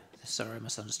 Okay, sorry, I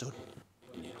misunderstood.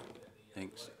 Yeah.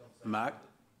 Thanks. Mark?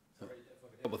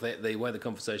 With that, the way the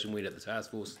conversation went at the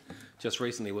task force just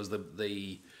recently was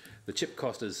the chip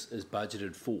cost is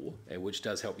budgeted for, which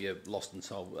does help you lost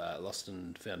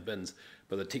and found bins.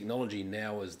 But the technology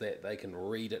now is that they can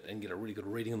read it and get a really good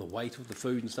reading on the weight of the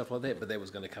food and stuff like that. But that was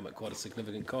going to come at quite a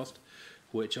significant cost,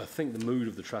 which I think the mood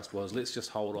of the trust was let's just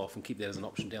hold off and keep that as an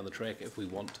option down the track if we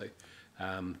want to.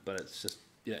 But it's just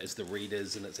it's the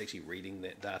readers and it's actually reading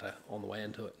that data on the way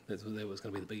into it. That was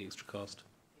going to be the big extra cost.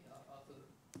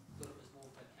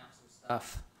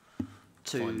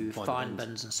 To find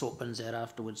bins and sort bins out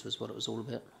afterwards was what it was all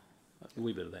about. A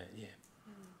wee bit of that, yeah.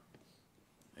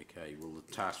 Okay, well,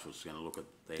 the task force is going to look at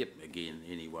that again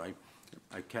anyway.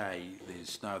 Okay,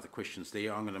 there's no other questions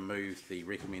there. I'm going to move the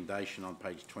recommendation on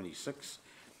page 26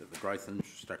 that the Growth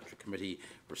Infrastructure Committee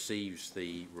receives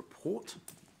the report,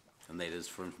 and that is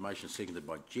for information seconded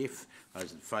by Jeff.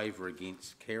 Those in favour,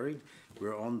 against, carried.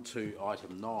 We're on to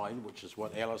item 9, which is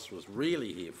what Alice was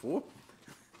really here for.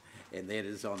 And that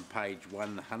is on page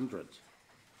 100.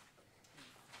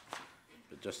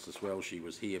 But just as well she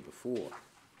was here before.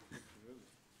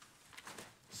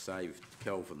 Saved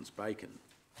Kelvin's bacon.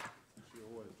 She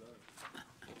always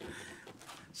does.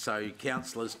 So,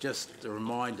 councillors, just a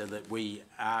reminder that we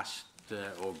asked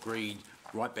or agreed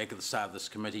right back at the start of this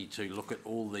committee to look at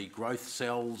all the growth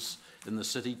cells in the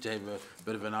city to have a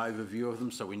bit of an overview of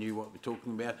them so we knew what we're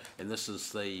talking about. And this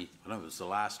is the, I don't know if it's the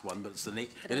last one, but it's the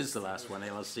next, it is the last one,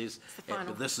 Alice says.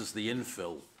 But this is the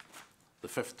infill, the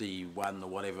 51 or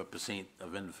whatever %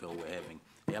 of infill we're having.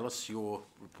 Alice, your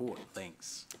report,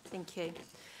 thanks. Thank you.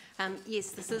 Yes,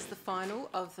 this is the final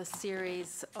of the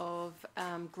series of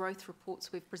growth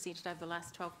reports we've presented over the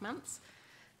last 12 months.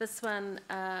 This one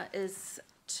is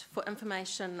for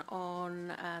information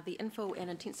on the infill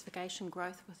and intensification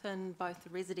growth within both the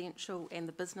residential and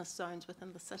the business zones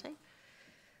within the city.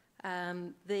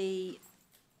 The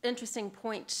interesting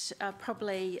point,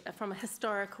 probably from a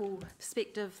historical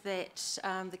perspective, that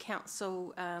the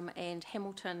council and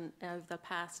Hamilton over the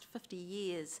past 50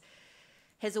 years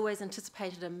has always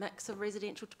anticipated a mix of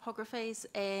residential topographies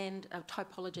and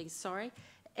typologies, sorry,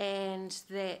 and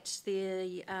that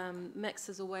the mix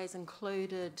has always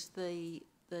included the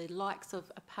likes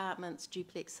of apartments,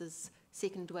 duplexes,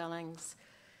 second dwellings,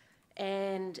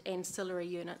 and ancillary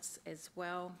units as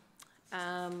well.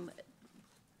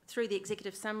 Through the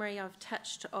executive summary, I've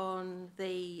touched on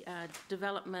the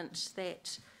development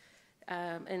that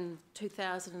in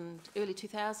early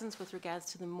 2000s with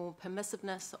regards to the more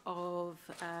permissiveness of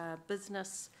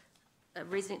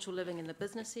residential living in the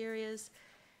business areas,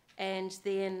 and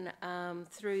then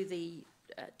through the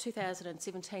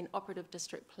 2017 Operative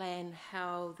District Plan,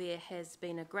 how there has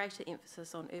been a greater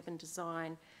emphasis on urban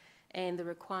design and the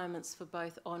requirements for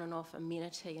both on and off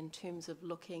amenity in terms of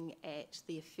looking at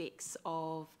the effects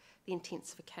of the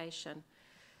intensification.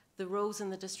 The rules in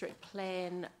the district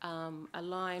plan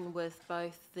align with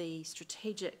both the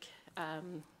strategic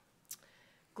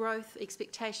growth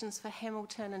expectations for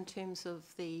Hamilton in terms of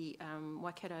the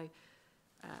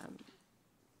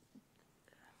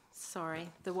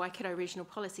the Waikato Regional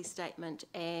Policy Statement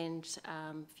and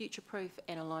future-proof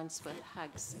and aligns with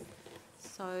HUGs.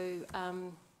 So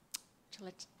shall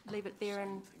I leave it there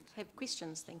and have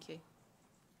questions? Thank you.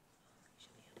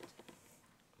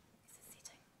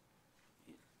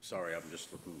 Sorry, I'm just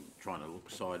trying to look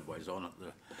sideways on it,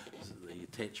 the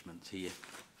attachments here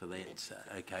for that.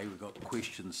 Okay, we've got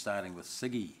questions starting with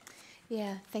Siggy.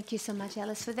 Yeah, thank you so much,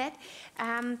 Alice, for that.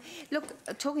 Look,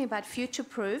 talking about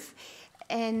future-proof,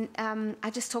 and I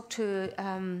just talked to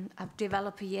a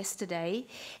developer yesterday,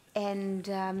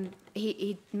 and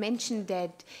he mentioned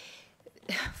that,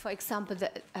 for example,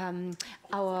 that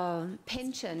our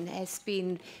pension has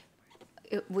been,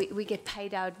 we get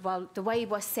paid out, well, the way it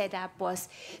was set up was,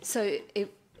 so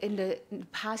in the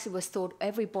past it was thought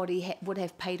everybody would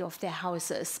have paid off their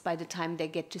houses by the time they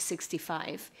get to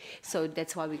 65. So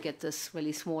that's why we get this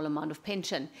really small amount of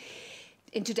pension.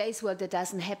 In today's world, that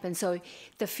doesn't happen. So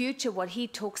the future, what he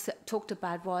talked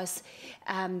about was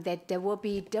that there will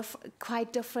be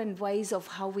quite different ways of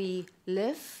how we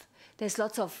live. There's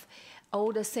lots of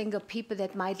older single people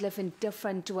that might live in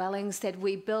different dwellings, that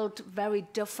we build very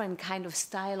different kind of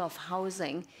style of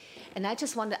housing. And I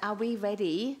just wonder, are we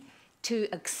ready to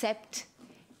accept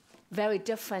very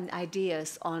different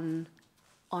ideas on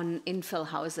infill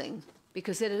housing?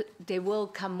 Because they will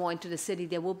come more into the city,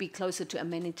 they will be closer to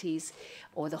amenities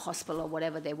or the hospital or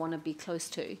whatever they want to be close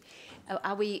to.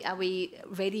 Are we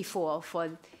ready for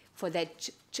that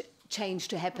change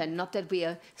to happen? Not that we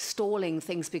are stalling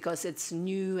things because it's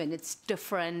new and it's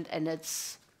different and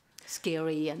it's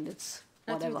scary and it's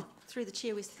whatever. Through the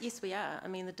chair, yes, we are. I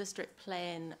mean, the district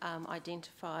plan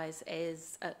identifies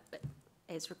as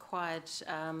required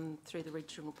through the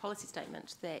regional policy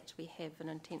statement that we have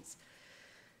an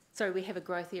we have a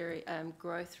growth area,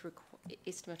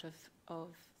 estimate of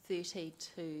 30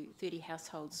 to 30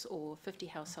 households or 50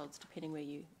 households, depending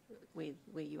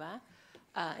where you are,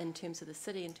 in terms of the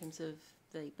city, in terms of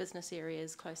the business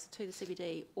areas closer to the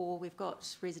CBD, or we've got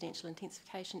residential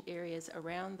intensification areas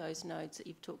around those nodes that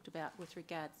you've talked about with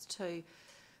regards to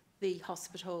the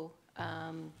hospital,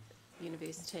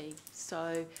 university.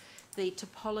 So the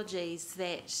topologies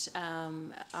that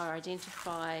are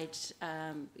identified,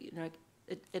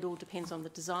 it all depends on the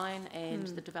design and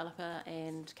the developer,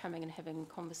 and coming and having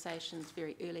conversations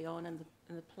very early on in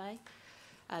the play.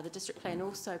 The district plan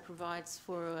also provides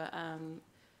for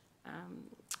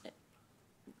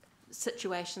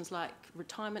situations like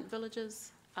retirement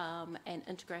villages and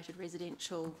integrated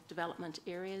residential development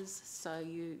areas. So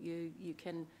you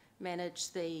can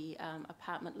manage the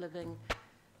apartment living,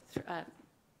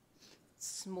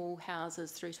 small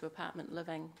houses through to apartment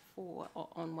living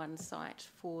on one site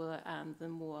for the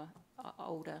more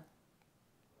older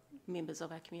members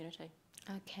of our community.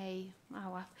 Okay,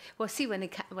 oh, well, we'll see when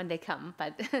they come,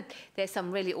 but there's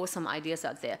some really awesome ideas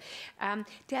out there.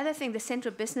 The other thing, the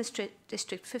Central Business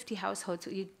District, 50 households,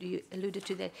 you alluded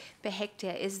to that per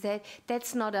hectare, is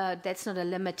that's not a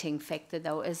limiting factor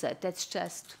though, is it? That's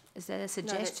just, is that a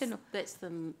suggestion? No, that's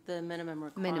the minimum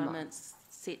requirements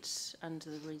set under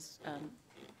the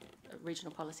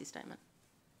regional policy statement.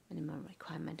 Minimum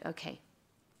requirement, okay.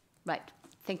 Right,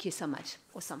 thank you so much,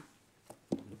 awesome.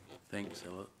 Thanks,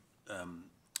 Ella.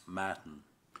 Martin.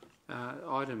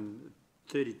 Item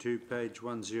 32, page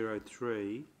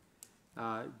 103,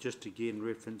 just again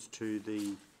reference to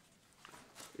the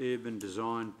urban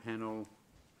design panel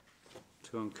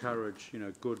to encourage,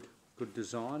 good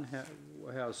design.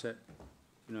 How's that?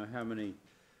 How many,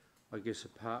 I guess,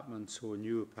 apartments or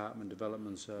new apartment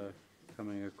developments are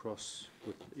coming across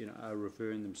with, are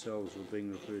referring themselves or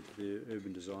being referred to the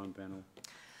urban design panel?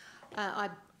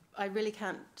 I really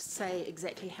can't say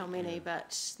exactly how many,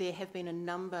 but there have been a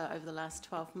number over the last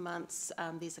 12 months.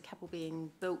 There's a couple being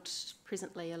built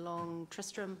presently along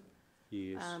Tristram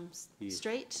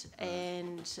Street,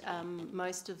 and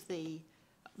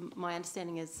my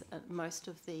understanding is most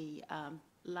of the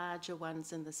larger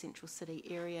ones in the central city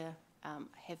area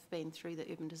have been through the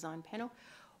urban design panel,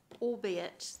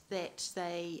 albeit that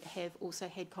they have also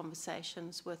had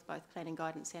conversations with both planning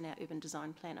guidance and our urban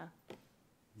design planner.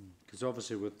 Because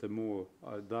obviously with the more,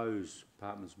 those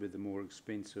apartments with the more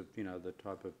expensive, the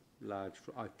type of large,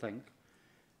 I think,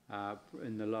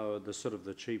 in the sort of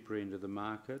the cheaper end of the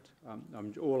market.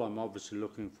 All I'm obviously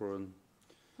looking for,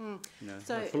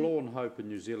 So a forlorn hope in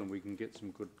New Zealand we can get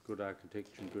some good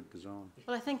architecture and good design.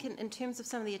 Well, I think in terms of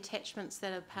some of the attachments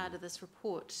that are part of this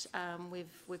report,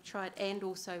 we've tried, and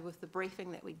also with the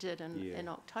briefing that we did in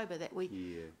October, that we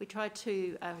tried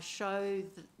to show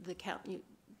the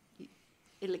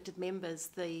elected members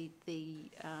the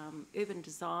urban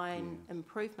design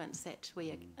improvements that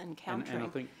we are encountering. And I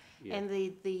think, and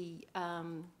the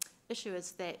issue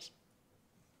is that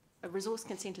a resource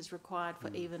consent is required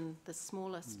for even the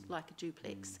smallest, like a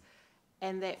duplex,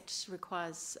 and that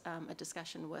requires a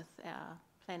discussion with our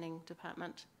planning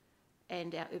department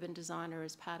and our urban designer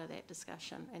as part of that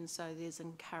discussion. And so there's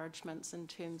encouragements in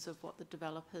terms of what the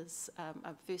developers are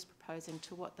first proposing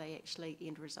to what they actually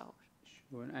end result.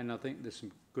 Sure, and I think there's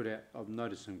some I've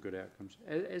noticed some good outcomes.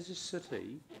 As a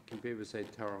city, compared with, say,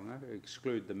 Tauranga,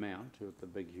 exclude the Mount, with the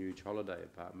big, huge holiday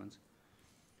apartments,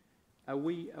 are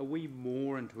we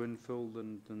more into infill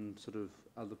than sort of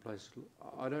other places?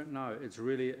 I don't know. It's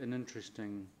really an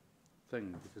interesting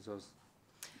thing, because I was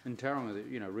in Tauranga,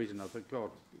 reason I thought,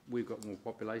 God, we've got more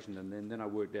population than them. Then I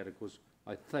worked out, of course,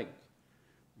 I think,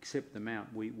 except the Mount,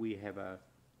 we have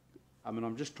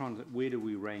I'm just trying to, where do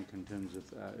we rank in terms of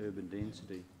urban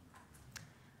density?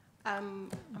 I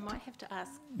might have to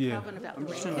ask Calvin about the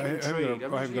ranking. I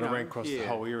haven't got a rank across the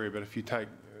whole area, but if you take,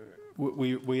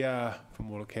 we are,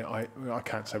 from all account, I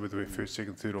can't say whether we're first,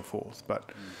 second, third or fourth,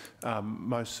 but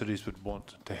most cities would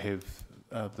want to have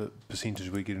the percentage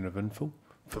we get in of infill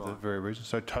for the very reason.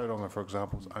 So Tauranga, for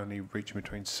example, is only reaching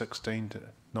between 16 to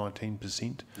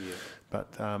 19%,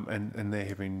 but and they're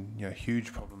having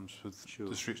huge problems with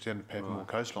the stretch down to Papenmore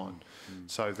coastline.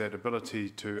 So that ability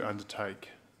to undertake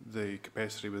the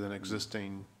capacity within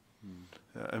existing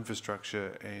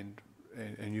infrastructure and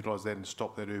utilise that and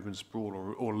stop that urban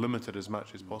sprawl or limit it as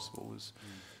much as possible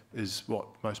is what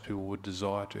most people would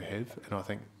desire to have, and I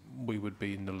think we would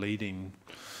be in the leading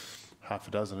half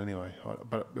a dozen anyway.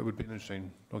 But it would be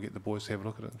interesting. I'll get the boys to have a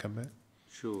look at it and come back.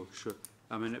 Sure.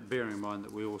 I mean, bearing in mind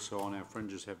that we also on our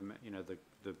fringes have the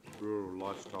rural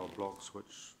lifestyle blocks,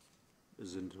 which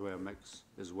is into our mix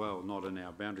as well, not in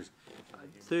our boundaries.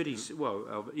 30,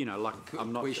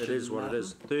 I'm not, it is what it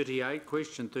is. 38,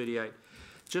 question 38.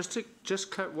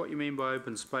 Just cut what you mean by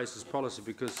open spaces policy,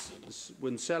 because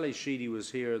when Sally Sheedy was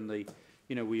here and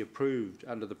we approved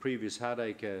under the previous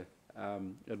Hardacre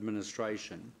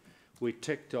administration, we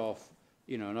ticked off,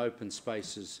 an open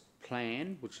spaces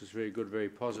plan, which is very good, very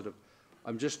positive.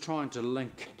 I'm just trying to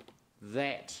link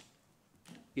that,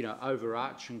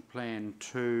 overarching plan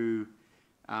to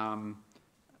an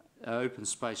open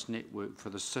space network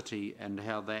for the city and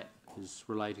how that is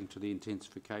relating to the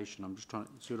intensification. I'm just trying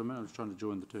to see what I mean. I'm just trying to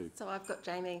join the two. So I've got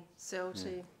Jamie Searle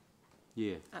to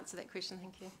answer that question.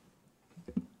 Thank you.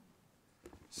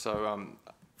 So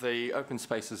the open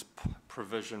spaces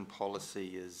provision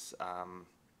policy is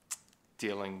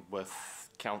dealing with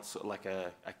council, like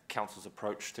a council's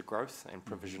approach to growth and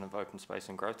provision of open space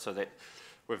and growth. So that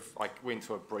went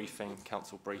to a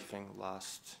council briefing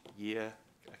last year,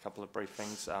 a couple of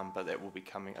briefings, but that will be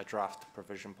coming, a draft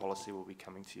provision policy will be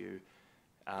coming to you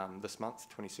this month,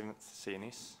 27th,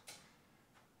 CNS,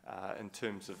 in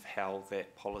terms of how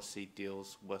that policy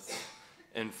deals with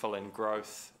infill and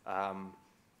growth.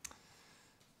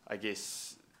 I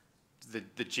guess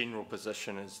the general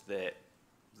position is that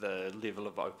the level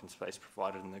of open space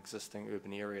provided in the existing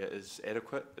urban area is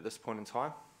adequate at this point in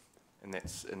time, and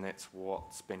that's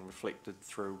what's been reflected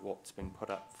through what's been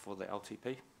put up for the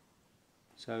LTP.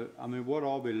 So, I mean, what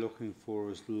I'll be looking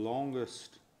for is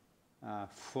longest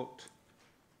foot.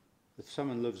 If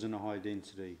someone lives in a high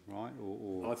density, right?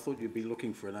 Or I thought you'd be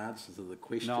looking for an answer to the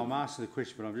question. No, I'm asking the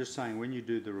question, but I'm just saying when you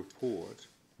do the report,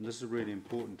 and this is really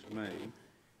important to me,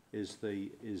 is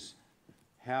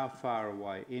how far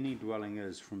away any dwelling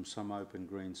is from some open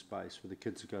green space where the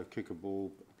kids go kick a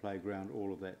ball, playground,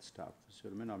 all of that stuff. See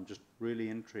what I mean? I'm just really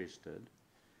interested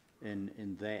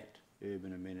in that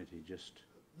urban amenity.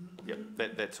 Yep,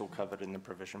 that's all covered in the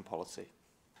provision policy.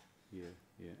 Yeah.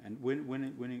 And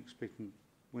when are you expecting?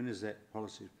 When is that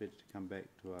policy expected to come back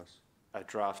to us? A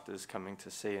draft is coming to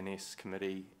CNS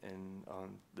committee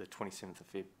on the 27th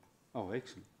of Feb. Oh,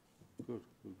 excellent. Good.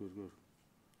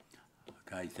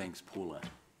 Okay, thanks, Paula.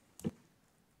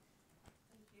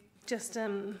 Just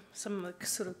some of the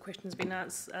sort of questions being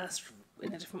asked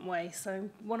in a different way. So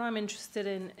what I'm interested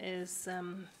in is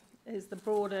the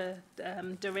broader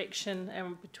direction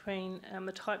between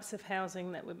the types of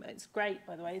housing that it's great,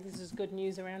 by the way. This is good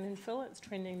news around infill. It's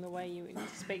trending the way you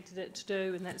expected it to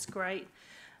do, and that's great.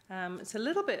 It's a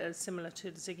little bit similar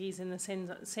to Ziggy's in the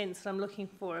sense that I'm looking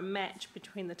for a match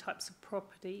between the types of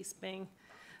properties being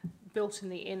built in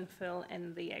the infill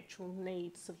and the actual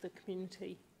needs of the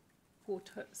community for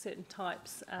certain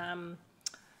types.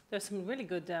 There are some really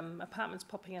good apartments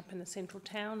popping up in the central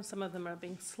town. Some of them are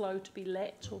being slow to be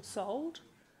let or sold.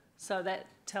 So that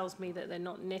tells me that they're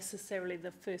not necessarily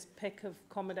the first pick of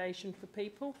accommodation for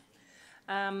people.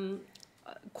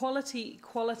 Quality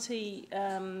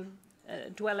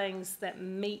dwellings that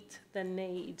meet the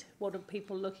need. What are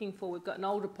people looking for? We've got an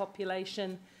older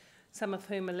population, some of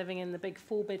whom are living in the big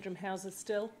 4-bedroom houses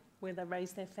still, where they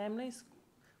raise their families,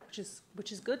 which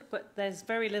is good. But there's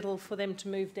very little for them to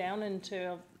move down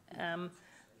into.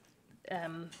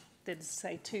 Let's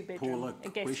say 2-bedroom.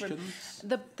 Questions?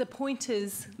 The point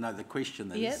is. No, the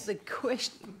question is. Yeah, the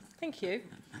question. Thank you.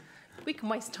 We can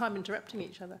waste time interrupting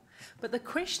each other, but the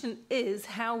question is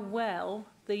how well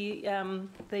the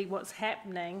what's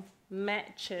happening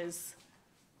matches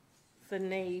the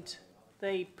need,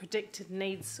 the predicted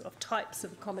needs of types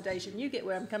of accommodation. You get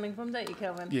where I'm coming from, don't you,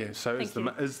 Kelvin? Yeah. So is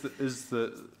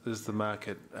the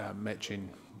market matching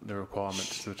the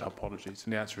requirements to the topologies?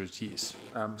 And the answer is yes.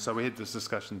 So we had this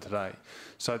discussion today.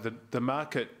 So the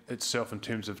market itself, in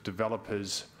terms of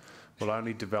developers, will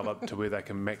only develop to where they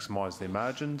can maximise their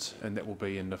margins, and that will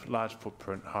be in the large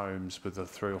footprint homes with the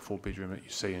 3 or 4 bedroom that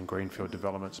you see in greenfield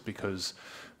developments, because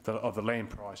of the land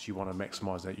price, you want to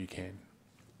maximise that you can.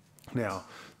 Now,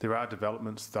 there are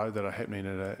developments, though, that are happening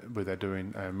where they're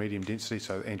doing medium density.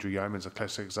 So Andrew Yeoman's a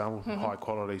classic example, high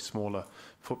quality, smaller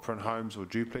footprint homes or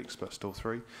duplex, but still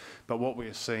 3. But what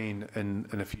we're seeing, and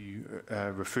if you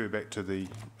refer back to the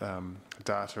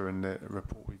data in the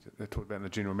report we talked about in the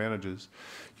general managers,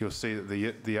 you'll see that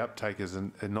the uptake is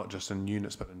not just in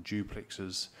units, but in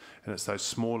duplexes. And it's those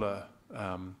smaller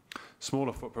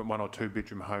footprint 1 or 2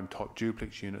 bedroom home type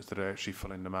duplex units that are actually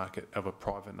filling the market of a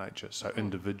private nature. So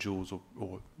individuals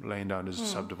or landowners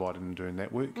subdividing and doing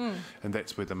that work, and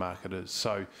that's where the market is.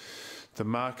 So the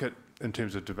market, in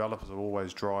terms of developers, will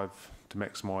always drive to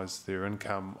maximise their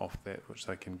income off that which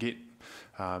they can get.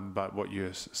 But what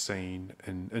you're seeing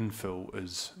in infill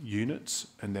is units,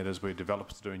 and that is where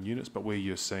developers are doing units. But where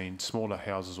you're seeing smaller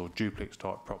houses or duplex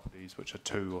type properties, which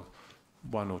are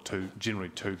 1 or 2, generally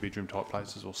 2 bedroom type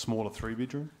places, or smaller 3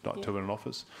 bedroom, like 2 in an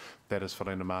office, that is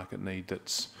filling a market need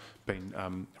that's been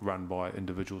run by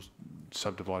individuals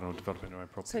subdividing or developing their own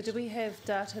properties. So do we have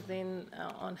data then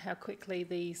on how quickly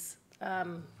these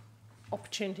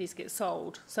opportunities get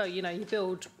sold? So, you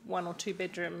build 1 or 2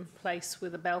 bedroom place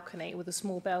with a balcony, with a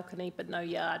small balcony, but no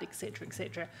yard,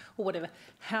 etc., or whatever.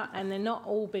 And they're not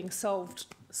all being sold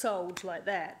like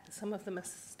that. Some of them are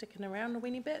sticking around a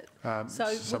weeny bit. So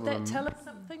would that tell us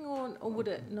something, or would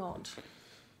it not?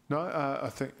 No, I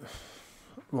think,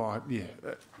 well, yeah.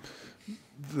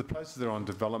 The places that are on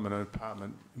development and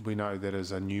apartment, we know that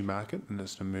is a new market, and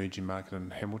it's an emerging market in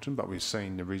Hamilton, but we've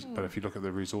seen but if you look at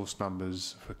the resource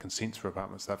numbers for consents for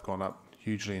apartments, they've gone up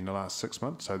hugely in the last 6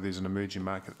 months. So there's an emerging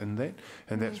market in that,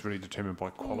 and that's really determined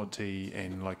by quality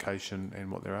and location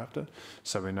and what they're after.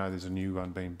 So we know there's a new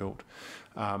one being built.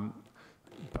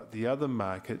 But the other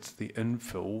markets, the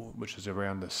infill, which is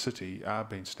around the city, are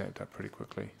being snapped up pretty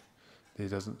quickly. There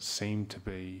doesn't seem to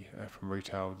be, from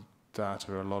retail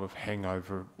data, a lot of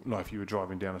hangover. Like if you were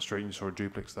driving down a street and you saw a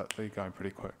duplex, they're going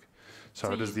pretty quick.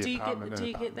 So it is the apartment. Do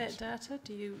you get that data?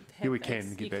 Do you have yeah, we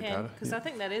can get that data. Because I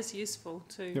think that is useful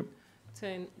to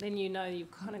then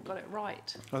you've kind of got it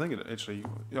right. I think it actually,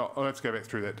 I'll have to go back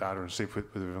through that data and see if we've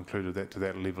included that to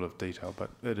that level of detail, but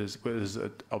it is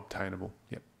obtainable.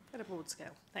 Yep. At a broad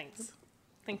scale. Thanks.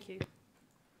 Thank you.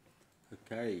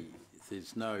 Okay, if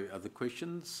there's no other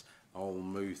questions, I'll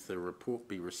move the report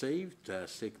be received,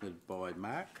 seconded by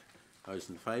Mark. Those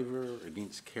in favour,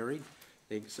 against, carried.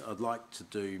 I'd like to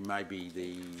do maybe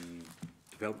the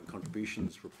development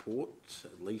contributions report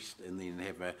at least, and then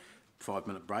have a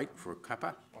 5-minute break for a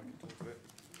cuppa. I can talk to that.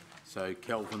 So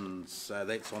Kelvin's,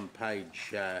 that's on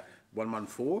page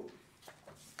 114.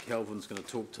 Kelvin's going to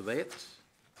talk to that.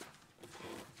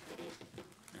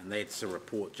 And that's a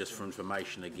report just for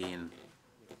information again.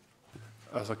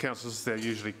 So councillors, they're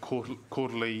usually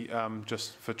quarterly,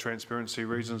 just for transparency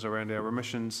reasons around our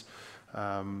emissions.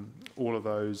 All of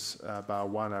those, bar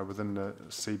one, are within the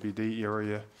CBD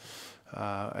area,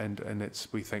 and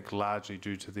that's, we think, largely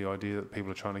due to the idea that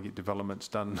people are trying to get developments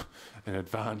done in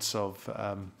advance of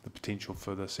the potential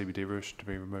for the CBD route to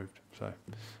be removed. So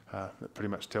that pretty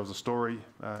much tells the story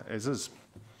as is.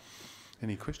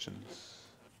 Any questions?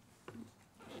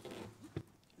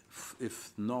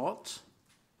 If not,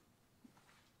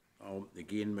 I'll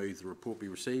again move the report be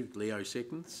received. Leo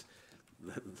seconds.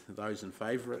 Those in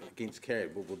favour, against,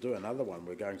 carried. Well, we'll do another one.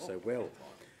 We're going so well.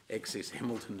 Access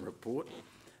Hamilton report.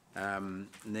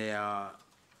 Now,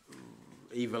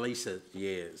 Evelisa,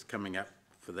 is coming up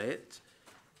for that.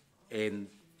 And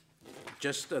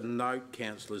just a note,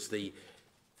 councillors, the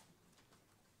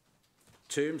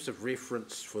terms of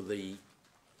reference for the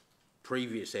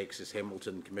previous Access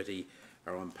Hamilton committee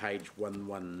are on page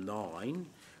 119.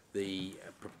 The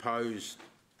proposed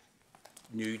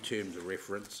new terms of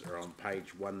reference are on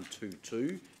page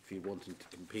 122, if you're wanting to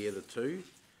compare the two.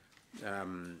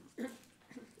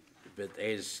 But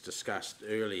as discussed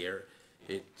earlier,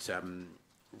 it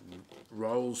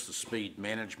rolls the speed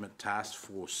management task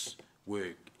force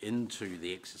work into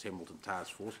the Access Hamilton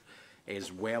task force,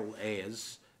 as well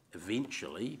as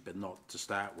eventually, but not to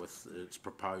start with, it's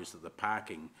proposed that the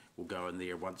parking will go in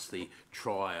there once the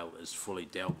trial is fully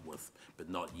dealt with, but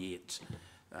not yet.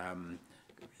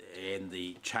 And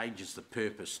the changes the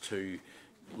purpose to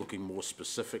looking more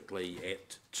specifically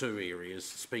at two areas.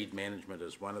 Speed management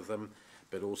is one of them,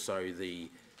 but also the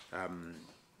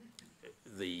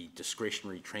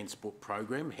discretionary transport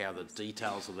program, how the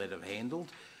details of that are handled,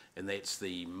 and that's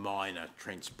the minor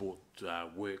transport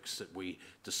works that we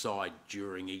decide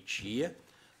during each year,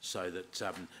 so that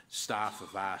staff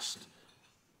have asked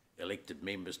elected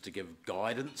members to give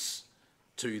guidance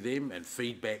to them and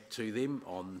feedback to them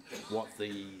on what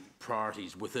the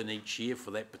priorities within each year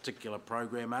for that particular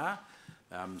program are.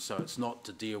 So it's not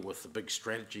to deal with the big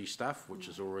strategy stuff, which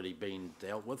has already been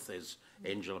dealt with, as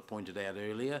Angela pointed out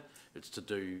earlier. It's to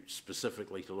do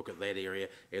specifically to look at that area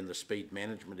and the speed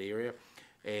management area.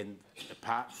 And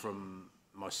apart from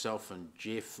myself and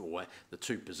Jeff, or the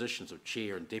two positions of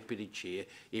chair and deputy chair,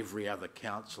 every other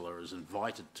councillor is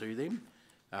invited to them.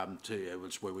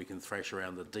 It's where we can thrash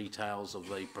around the details of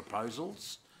the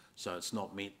proposals. So it's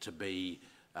not meant to be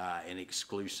an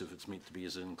exclusive, it's meant to be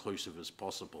as inclusive as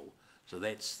possible. So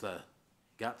that's the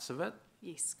guts of it?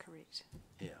 Yes, correct.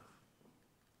 Yeah.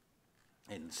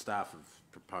 And staff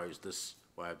have proposed this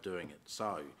way of doing it.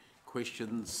 So,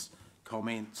 questions,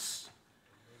 comments?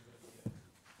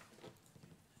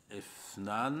 If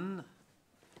none,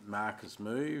 Mark has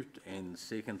moved and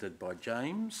seconded by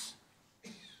James.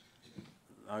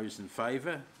 Those in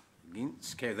favour?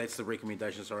 Against? Carried. That's the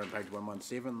recommendation, sorry, on page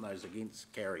 117. Those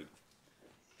against? Carried.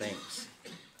 Thanks.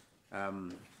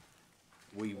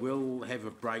 We will have a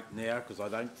break now, because I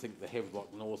don't think the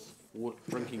Havelock North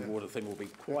drinking water thing will be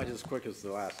quite as quick as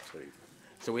the last two.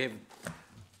 So we have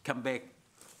come back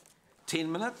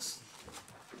 10 minutes.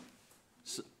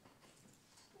 So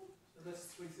that's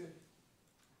 3:30.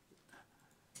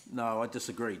 No, I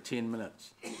disagree. 10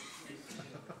 minutes.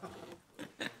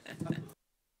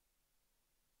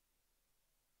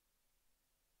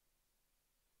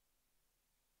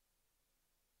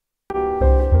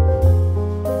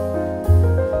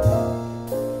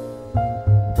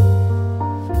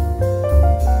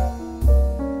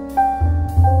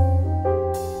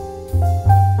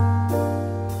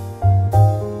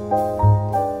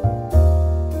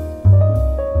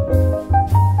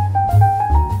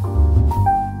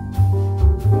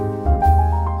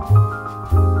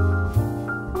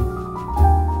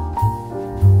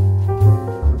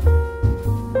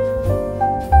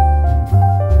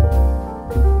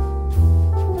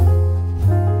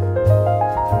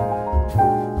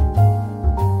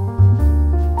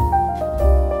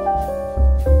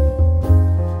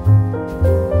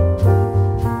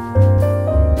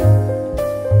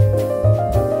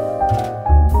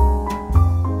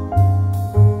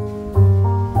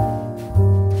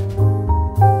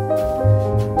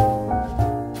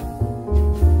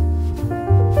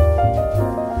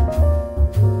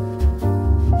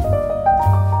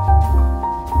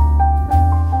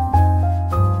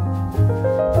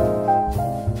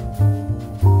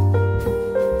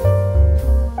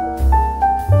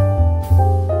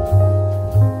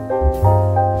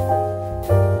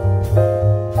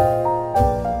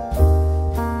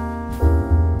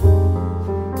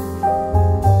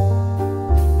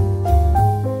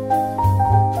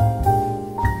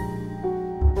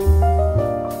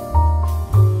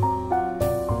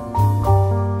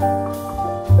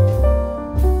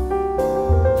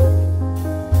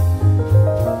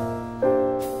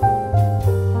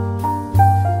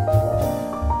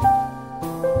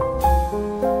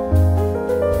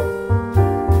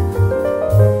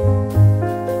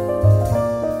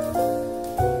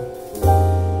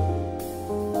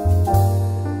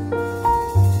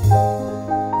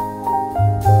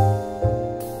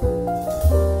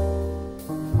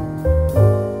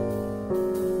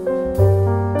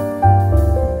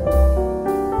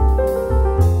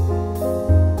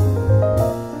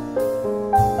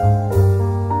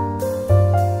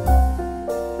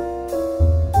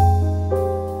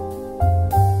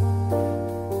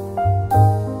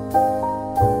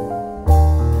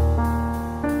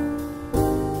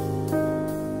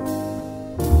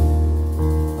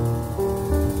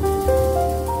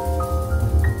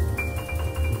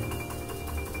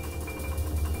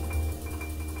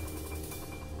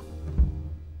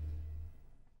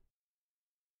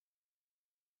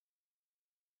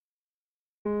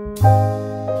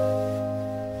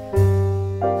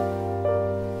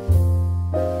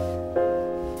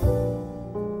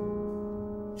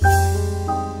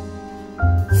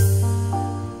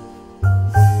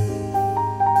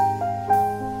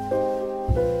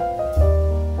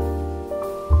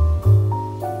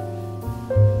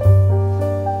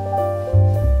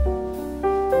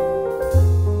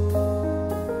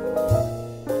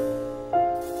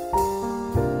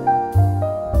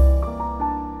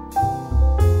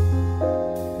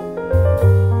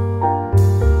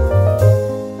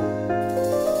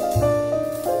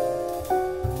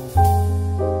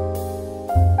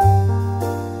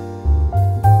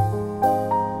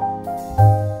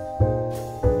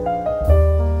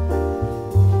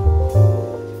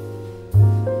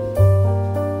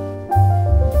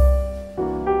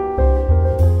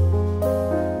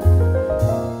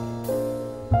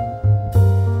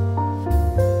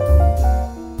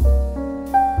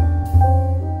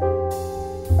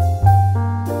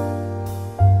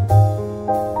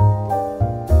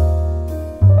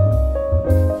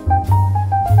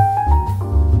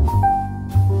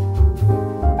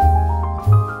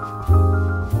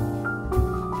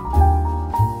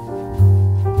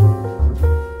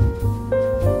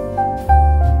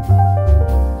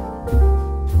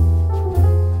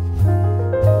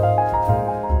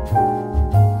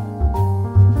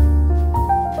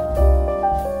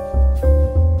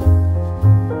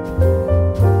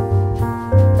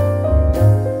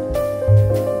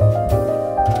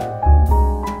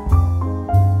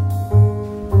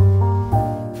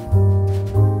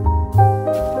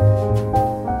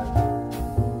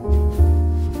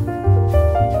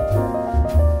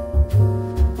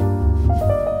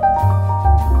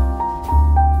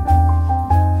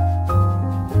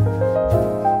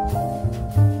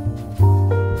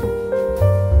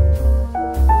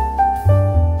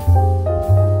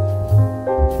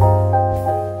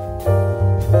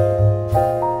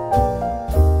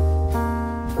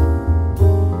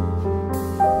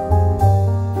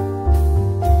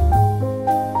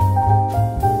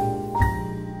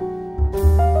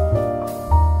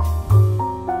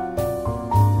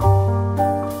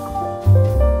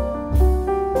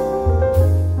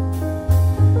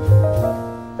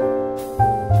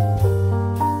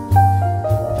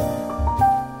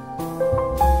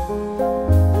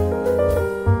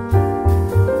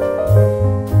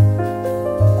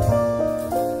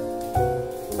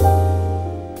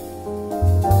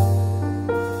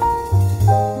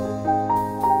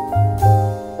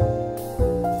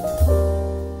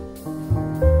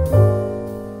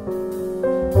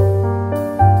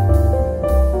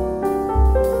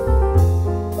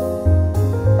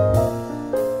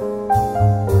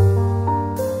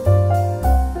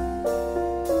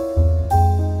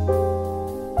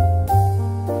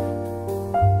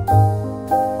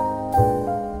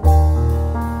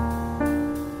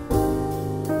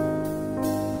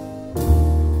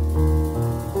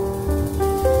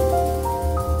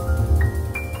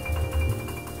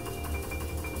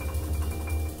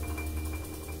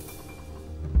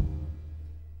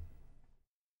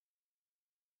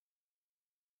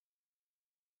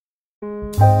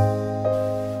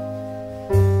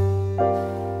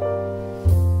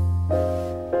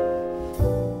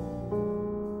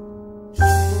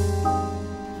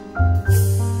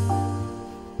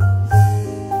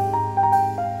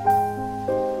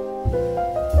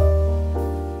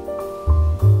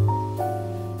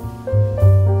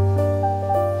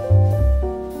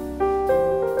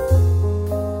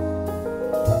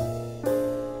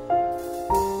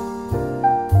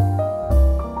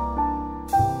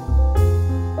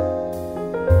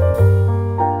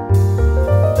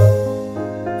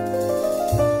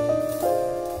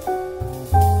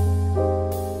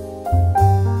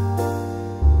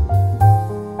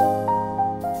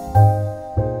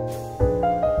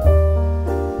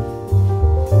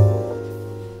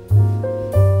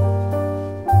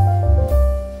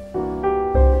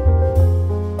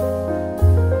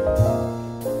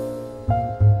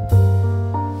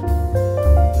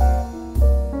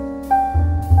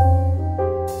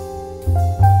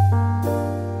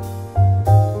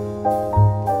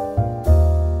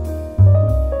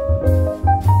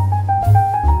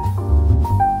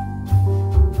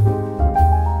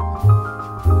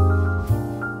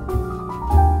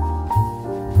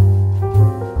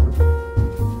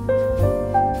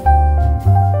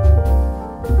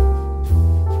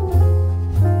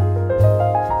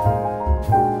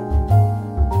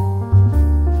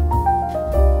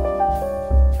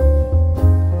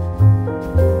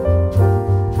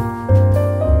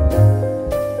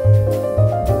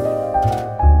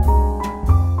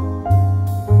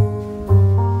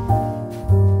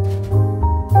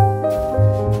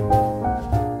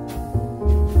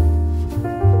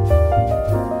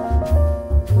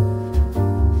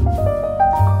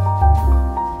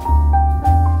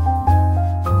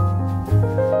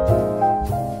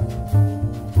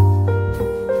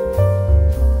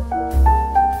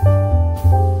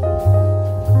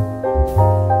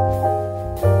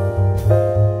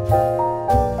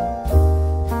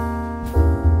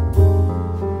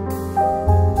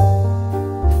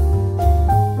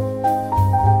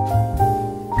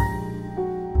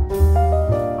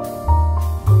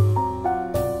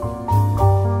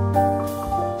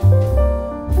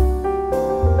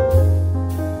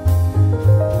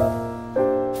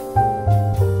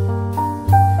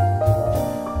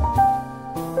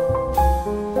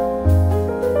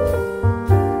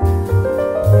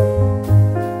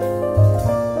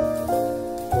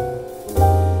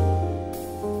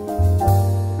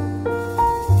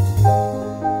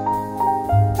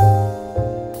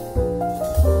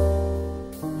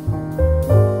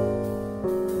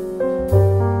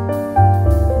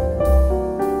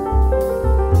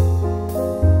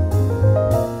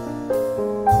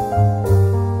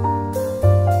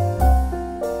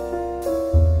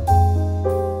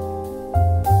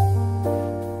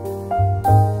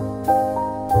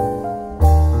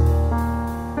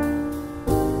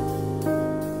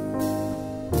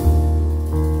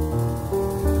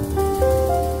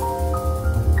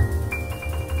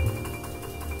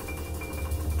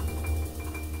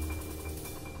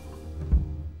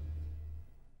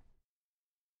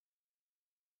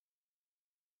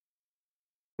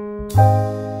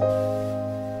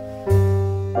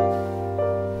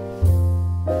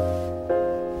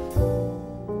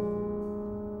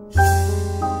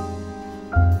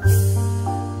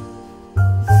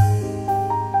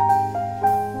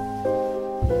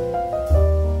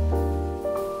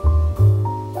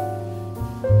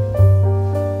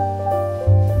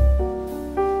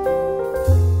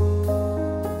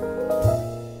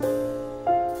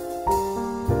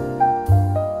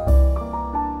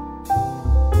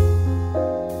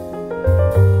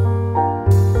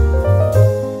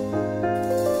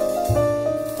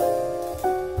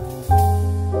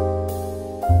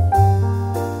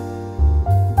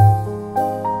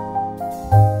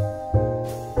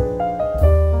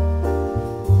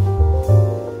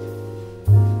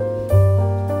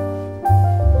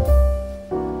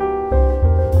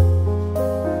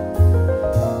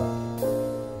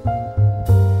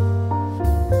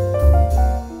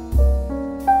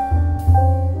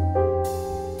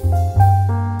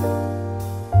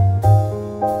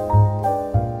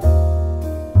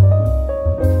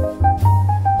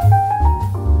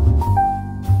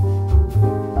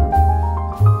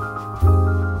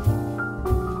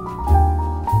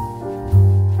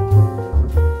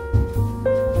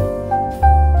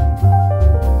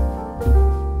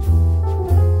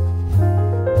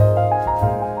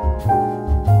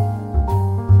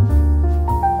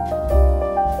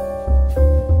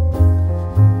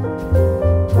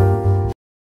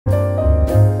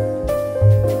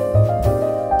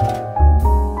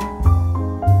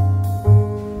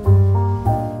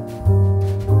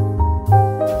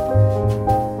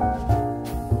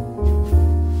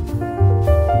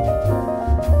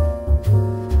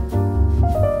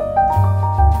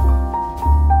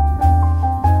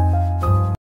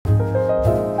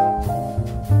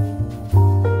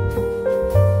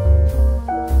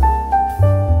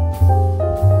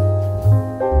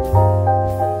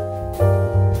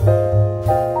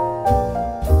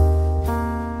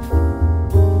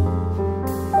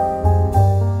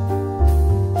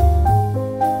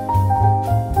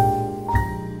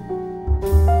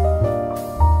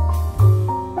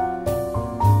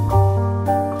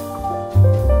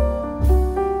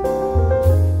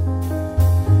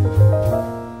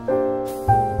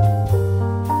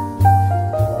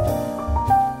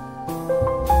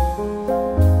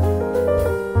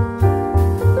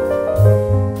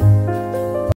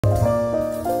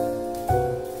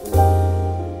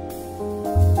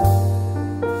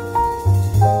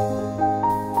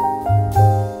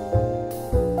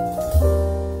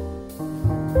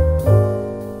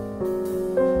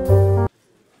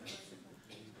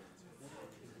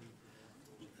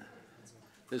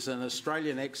 There's an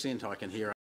Australian accent I can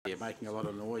hear up here making a lot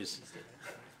of noise.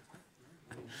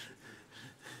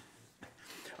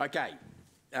 Okay,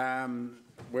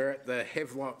 we're at the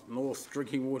Havelock North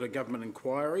Drinking Water Government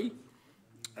Inquiry.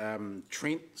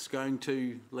 Trent's going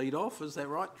to lead off, is that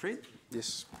right, Trent?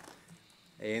 Yes.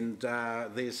 And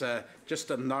there's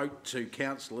just a note to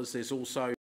councillors, there's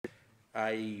also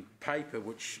a paper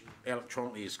which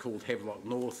electronically is called Havelock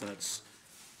North, and it's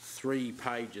 3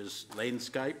 pages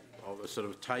landscape of a sort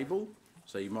of table,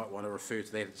 so you might want to refer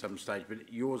to that at some stage, but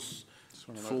yours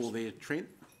full there, Trent.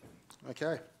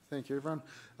 Okay, thank you everyone.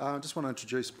 I just want to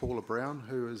introduce Paula Brown,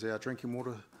 who is our drinking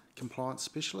water compliance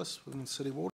specialist within City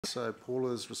Water. So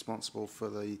Paula is responsible for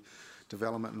the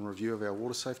development and review of our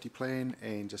water safety plan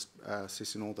and just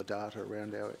assessing all the data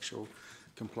around our actual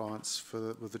compliance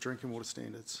with the drinking water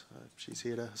standards. She's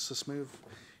here to assist me with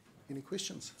any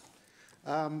questions.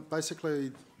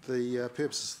 Basically, the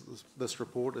purpose of this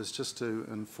report is just to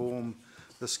inform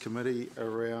this committee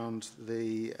around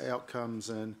the outcomes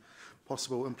and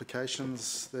possible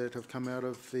implications that have come out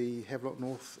of the Havelock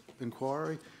North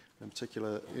inquiry, in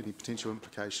particular any potential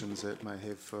implications that may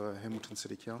have for Hamilton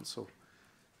City Council.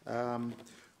 I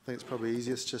think it's probably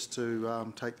easiest just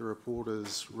to take the report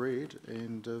as read,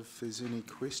 and if there's any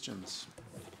questions.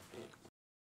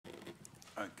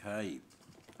 Okay,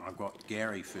 I've got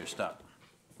Gary first up.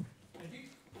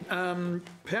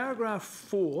 Paragraph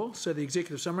 4, so the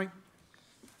executive summary.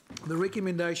 The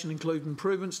recommendation includes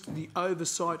improvements to the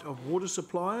oversight of water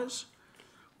suppliers.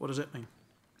 What does that mean?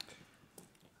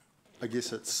 I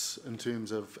guess it's in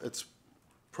terms of, it's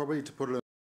probably to put it in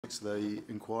context, the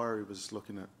inquiry was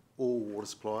looking at all water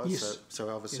suppliers. Yes. So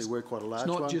obviously yes. we're quite a large one.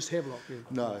 It's not one. just Havelock. Yeah.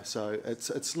 No, so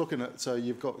it's looking at, so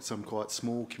you've got some quite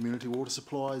small community water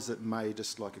supplies that may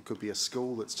just, like it could be a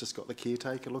school that's just got the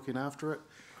caretaker looking after it.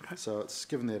 Okay. So it's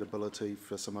given that ability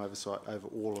for some oversight over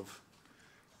all of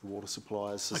the water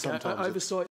suppliers. So okay, sometimes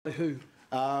oversight by who?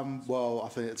 Well, I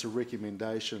think it's a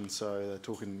recommendation, so they're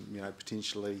talking, you know,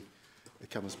 potentially it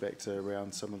comes back to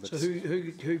around some of the... So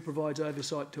who provides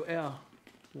oversight to our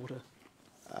water?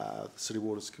 The City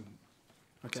Water's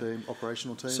team,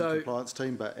 operational team, compliance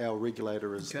team, but our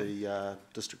regulator is the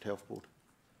District Health Board.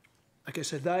 Okay,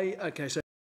 so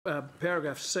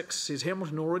paragraph 6 says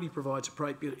Hamilton already provides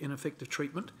appropriate and effective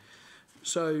treatment.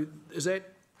 So is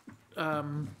that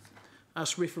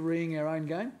us refereeing our own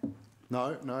game?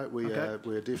 No,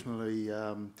 we're definitely,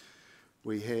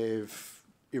 we have,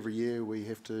 every year we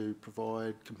have to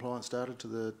provide compliance data to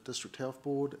the District Health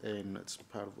Board, and it's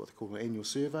part of what they call an annual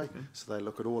survey. Okay. So they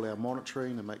look at all our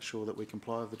monitoring and make sure that we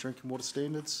comply with the drinking water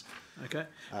standards. Okay.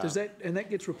 Does that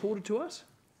gets reported to us?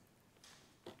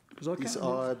 Yes,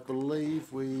 I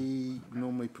believe we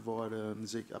normally provide an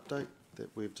exec update that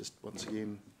we've just once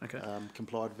again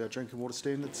complied with our drinking water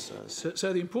standards.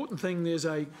 So the important thing, there's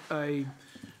a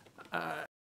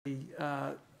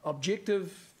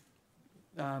objective,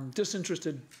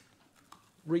 disinterested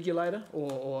regulator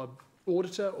or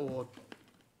auditor or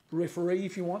referee,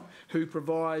 if you want, who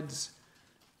provides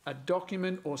a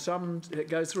document or that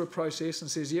goes through a process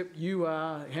and says, yep, you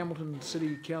are Hamilton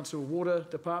City Council Water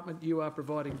Department, you are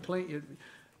providing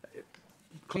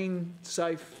clean,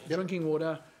 safe drinking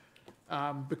water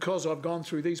because I've gone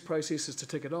through these processes to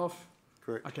tick it off.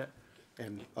 Correct. Okay.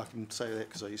 And I can say that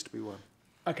because I used to be one.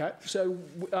 Okay, so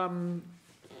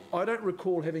I don't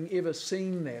recall having ever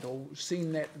seen that or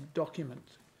seen that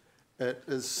document. It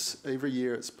is, every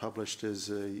year it's published as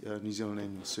a New Zealand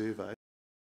annual survey.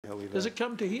 However, does it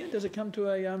come to here? Does it come to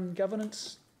a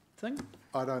governance thing?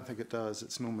 I don't think it does.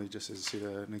 It's normally just, as I said,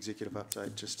 an executive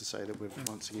update just to say that we've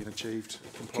once again achieved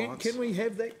compliance. Can we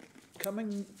have that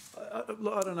coming? I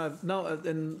don't know. No,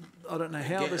 and I don't know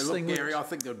how this thing. Gary, I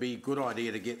think it would be a good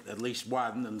idea to get at least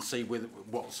one and see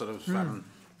what sort of time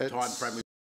frame we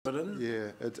put in.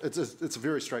 Yeah, it's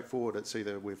very straightforward. It's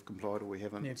either we've complied or we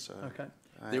haven't. Yeah. So, okay.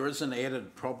 There is an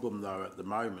added problem, though, at the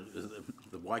moment.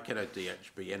 The Waikato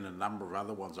DHB and a number of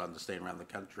other ones, I understand, around the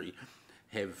country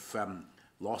have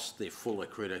lost their full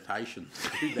accreditation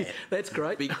to that. That's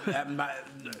great.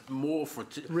 More for...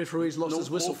 Referees lost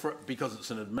his whistle. Because it's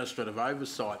an administrative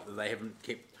oversight that they haven't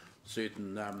kept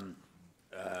certain, I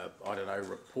don't know,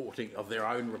 reporting of their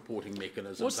own reporting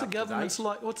mechanisms. What's the governance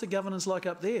like? What's the governance like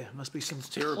up there? Must be some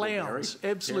clowns,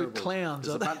 absolute clowns.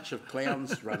 There's a bunch of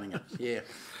clowns running it. Yeah.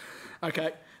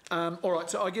 Okay. All right.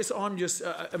 So I guess I'm just.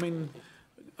 I mean,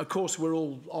 of course, we're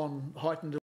all on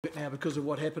heightened alert now because of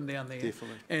what happened down there.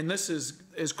 Definitely. And this is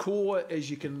as core as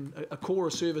you can, a core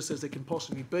of services that can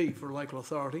possibly be for a local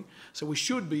authority. So we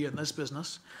should be in this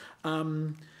business.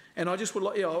 And I just would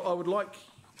like. Yeah, I would like.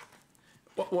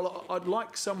 Well, I'd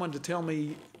like someone to tell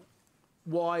me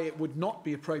why it would not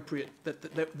be appropriate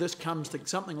that this comes to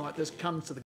something like this comes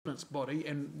to the governance body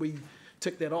and we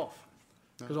tick that off.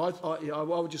 Because I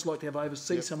would just like to have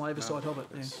some oversight of it.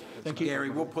 Yeah. Thank you.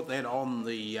 Gary, we'll put that on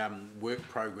the work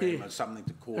program as something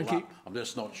to call up. I'm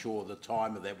just not sure the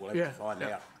time of that. We'll have to find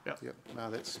out. Yep. No,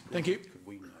 that's. Thank you. Could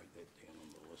we note that down on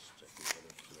the list if we got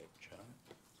it to that chart?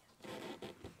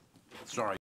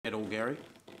 Sorry, at all, Gary?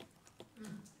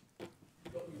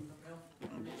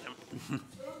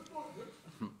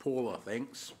 Paula,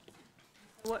 thanks.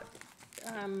 What,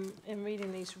 in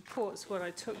reading these reports, what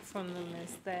I took from them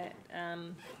is that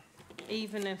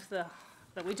even if that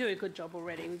we do a good job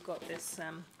already, we've got this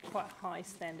quite high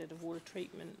standard of water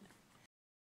treatment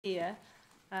here,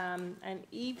 and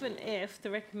even if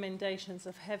the recommendations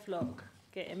of Havelock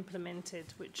get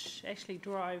implemented, which actually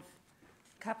drive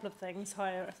a couple of things,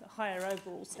 higher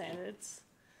overall standards,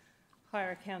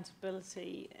 higher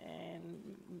accountability and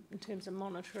in terms of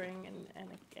monitoring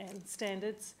and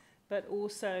standards, but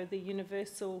also the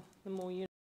more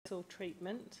universal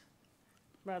treatment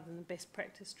rather than the best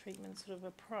practice treatment sort of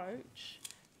approach.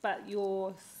 But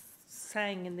you're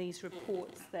saying in these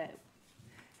reports that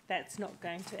that's not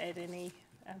going to add any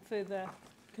further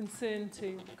concern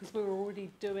to, because we're already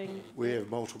doing... We have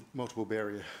multiple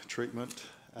barrier treatment.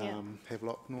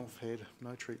 Havelock North had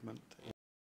no treatment.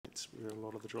 That's where a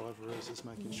lot of the driver is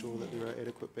making sure that there are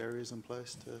adequate barriers in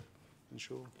place to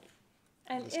ensure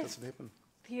this doesn't happen.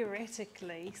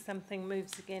 Theoretically, something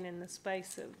moves again in the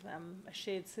space of a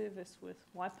shared service with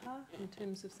Waipa in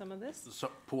terms of some of this.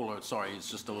 So, Paula, sorry, it's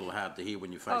just a little hard to hear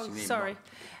when you're facing them. Sorry.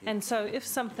 And so if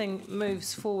something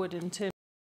moves forward in terms,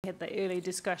 we had the early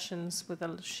discussions with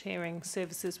sharing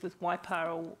services with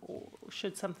Waipa, or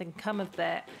should something come of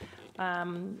that,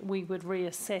 we would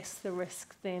reassess the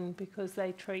risk then, because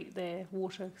they treat their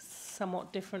water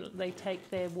somewhat different. They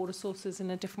take their water sources in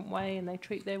a different way and they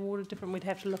treat their water different. We'd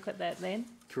have to look at that then.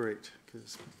 Correct.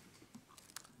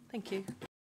 Thank you.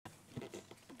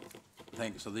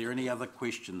 Thanks. Are there any other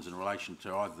questions in relation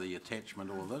to either the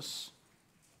attachment or this?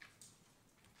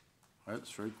 Oh,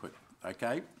 that's very quick.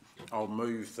 Okay. I'll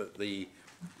move that the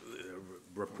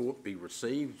report be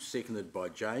received, seconded by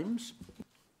James.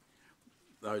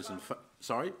 Those in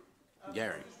sorry,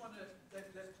 Gary. I just wonder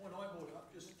that point I brought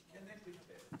up. Can that be?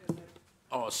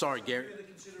 Oh, sorry, Gary. Further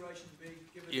consideration be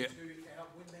given to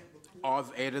when that report.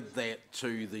 I've added that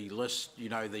to the list. You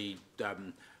know, the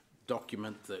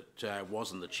document that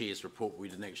was in the chair's report we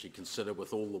didn't actually consider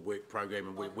with all the work program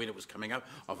and when it was coming up.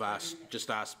 I've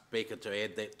just asked Becca to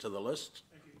add that to the list.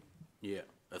 Thank you. Yeah,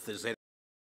 if there's that.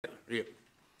 Yeah.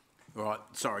 Right,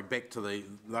 sorry, back to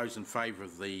those in favour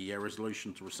of the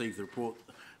resolution to receive the report.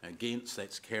 Against,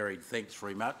 that's carried. Thanks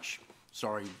very much.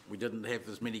 Sorry, we didn't have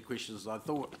as many questions as I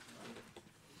thought.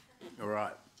 All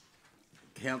right.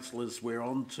 Councillors, we're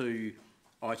on to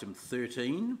item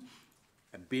 13.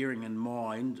 Bearing in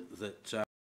mind that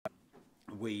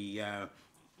we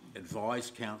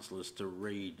advise councillors to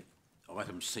read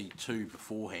item C2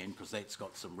 beforehand, because that's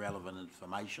got some relevant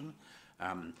information.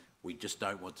 We just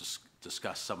don't want to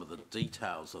discuss some of the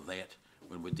details of that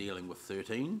when we're dealing with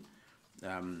 13,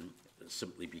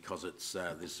 simply because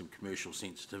there's some commercial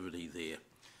sensitivity there.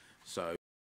 So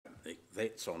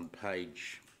that's on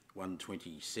page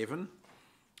 127,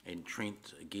 and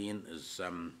Trent again is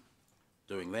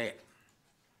doing that.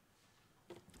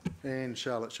 And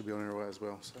Charlotte should be on her way as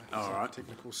well. So all right.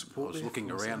 Technical support. I was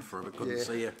looking around for her, but couldn't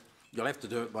see her. You'll have to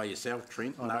do it by yourself,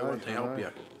 Trent. No one to help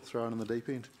you. Thrown in the deep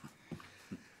end.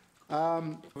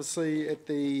 Obviously, at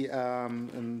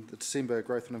in the December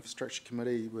Growth and Infrastructure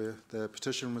Committee, where the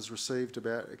petition was received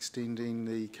about extending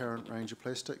the current range of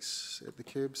plastics at the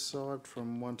curbside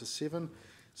from 1 to 7.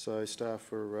 So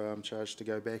staff were charged to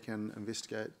go back and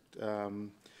investigate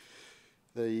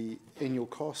the annual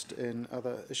cost and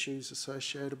other issues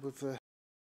associated with the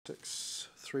plastics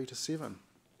 3 to 7.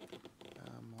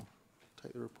 I'll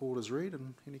take the report as read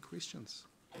and any questions.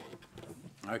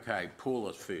 Okay,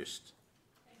 Paula first.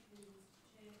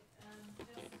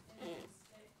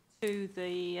 To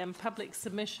the public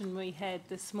submission we had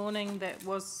this morning that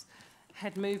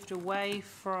had moved away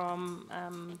from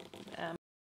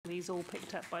these all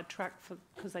picked up by truck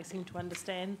because they seem to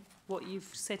understand what you've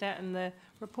set out in the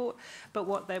report, but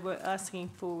what they were asking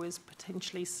for was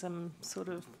potentially some sort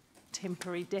of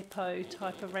temporary depot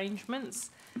type arrangements,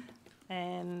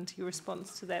 and your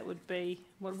response to that would be,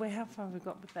 well, how far have we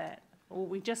got with that? Or are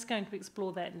we just going to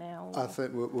explore that now? I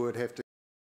think we would have to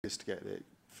investigate that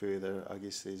further. I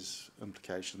guess there's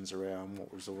implications around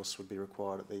what resource would be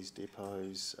required at these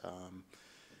depots.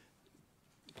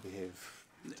 We have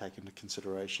taken into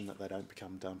consideration that they don't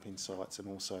become dumping sites, and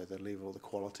also the level, the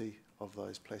quality of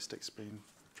those plastics being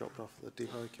dropped off at the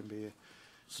depot can be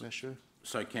an issue.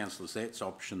 So, councillors, that's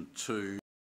option 2,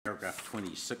 paragraph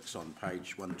 26 on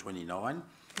page 129.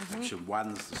 Option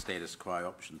 1 is the status quo.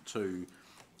 Option 2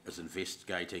 is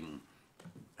investigating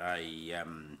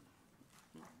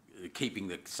keeping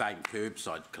the same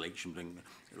curbside collection,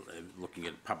 looking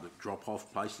at public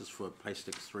drop-off places for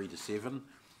plastics 3 to 7.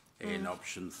 And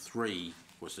option 3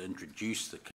 was to introduce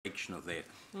the collection of that,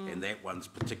 and that one's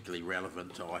particularly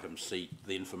relevant to item C,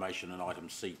 the information in item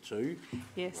C2,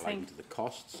 yes, relating to the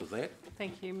costs of that.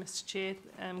 Thank you, Mr. Chair.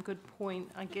 Good point.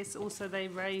 I guess also they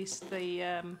raised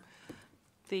the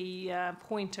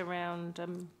point around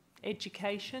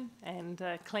education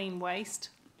and clean waste.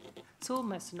 It's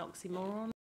almost an oxymoron,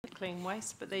 clean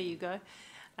waste, but there you go.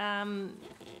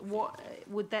 What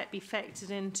would that be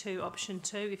factored into option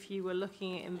 2 if you were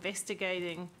looking at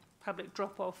investigating public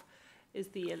drop-off? Is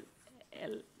the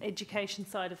education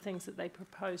side of things that they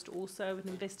proposed also an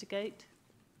investigate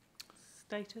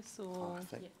status, or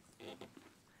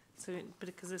so?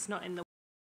 Because it's not in the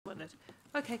with it.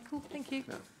 Okay, cool. Thank you.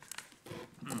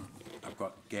 I've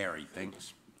got Gary.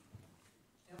 Thanks.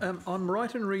 I'm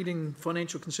right in reading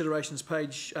financial considerations,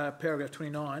 page paragraph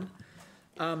 29.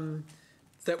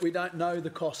 That we don't know the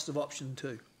cost of option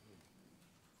 2.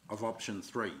 Of option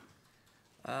 3?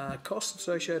 Costs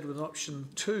associated with option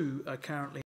 2 are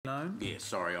currently known. Yeah,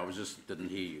 sorry, I didn't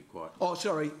hear you quite. Oh,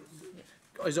 sorry.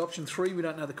 Is option 3, we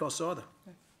don't know the costs either?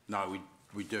 No,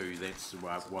 we do. That's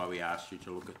why we asked you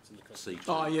to look at C2.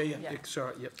 Oh, yeah.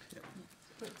 Sorry, yep.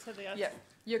 Yeah,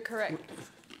 you're correct.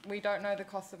 We don't know the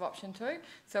cost of option 2,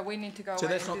 so we need to go away. So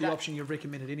that's not the option you've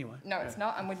recommended anyway? No, it's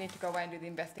not, and we need to go away and do the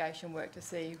investigation work to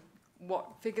see what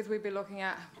figures we'd be looking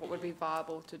at, what would be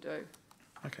viable to do.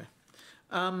 Okay.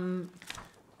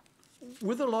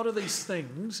 With a lot of these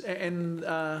things, and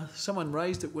someone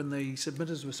raised it when the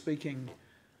submitters were speaking,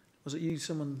 was it you,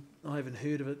 someone, I haven't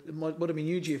heard of it, it might have been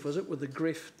you, Jeff, was it, with the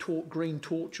green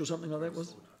torch or something like that, was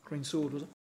it? Green sword, was it?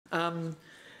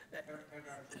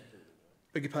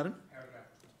 Beg your pardon?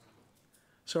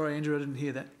 Sorry, Andrew, I didn't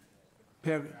hear that.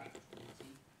 Paragraph.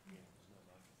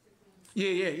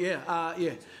 Yeah.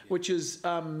 Which is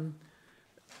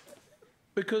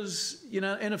because, you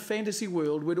know, in a fantasy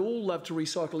world, we'd all love to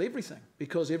recycle everything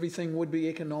because everything would be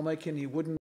economic and you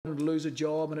wouldn't lose a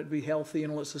job and it'd be healthy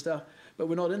and all this sort of stuff. But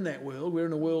we're not in that world. We're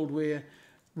in a world where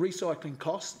recycling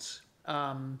costs,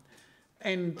 and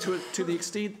to the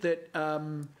extent that,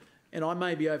 and I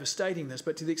may be overstating this,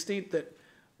 but to the extent that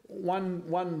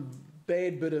one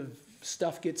bad bit of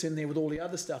stuff gets in there with all the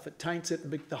other stuff, it taints it,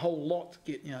 and the whole lot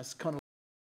it's kind of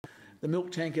the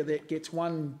milk tanker that gets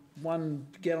one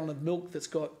gallon of milk that's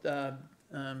got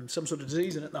some sort of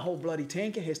disease in it, the whole bloody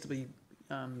tanker has to be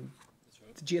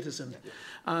jettisoned.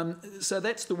 So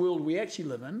that's the world we actually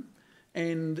live in,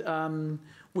 and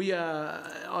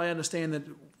I understand that,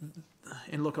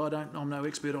 and look, I'm no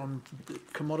expert on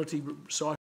commodity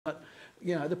cycle, but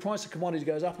you know, the price of commodity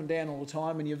goes up and down all the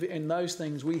time, and those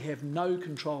things we have no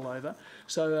control over.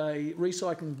 So a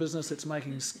recycling business that's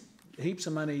making heaps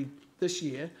of money this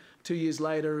year, 2 years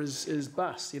later is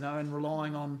bust, you know, and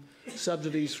relying on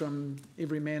subsidies from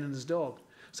every man and his dog.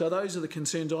 So those are the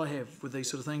concerns I have with these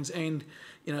sort of things, and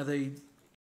you know,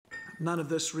 none of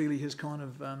this really has kind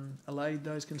of allayed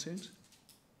those concerns.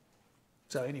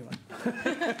 So anyway,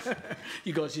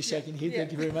 you guys just shaking your head.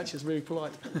 Thank you very much. It's very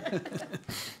polite.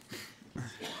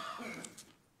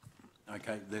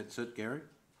 Okay, that's it, Gary?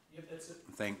 Yep, that's it.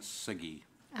 Thanks, Siggy.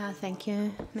 Thank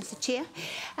you, Mr. Chair.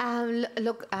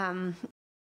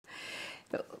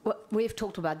 We've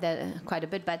talked about that quite a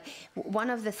bit, but one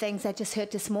of the things I just heard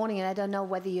this morning, and I don't know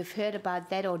whether you've heard about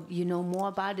that or you know more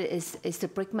about it, is the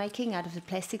brick making out of the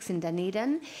plastics in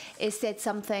Dunedin. Is that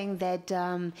something that,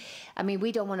 I mean,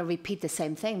 we don't want to repeat the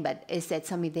same thing, but is that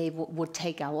something they would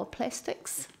take our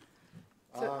plastics?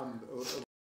 It will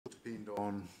depend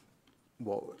on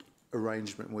what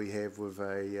arrangement we have with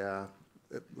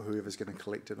whoever's going to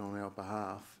collect it on our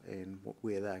behalf, and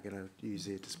where they're going to use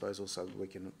their disposal, so we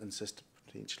can insist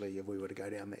potentially, if we were to go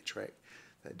down that track,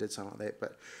 they did something like that.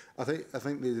 But I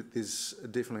think there's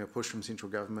definitely a push from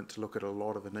central government to look at a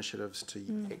lot of initiatives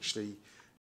to actually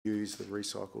use the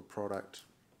recycled product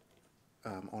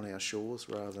on our shores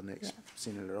rather than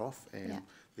sending it off, and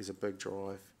there's a big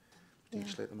drive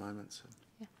potentially at the moment. So.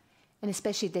 And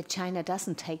especially that China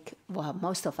doesn't take, well,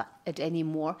 most of it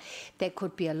anymore, there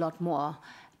could be a lot more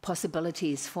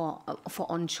possibilities for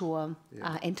onshore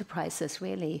enterprises,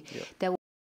 really. Yeah.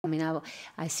 I mean,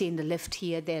 I see in the lift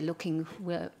here,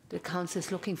 where the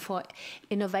council's looking for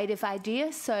innovative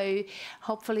ideas, so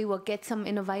hopefully we'll get some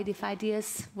innovative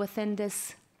ideas within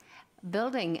this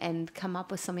building and come up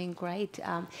with something great,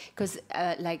 because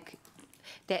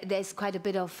there's quite a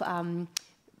bit of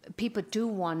people do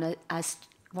want to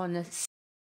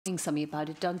doing something about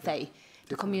it, don't they?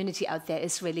 The community out there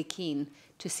is really keen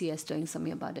to see us doing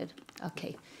something about it.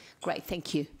 Okay, great.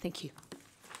 Thank you. Thank you.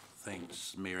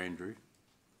 Thanks, Mayor Andrew.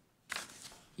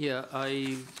 Yeah,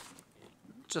 I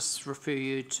just refer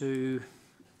you to,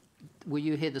 were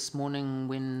you here this morning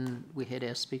when we had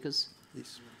our speakers?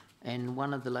 Yes. And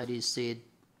one of the ladies said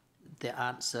the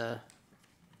answer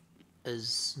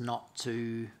is not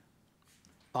to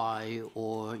buy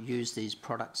or use these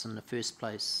products in the first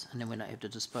place, and then we don't have to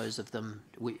dispose of them.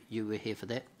 You were here for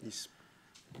that? Yes.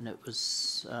 And it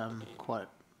was quite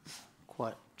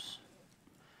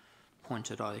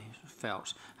pointed, I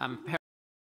felt.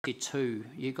 Two,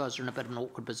 you guys are in a bit of an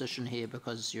awkward position here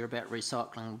because you're about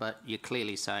recycling, but you're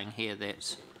clearly saying here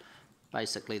that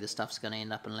basically the stuff's going to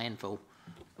end up in landfill,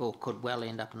 or could well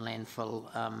end up in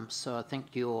landfill. So I think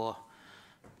you're,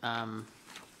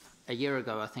 a year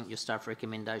ago, I think your staff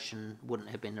recommendation wouldn't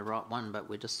have been the right one, but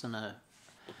we're just in a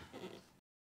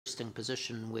interesting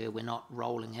position where we're not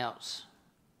rolling out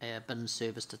our bin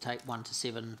service to take 1 to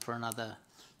 7 for another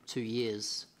 2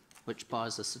 years, which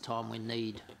buys us the time we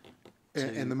need.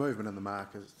 And the movement in the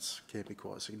markets can be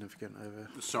quite significant over...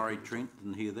 Sorry, Trent,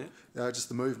 didn't hear that. Just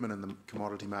the movement in the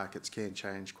commodity markets can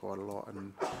change quite a lot,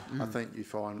 and I think you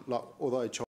find, like, although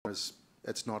China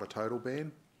it's not a total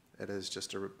ban, it is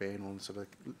just a ban on sort of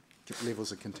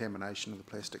levels of contamination of the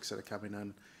plastics that are coming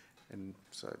in, and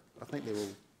so I think there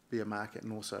will be a market,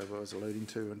 and also what I was alluding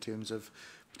to in terms of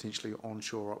potentially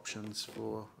onshore options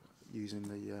for using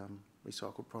the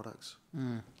recycled products.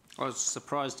 I was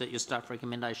surprised at your staff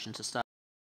recommendation to start.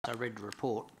 I read the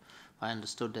report. I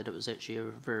understood that it was actually a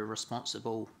very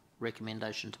responsible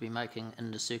recommendation to be making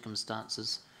in the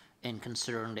circumstances, and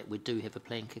considering that we do have a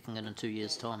plan kicking in 2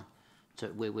 years' time, to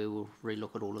where we will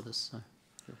relook at all of this. So.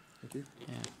 Thank you.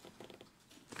 Yeah.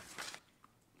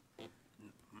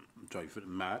 Sorry,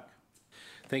 Mark.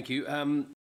 Thank you.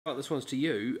 Right, this one's to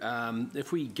you.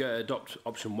 If we adopt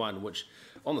option 1, which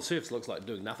on the surface looks like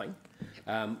doing nothing,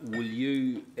 will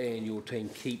you and your team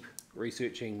keep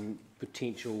researching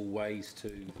potential ways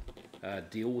to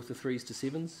deal with the 3s to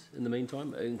 7s in the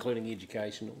meantime, including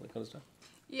education, all that kind of stuff?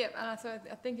 Yeah, so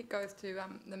I think it goes to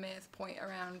the Mayor's point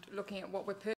around looking at what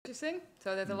we're purchasing.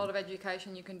 So there's a lot of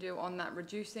education you can do on that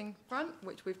reducing front,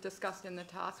 which we've discussed in the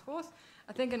task force.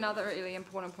 I think another really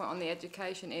important point on the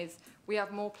education is we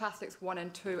have more plastics 1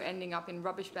 and 2 ending up in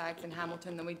rubbish bags in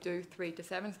Hamilton than we do 3 to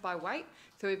 7s by weight.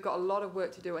 So we've got a lot of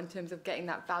work to do in terms of getting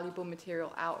that valuable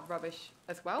material out of rubbish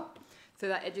as well. So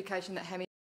that education that Hemi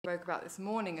spoke about this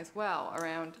morning as well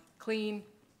around clean,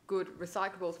 good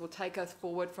recyclables will take us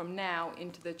forward from now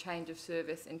into the change of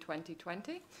service in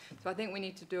 2020. So I think we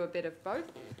need to do a bit of both.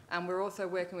 And we're also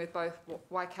working with both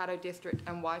Waikato District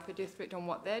and Waipa District on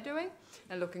what they're doing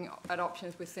and looking at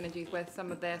options with synergies where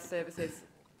some of their services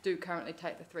do currently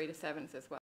take the 3 to 7s as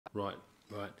well. Right,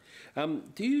 right.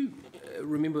 Do you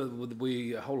remember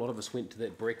a whole lot of us went to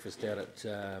that breakfast out at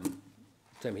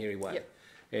Tamahiri Way? Yep.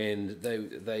 And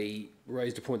they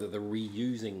raised a point that the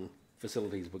reusing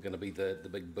facilities were going to be the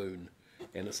big boon,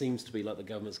 and it seems to be like the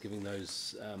government's giving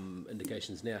those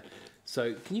indications now.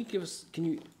 So can you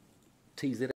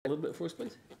tease that out a little bit for us,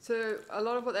 please? So a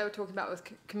lot of what they were talking about was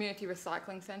community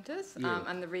recycling centres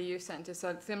and the reuse centres.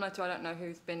 So similar to, I don't know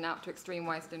who's been out to Extreme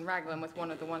Waste in Raglan, was one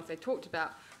of the ones they talked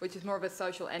about, which is more of a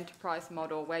social enterprise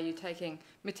model where you're taking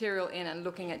material in and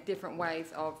looking at different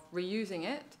ways of reusing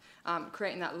it,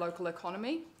 creating that local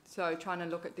economy. So trying to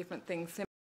look at different things. Similar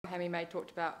to what Hemi May talked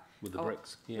about. With the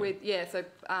bricks, So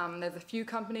there's a few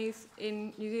companies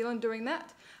in New Zealand doing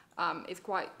that. It's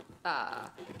quite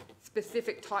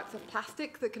specific types of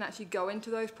plastic that can actually go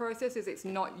into those processes. It's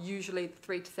not usually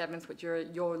 3 to 7s, which are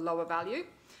your lower value.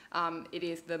 It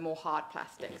is the more hard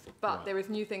plastics. But there is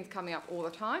new things coming up all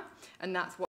the time, and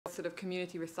that's what sort of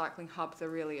community recycling hubs are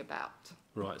really about.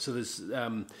 Right, so there's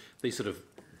these sort of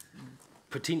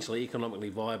potentially economically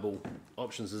viable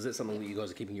options. Is that something that you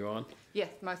guys are keeping your eye on? Yes,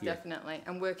 most definitely,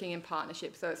 and working in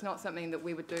partnership. So it's not something that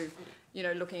we would do,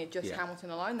 looking at just Hamilton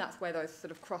alone. That's where those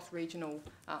sort of cross-regional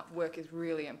work is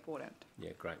really important.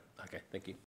 Yeah, great. Okay, thank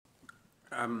you.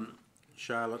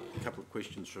 Charlotte, a couple of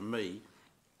questions from me.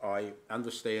 I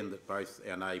understand that both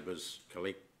our neighbours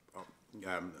collect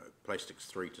plastics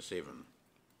 3 to 7,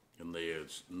 and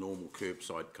there's normal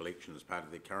curbside collection as part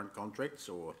of their current contracts,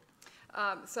 or?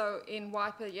 So in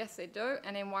Waipa, yes, they do,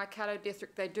 and in Waikato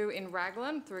District, they do in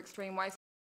Raglan through Extreme Waste.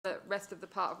 The rest of the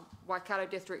part of Waikato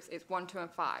Districts is 1, 2 and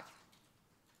 5.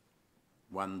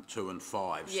 1, 2 and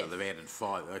 5, yes. So they've added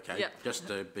 5, okay, yep. Just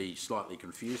to be slightly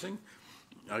confusing.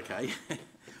 Okay.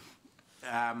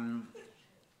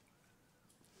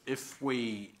 if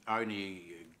we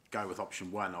only go with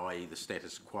option one, i.e. the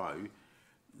status quo,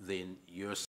 then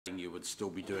you're saying you would still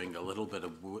be doing a little bit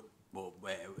of work. Well,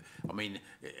 I mean,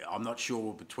 I'm not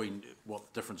sure what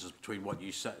the difference is between what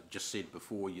you just said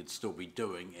before you'd still be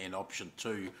doing and option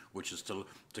two, which is to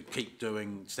keep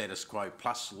doing status quo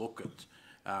plus look at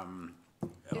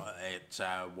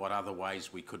what other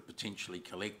ways we could potentially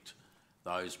collect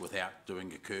those without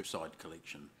doing a curbside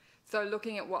collection. So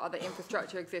looking at what other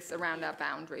infrastructure exists around our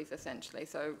boundaries, essentially.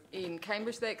 So in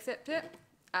Cambridge, they accept it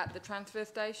at the transfer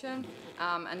station,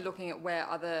 and looking at where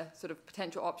other sort of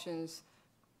potential options,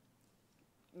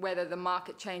 whether the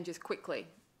market changes quickly.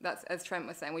 That's, as Trent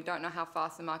was saying, we don't know how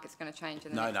fast the market's going to change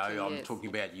in the next 2 years. I'm talking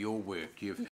about your work.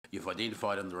 You've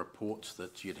identified in the reports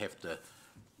that you'd have to,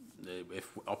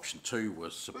 if option two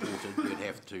was supported, you'd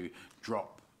have to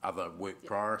drop other work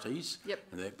priorities. Yep.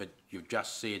 But you've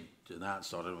just said, in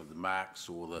answer, I don't know, the Mark's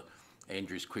or the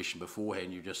Andrew's question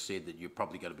beforehand, you just said that you're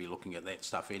probably going to be looking at that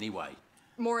stuff anyway.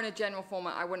 More in a general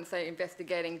format, I wouldn't say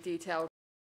investigating detailed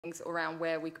things around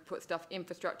where we could put stuff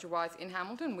infrastructure-wise in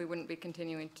Hamilton. We wouldn't be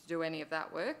continuing to do any of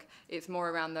that work. It's more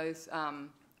around those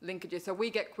linkages. So we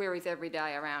get queries every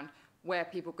day around where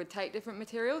people could take different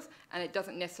materials, and it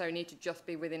doesn't necessarily need to just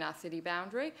be within our city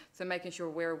boundary. So making sure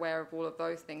we're aware of all of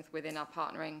those things within our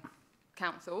partnering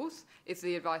councils is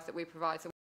the advice that we provide. So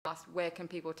we ask, where can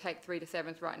people take 3 to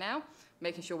 7s right now?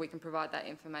 Making sure we can provide that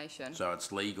information. So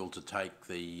it's legal to take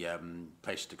the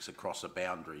plastics across a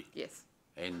boundary? Yes.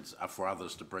 And for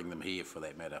others to bring them here, for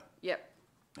that matter? Yep.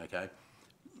 Okay.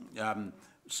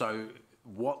 So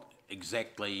what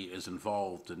exactly is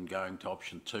involved in going to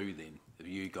option two then? Are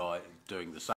you guys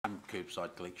doing the same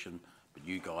curbside collection, but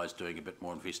you guys doing a bit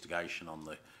more investigation on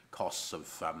the costs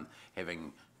of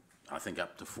having, I think,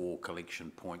 up to 4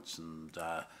 collection points and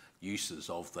uses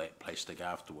of that plastic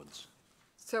afterwards?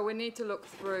 So we need to look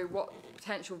through what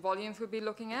potential volumes we'd be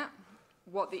looking at,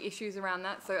 what the issues around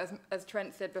that. So as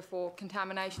Trent said before,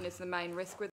 contamination is the main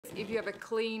risk with this. If you have a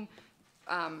clean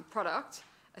product,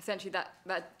 essentially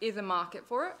that is a market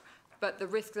for it, but the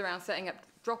risks around setting up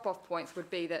drop-off points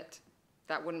would be that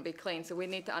wouldn't be clean. So we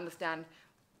need to understand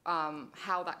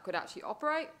how that could actually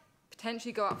operate,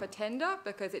 potentially go out for tender,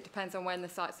 because it depends on when the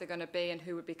sites are going to be and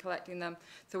who would be collecting them.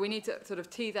 So we need to sort of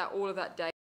tease out all of that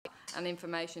data and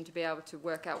information to be able to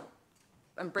work out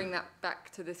and bring that back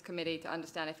to this committee to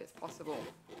understand if it's possible.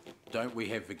 Don't we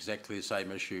have exactly the same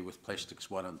issue with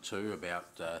plastics 1 and 2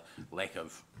 about lack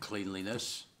of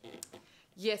cleanliness?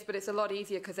 Yes, but it's a lot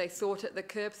easier because they sort at the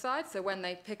curbside. So when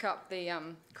they pick up the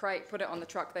crate, put it on the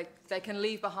truck, they can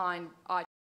leave behind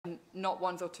items, not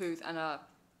 1s or 2s, and are,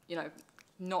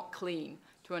 not clean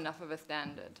to enough of a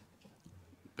standard.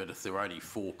 But if there are only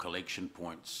 4 collection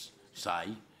points, say,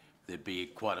 there'd be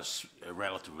quite a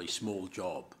relatively small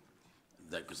job,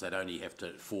 because they'd only have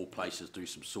to 4 places do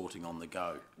some sorting on the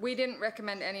go. We didn't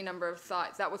recommend any number of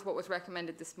sites. That was what was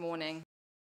recommended this morning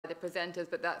by the presenters,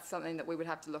 but that's something that we would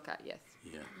have to look at, yes.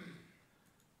 Yeah.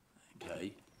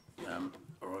 Okay.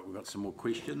 All right, we've got some more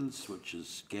questions, which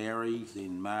is Gary,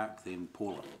 then Mark, then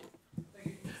Paula.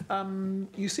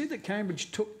 You said that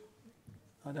Cambridge took,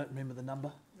 I don't remember the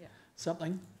number,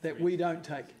 something that we don't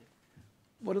take.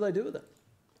 What do they do with it?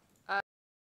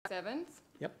 7s.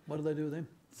 Yep, what do they do with them?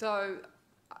 So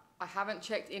I haven't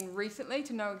checked in recently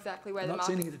to know exactly where the market is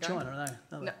going. Not sending it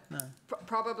to China, no.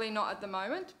 Probably not at the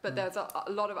moment, but there's a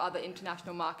lot of other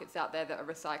international markets out there that are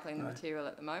recycling the material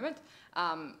at the moment.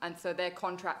 And so their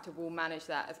contractor will manage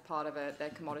that as part of their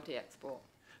commodity export.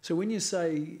 So when you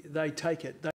say they take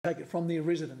it from their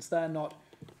residents. They're not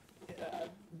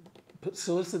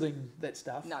soliciting that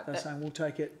stuff. No, they're saying we'll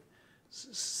take it.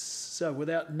 So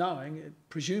without knowing,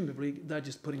 presumably they're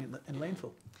just putting it in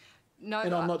landfill. No,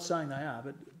 and I'm not saying they are,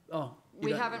 but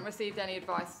we haven't received any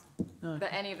advice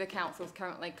that any of the councils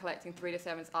currently collecting 3 to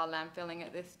 7s are landfilling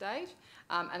at this stage,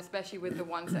 and especially with the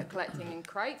ones that are collecting in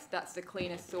crates, that's the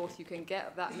cleanest source you can get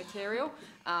of that material,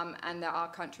 and there are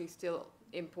countries still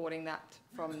importing that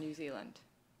from New Zealand.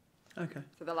 Okay.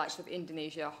 So the likes of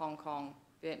Indonesia, Hong Kong,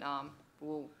 Vietnam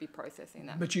will be processing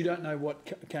that. But you don't know what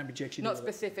Cambridge actually Not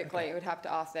specifically. You would have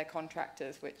to ask their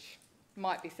contractors, which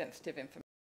might be sensitive information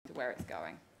to where it's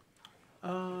going.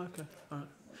 Oh, okay. All right.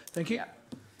 Thank you. Yep.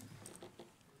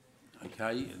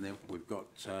 Okay, and then we've got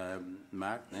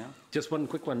Mark now. Just one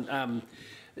quick one,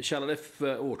 Charlotte,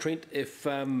 or Trent, if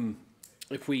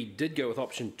we did go with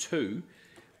option 2,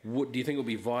 do you think it would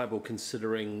be viable,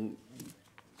 considering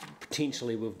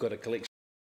potentially we've got a collection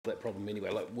of that problem anyway?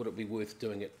 Like, would it be worth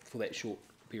doing it for that short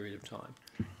period of time?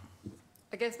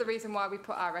 I guess the reason why we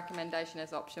put our recommendation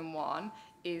as option 1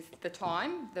 is the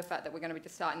time, the fact that we're going to be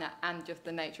just starting that, and just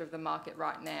the nature of the market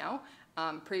right now.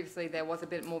 Previously, there was a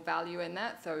bit more value in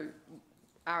that, so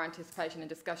our anticipation and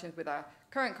discussions with our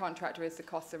current contractor is the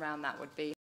costs around that would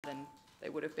be higher than they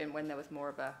would have been when there was more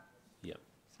of a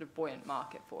sort of buoyant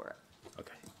market for it.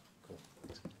 Okay, cool.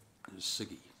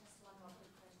 Siggy.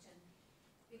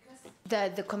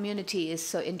 The community is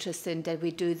so interested that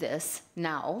we do this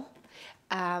now.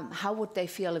 How would they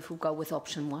feel if we go with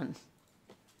option 1?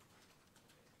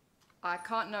 I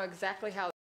can't know exactly how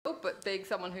they feel, but being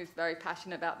someone who's very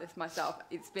passionate about this myself,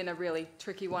 it's been a really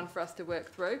tricky one for us to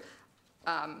work through.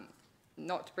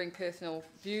 Not to bring personal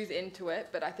views into it,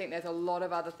 but I think there's a lot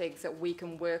of other things that we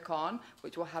can work on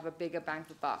which will have a bigger bang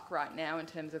for buck right now in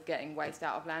terms of getting waste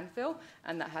out of landfill,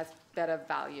 and that has better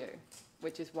value,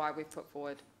 which is why we've put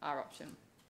forward our option.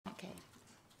 Okay.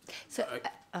 So,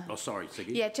 sorry,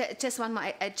 Siggy. Yeah, just one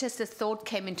more. Just a thought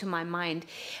came into my mind.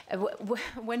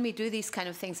 When we do these kind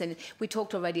of things, and we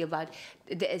talked already about,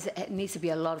 it needs to be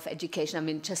a lot of education. I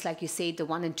mean, just like you said, the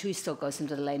 1 and 2 still goes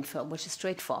into the landfill, which is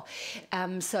straight for.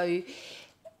 So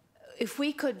if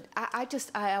we could,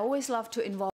 I always love to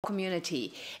involve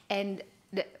community. And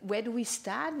where do we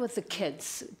start with the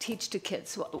kids, teach the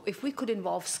kids? If we could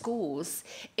involve schools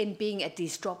in being at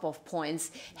these drop-off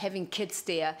points, having kids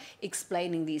there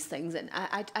explaining these things, and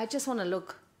I just want to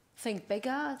think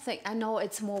bigger. I know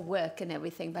it's more work and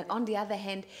everything, but on the other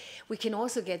hand, we can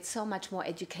also get so much more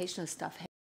educational stuff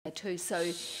here too.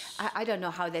 So I don't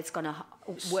know how that's going to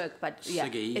work, but yeah,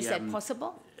 Siggy, is that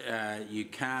possible? You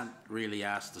can't really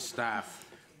ask the staff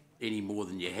any more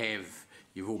than you have.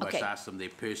 You've almost asked them their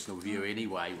personal view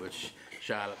anyway, which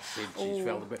Charlotte said she's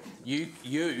felt a bit. You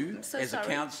as a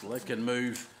councillor, can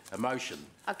move a motion.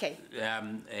 Okay.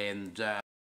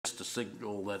 Just to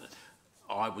signal that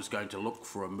I was going to look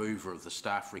for a mover of the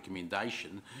staff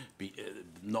recommendation,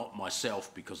 not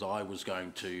myself, because I was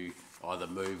going to either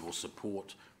move or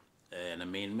support an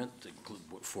amendment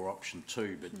for option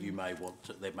 2, but you may want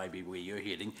to, that may be where you're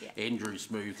heading. Yeah.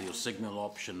 Andrew's moved the signal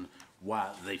option 1,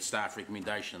 the staff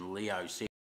recommendation. Leo said.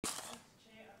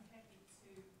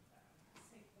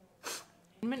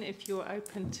 If you're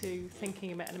open to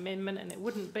thinking about an amendment, and it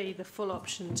wouldn't be the full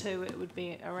option 2, it would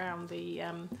be around the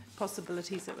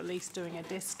possibilities of at least doing a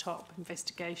desktop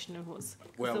investigation of what's.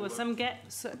 Well, there were some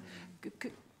gaps.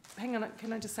 Hang on,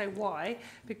 can I just say why?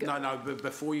 Because no, but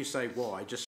before you say why,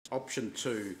 just option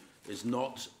 2 is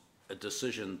not a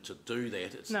decision to do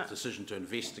that, it's a decision to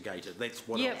investigate it. That's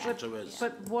what option 2 is.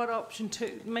 But what option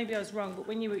 2, maybe I was wrong, but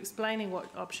when you were explaining what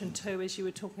option 2 is, you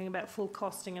were talking about full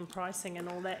costing and pricing and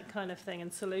all that kind of thing,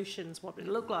 and solutions, what would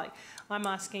it look like. I'm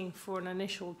asking for an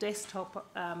initial desktop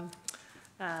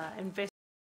investment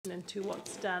into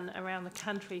what's done around the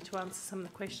country to answer some of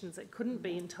the questions that couldn't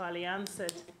be entirely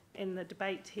answered in the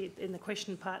debate here, in the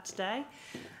question part today.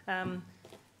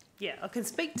 Yeah, I can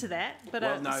speak to that, but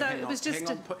well, no, so it was just.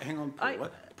 Hang on,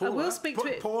 Paula. I will speak to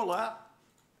it. Paula,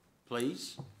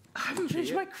 please. I haven't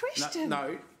finished my question.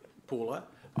 No, Paula.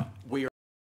 We're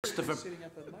in the midst of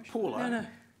a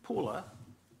Paula.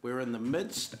 We're in the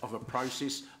midst of a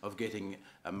process of getting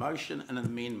a motion and an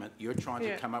amendment. You're trying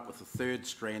to come up with a third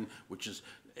strand, which is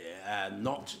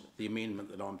not the amendment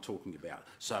that I'm talking about.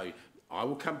 So I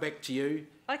will come back to you.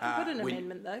 I can put an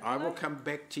amendment though. I will come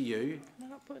back to you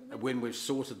when we've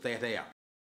sorted that out.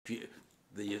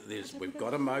 We've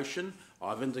got a motion.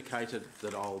 I've indicated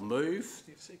that I'll move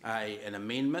an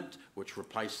amendment which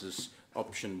replaces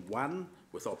option 1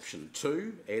 with option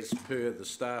 2 as per the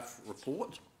staff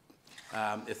report.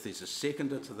 If there's a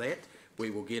seconder to that,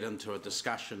 we will get into a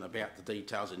discussion about the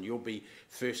details, and you'll be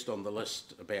first on the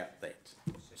list about that.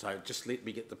 So just let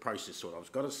me get the process sorted.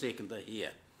 I've got a seconder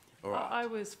here. All right. I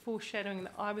was foreshadowing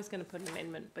that I was going to put an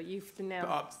amendment, but you've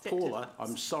now Paula,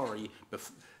 I'm sorry,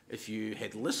 if you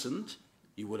had listened,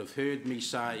 you would have heard me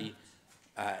say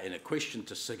in a question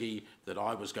to Siggy that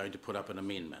I was going to put up an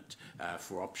amendment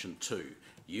for option 2.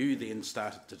 You then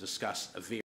started to discuss a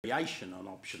variation on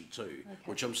option 2,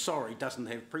 which I'm sorry doesn't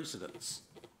have precedence.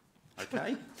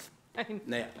 Okay?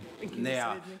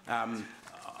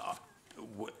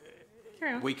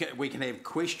 We can have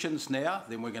questions now,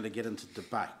 then we're going to get into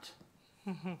debate.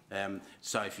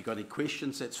 So if you've got any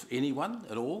questions, that's for anyone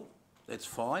at all, that's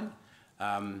fine.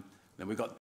 Then we've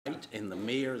got debate, and the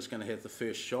Mayor is going to have the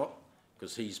first shot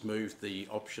because he's moved the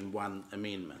option 1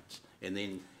 amendment. And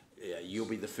then you'll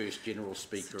be the first general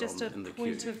speaker in the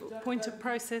queue. Just a point of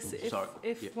process.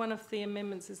 If one of the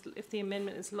amendments is, if the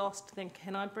amendment is lost, then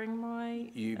can I bring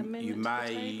my amendment you may,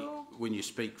 to the table? When you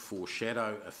speak,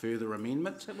 foreshadow a further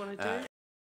amendment. Is that what I do? If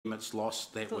amendment's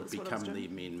lost, that would become the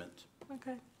amendment.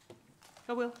 Okay.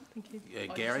 I will. Thank you.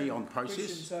 Gary, on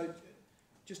process. So,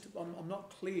 I'm not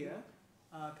clear,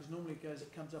 because normally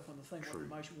it comes up on the thing, on the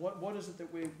motion. What is it that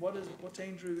what's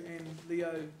Andrew and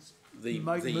Leo's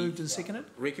moved and seconded?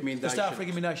 Recommendation. The staff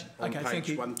recommendation. On okay, page thank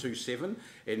you. 127,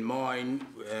 and mine,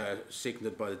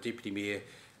 seconded by the Deputy Mayor,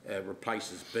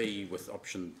 replaces B with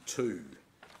option 2.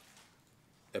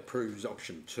 Approves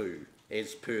option 2,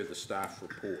 as per the staff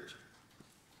report,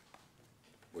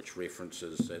 which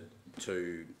references it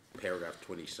to paragraph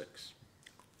 26.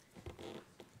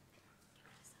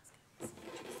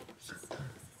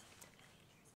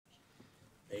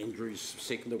 Andrew's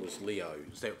seconder was Leo.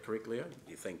 Is that correct, Leo?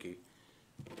 Yeah, thank you.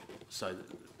 So,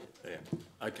 yeah.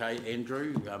 Okay,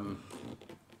 Andrew. So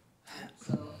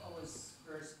I was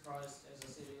very surprised, as I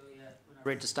said earlier, when I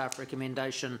read the staff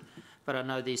recommendation, but I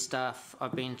know these staff,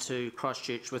 I've been to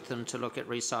Christchurch with them to look at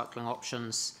recycling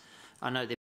options. I know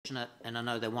they're passionate and I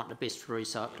know they want the best for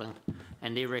recycling,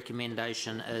 and their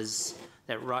recommendation is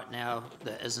that right now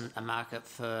there isn't a market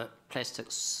for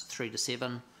plastics 3 to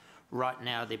 7. Right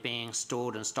now they're being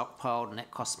stored and stockpiled, and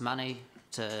that costs money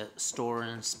to store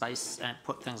in space and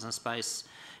put things in space.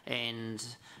 And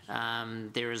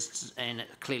there is, and it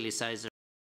clearly says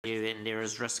and there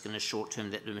is risk in the short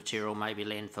term that the material may be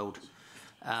landfilled.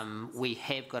 We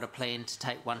have got a plan to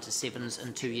take 1 to 7s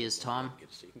in 2 years' time.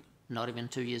 Not even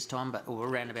 2 years' time, but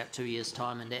around about 2 years'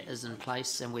 time, and that is in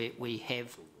place. And we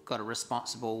have got a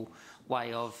responsible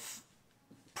way of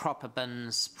proper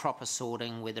bins, proper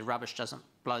sorting, where the rubbish doesn't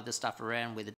blow the stuff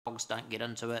around, where the dogs don't get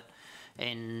into it,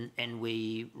 and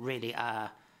we really are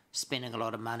spending a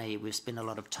lot of money. We've spent a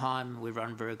lot of time. We've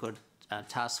run a very good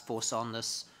task force on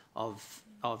this, of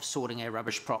sorting our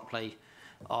rubbish properly,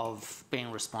 of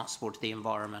being responsible to the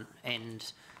environment.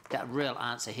 And the real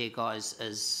answer here, guys,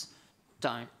 is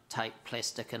don't take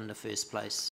plastic in the first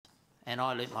place. And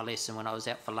I learnt my lesson when I was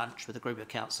out for lunch with a group of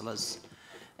councillors,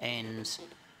 and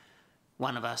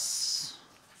one of us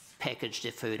packaged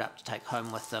their food up to take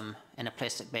home with them, and a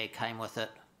plastic bag came with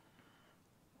it.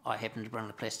 I happened to bring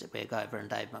the plastic bag over, and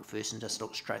Dave McPherson just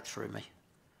looked straight through me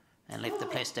and left the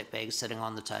plastic bag sitting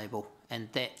on the table.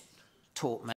 And that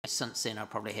taught me, since then I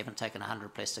probably haven't taken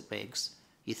 100 plastic bags.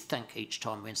 You think each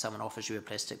time when someone offers you a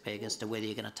plastic bag as to whether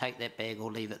you're going to take that bag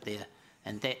or leave it there.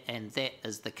 And that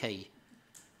is the key,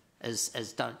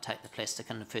 is don't take the plastic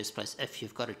in the first place if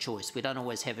you've got a choice. We don't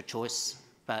always have a choice,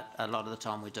 but a lot of the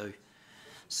time we do.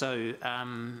 So,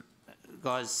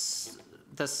 guys,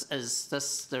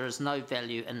 there is no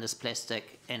value in this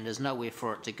plastic, and there's nowhere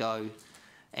for it to go,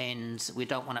 and we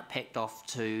don't want it packed off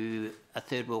to a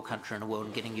third world country in the world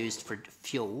and getting used for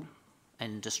fuel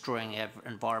and destroying our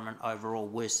environment overall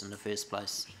worse in the first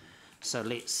place. So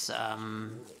let's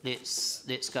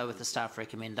go with the staff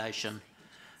recommendation.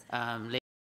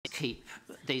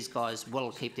 These guys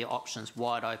will keep their options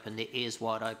wide open, their ears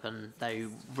wide open. They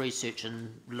research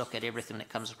and look at everything that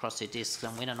comes across their desks,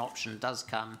 and when an option does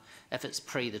come, if it's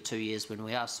pre the 2 years when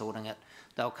we are sorting it,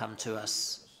 they'll come to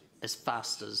us as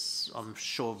fast as, I'm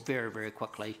sure, very, very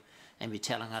quickly, and be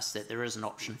telling us that there is an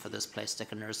option for this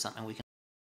plastic and there is something we can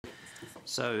do.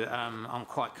 So I'm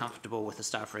quite comfortable with the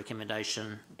staff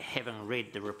recommendation, having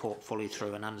read the report fully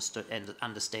through and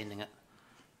understanding it.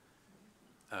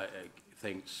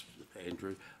 Thanks,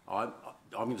 Andrew. I'm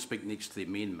going to speak next to the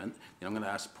amendment, and I'm going to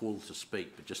ask Paul to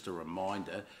speak, but just a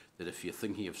reminder that if you're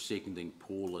thinking of seconding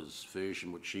Paula's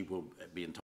version, which she will be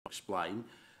entitled to explain,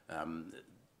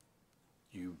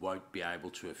 you won't be able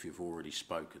to if you've already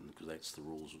spoken, because that's the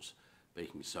rules of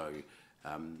speaking. So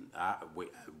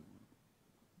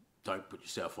don't put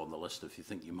yourself on the list if you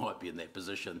think you might be in that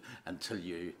position until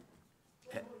you...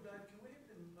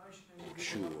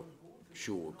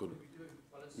 Sure, good.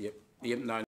 Yep,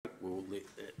 no,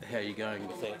 how are you going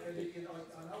with that?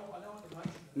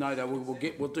 No,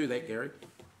 we'll do that, Gary.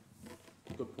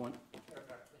 Good point.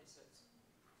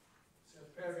 So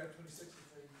paragraph 26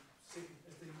 is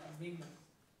the amendment.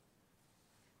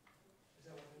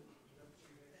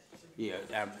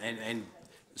 Yeah, and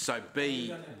so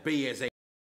B as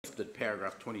lifted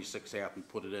paragraph 26 out and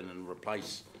put it in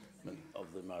replacement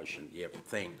of the motion. Yep,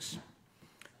 thanks.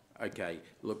 Okay,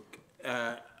 look,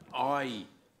 I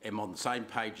am on the same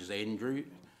page as Andrew,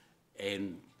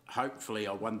 and hopefully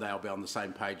one day I'll be on the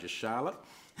same page as Charlotte.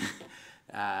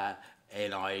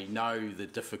 And I know the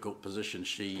difficult position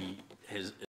she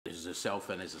has as herself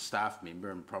and as a staff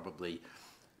member, and probably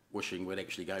wishing we'd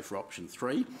actually go for option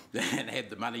 3 and had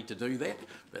the money to do that,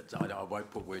 but I won't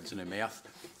put words in her mouth.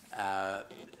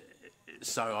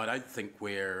 So I don't think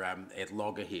we're at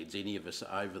loggerheads, any of us,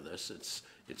 over this.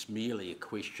 It's merely a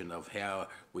question of how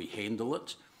we handle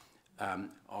it.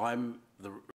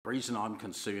 The reason I'm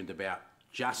concerned about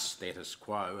just status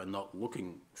quo and not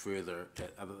looking further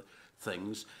at other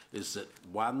things is that,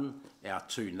 one, our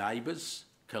two neighbours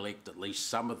collect at least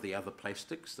some of the other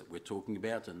plastics that we're talking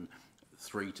about in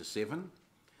 3 to 7.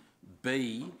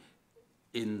 B,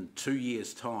 in 2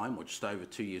 years' time, or just over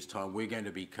 2 years' time, we're going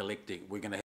to be collecting, we're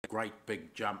going to have a great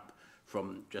big jump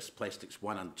from just plastics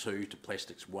 1 and 2 to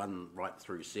plastics 1 right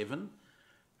through 7.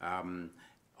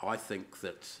 I think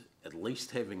that at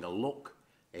least having a look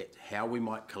at how we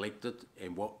might collect it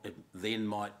and what it then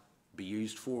might be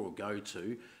used for or go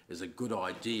to is a good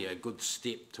idea, a good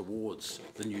step towards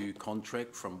the new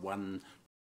contract from 1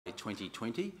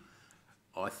 2020.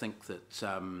 I think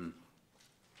that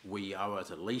we owe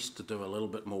it at least to do a little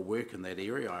bit more work in that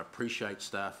area. I appreciate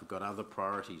staff have got other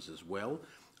priorities as well.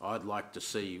 I'd like to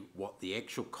see what the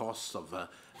actual costs of a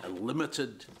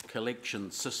limited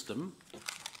collection system,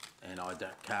 and I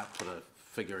can't put a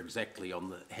figure exactly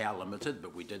on how limited,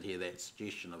 but we did hear that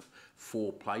suggestion of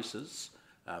 4 places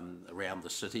around the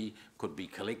city could be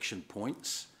collection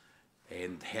points,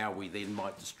 and how we then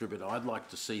might distribute. I'd like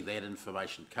to see that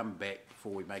information come back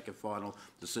before we make a final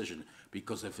decision,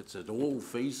 because if it's at all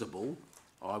feasible,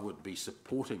 I would be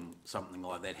supporting something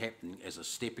like that happening as a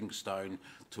stepping stone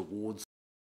towards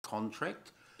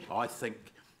contract. I think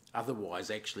otherwise,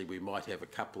 actually, we might have a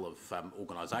couple of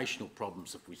organisational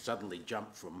problems if we suddenly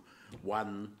jump from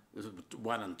 1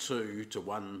 and 2 to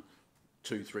 1,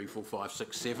 2, 3, 4, 5,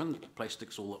 6, 7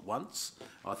 plastics all at once.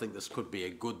 I think this could be a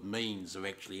good means of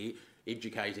actually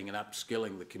educating and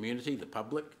upskilling the community, the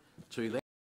public, to that.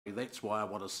 That's why I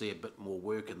want to see a bit more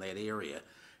work in that area.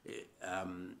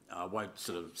 I won't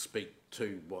sort of speak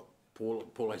to what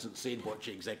Paul hasn't said, what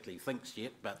she exactly thinks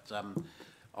yet, but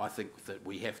I think that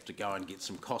we have to go and get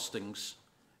some costings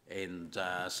and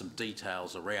some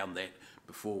details around that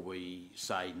before we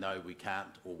say no, we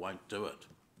can't or won't do it.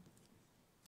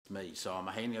 Me, so I'm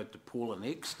handing over to Paula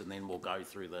next, and then we'll go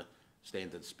through the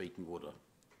standard speaking order.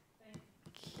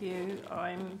 Thank you.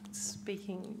 I'm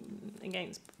speaking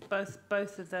against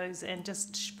both of those, and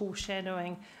just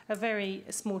foreshadowing a very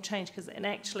small change, because, and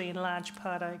actually in large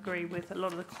part I agree with a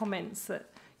lot of the comments that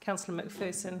Councillor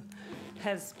McPherson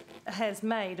has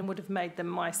made, and would have made them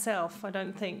myself. I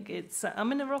don't think it's...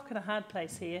 I'm in a rock and a hard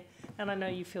place here, and I know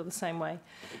you feel the same way,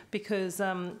 because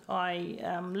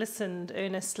I listened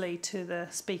earnestly to the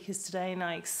speakers today, and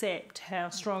I accept how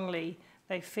strongly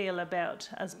they feel about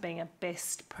us being a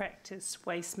best practice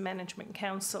waste management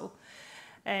council.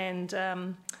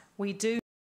 And we do know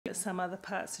that some other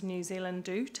parts of New Zealand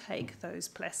do take those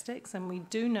plastics, and we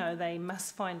do know they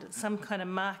must find some kind of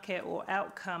market or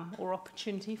outcome or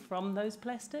opportunity from those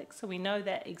plastics. So we know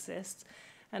that exists,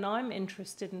 and I'm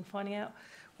interested in finding out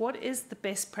what is the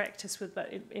best practice with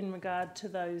in regard to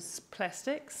those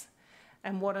plastics,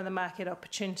 and what are the market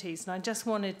opportunities. And I just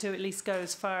wanted to at least go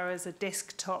as far as a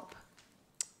desktop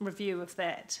review of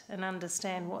that and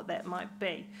understand what that might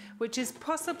be, which is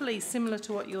possibly similar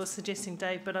to what you're suggesting,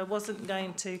 Dave, but I wasn't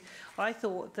going to... I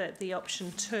thought that the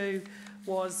option 2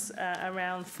 was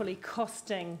around fully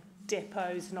costing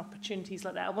depots and opportunities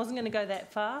like that. I wasn't going to go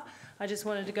that far. I just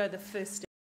wanted to go the first step.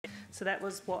 So that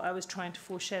was what I was trying to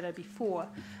foreshadow before.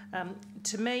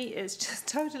 To me, it's just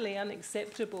totally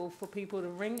unacceptable for people to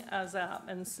ring us up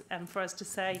and for us to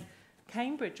say,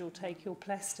 Cambridge will take your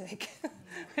plastic.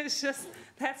 It's just,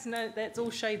 that's all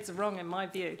shades of wrong in my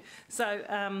view.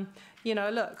 So, you know,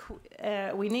 look,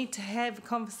 we need to have a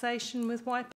conversation with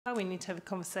Waipa. We need to have a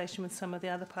conversation with some of the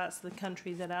other parts of the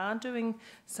country that are doing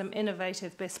some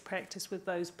innovative best practice with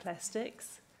those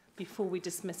plastics before we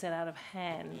dismiss it out of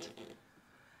hand.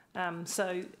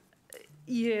 So,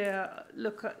 yeah,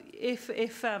 look, if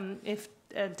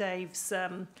Dave's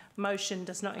motion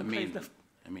does not include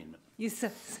amendment.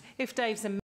 Yes, if Dave's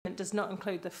amendment does not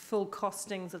include the full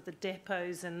costings of the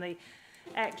depots and the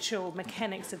actual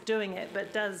mechanics of doing it,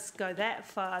 but does go that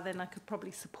far, then I could probably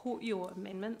support your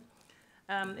amendment.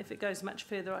 If it goes much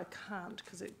further, I can't,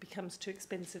 because it becomes too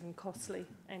expensive and costly,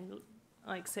 and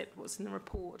I accept what's in the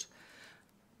report.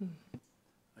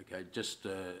 Okay, just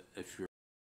if you're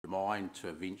mind to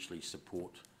eventually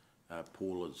support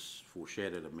Paula's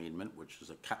foreshadowed amendment, which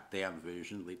is a cut-down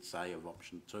version, let's say, of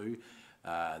option 2,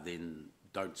 then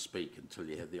don't speak until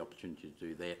you have the opportunity to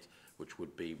do that, which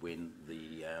would be when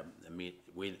the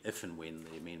if and when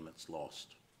the amendment's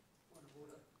lost.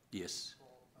 Yes.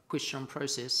 Question on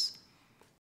process.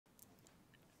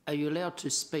 Are you allowed to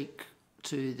speak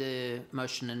to the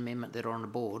motion and amendment that are on the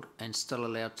board and still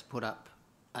allowed to put up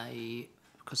a...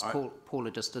 Because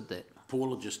Paula just did that.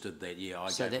 Paula just did that, yeah.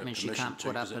 So that means she can't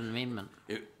put up an amendment?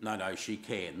 No, she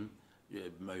can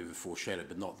move a foreshadow,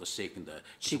 but not the seconder.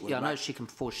 I know she can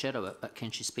foreshadow it, but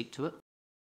can she speak to it?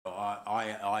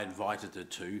 I invited her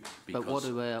to because... But what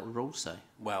do our rules say?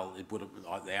 Well, it would have,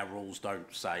 our rules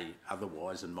don't say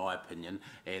otherwise, in my opinion,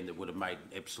 and it would have made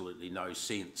absolutely no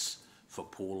sense for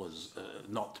Paula's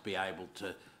not to be able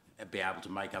to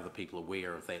make other people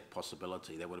aware of that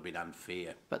possibility. That would have been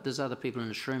unfair. But there's other people in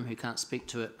this room who can't speak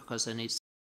to it because they need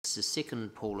to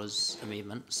second Paula's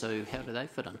amendment, so how do they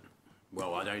fit in?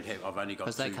 Well, I don't have, I've only got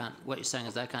two... Because they can't, what you're saying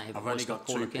is they can't have a I've voice only got like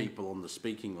Paula two can. people on the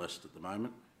speaking list at the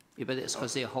moment. Yeah, but that's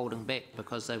because they're holding back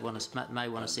because they want to, may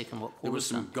want to second what There was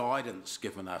Paula's some done. guidance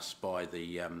given us by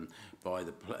the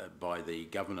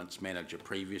governance manager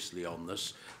previously on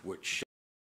this, which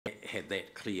had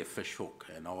that clear fish hook,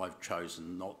 and I've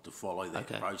chosen not to follow that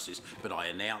process. But I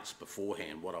announced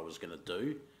beforehand what I was going to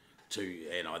do,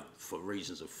 and for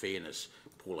reasons of fairness,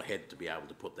 Paula had to be able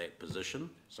to put that position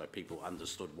so people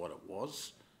understood what it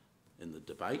was in the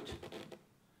debate.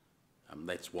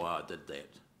 That's why I did that.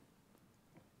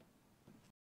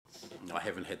 I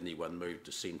haven't had anyone move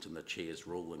dissent in the chair's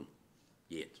ruling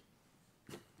yet.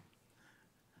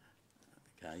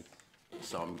 Okay,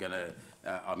 so I'm going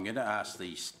to ask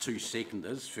these two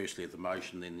seconders, firstly of the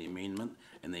motion, then the amendment,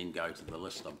 and then go to the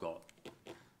list. I've got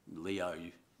Leo.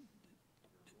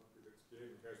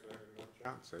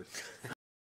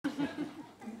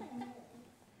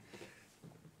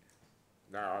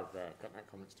 No, I've got no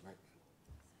comments to make.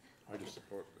 I just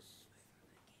support this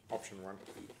option 1.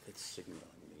 It's signalling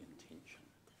the intention.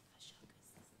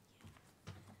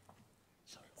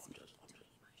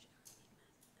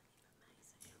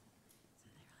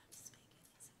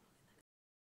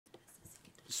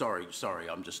 Sorry, Sorry,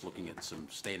 I'm just looking at some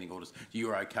standing orders.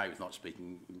 You're okay with not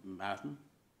speaking, Martin?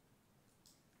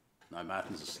 No,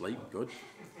 Martin's asleep. Good.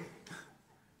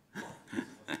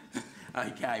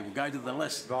 Okay, we'll go to the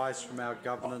list. Advice from our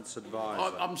governance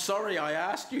advisor. I'm sorry, I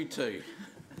asked you to.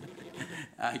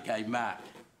 Okay, Mark.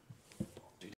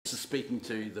 This is speaking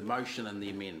to the motion and the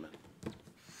amendment.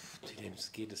 I'm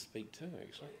scared to speak too,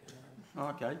 actually.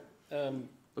 Okay.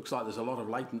 Looks like there's a lot of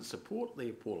latent support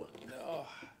there, Paula.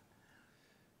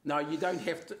 No, you don't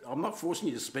have to. I'm not forcing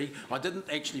you to speak. I didn't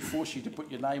actually force you to put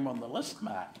your name on the list,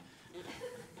 Mark.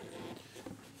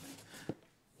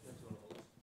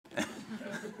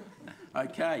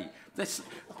 Okay.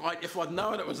 If I'd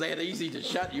known it was that easy to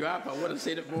shut you up, I would have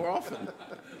said it more often.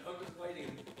 I'm just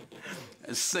waiting.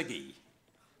 Siggy.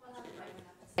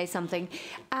 Say something.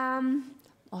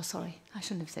 Oh, sorry, I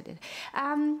shouldn't have said it.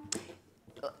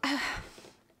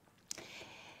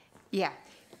 Yeah.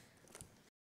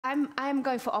 I'm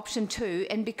going for option 2,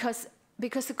 and because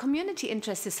the community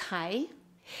interest is high,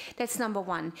 that's number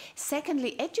 1.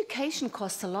 Secondly, education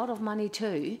costs a lot of money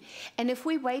too, and if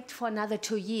we wait for another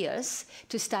 2 years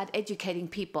to start educating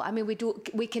people, I mean,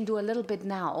 we can do a little bit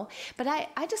now, but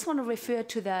I just want to refer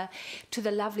to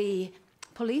the lovely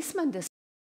policeman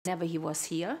whenever he was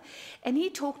here, and he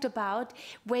talked about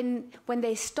when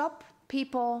they stop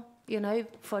people, you know,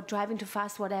 for driving too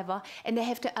fast, whatever, and they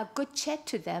have a good chat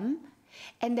to them,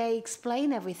 and they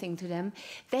explain everything to them,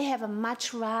 they have a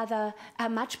much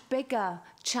bigger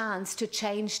chance to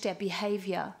change their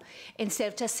behavior instead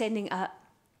of just sending a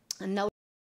note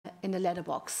in the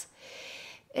letterbox.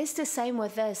 It's the same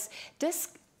with this.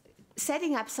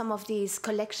 Setting up some of these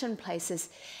collection places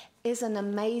is an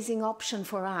amazing option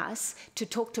for us to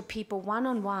talk to people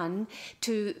one-on-one,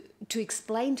 to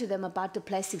explain to them about the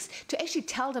plastics, to actually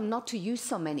tell them not to use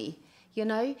so many. You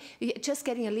know, just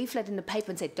getting a leaflet in the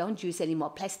paper and say, don't use any more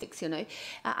plastics, you know.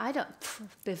 I don't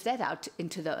biff that out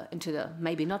into the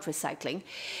maybe not recycling.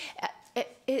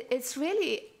 It's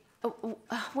really,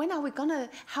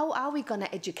 how are we gonna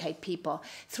educate people?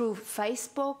 Through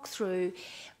Facebook, through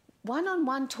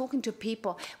one-on-one talking to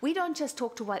people. We don't just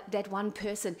talk to that one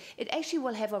person. It actually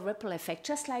will have a ripple effect,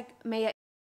 just like Mayor.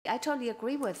 I totally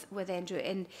agree with Andrew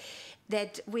in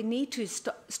that we need to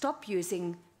stop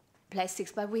using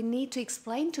plastics, but we need to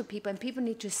explain to people, and people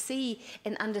need to see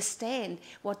and understand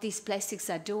what these plastics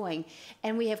are doing.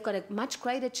 And we have got a much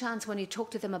greater chance when you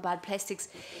talk to them about plastics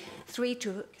 3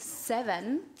 to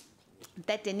 7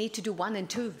 that they need to do 1 and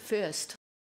 2 first.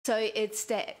 So it's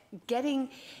that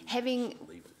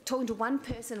talking to one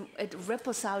person, it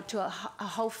ripples out to a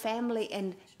whole family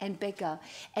and bigger,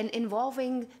 and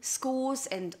involving schools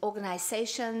and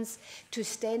organizations to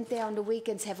stand there on the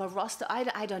weekends, have a roster.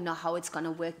 I don't know how it's going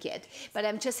to work yet, but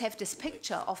I just have this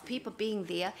picture of people being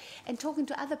there and talking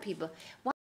to other people.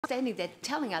 One standing there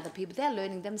telling other people, they're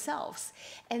learning themselves.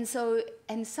 And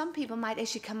some people might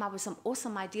actually come up with some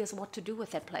awesome ideas what to do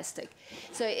with that plastic.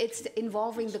 So it's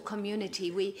involving the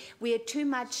community. We are too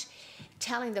much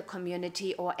telling the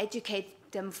community or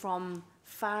educate them from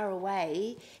far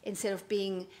away instead of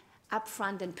being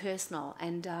upfront and personal.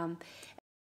 And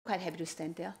quite happy to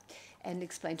stand there and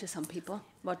explain to some people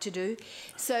what to do.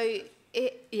 So,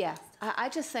 yeah, I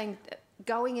just think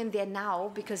going in there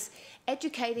now, because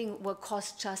educating will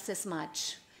cost just as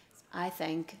much, I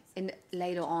think,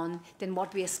 later on than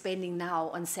what we are spending now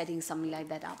on setting something like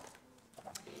that up.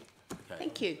 Okay.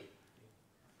 Thank you.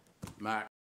 Mark,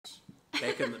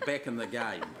 back in the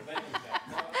game.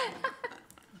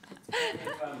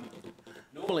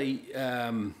 Normally,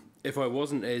 if I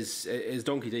wasn't as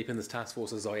donkey deep in this task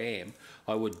force as I am,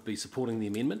 I would be supporting the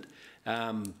amendment.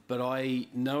 But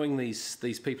knowing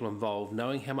these people involved,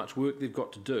 knowing how much work they've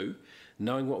got to do,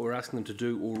 knowing what we're asking them to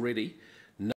do already,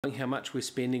 knowing how much we're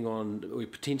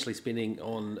potentially spending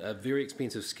on a very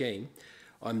expensive scheme,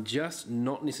 I'm just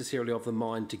not necessarily of the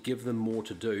mind to give them more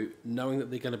to do, knowing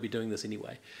that they're going to be doing this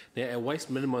anyway. Now, our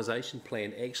waste minimisation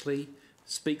plan actually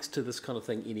speaks to this kind of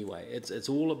thing anyway. It's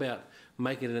all about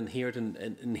making it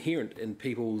inherent in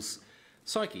people's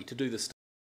psyche to do this stuff.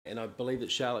 And I believe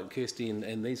that Charlotte, Kirsty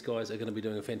and these guys are going to be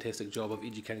doing a fantastic job of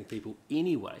educating people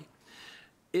anyway.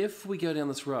 If we go down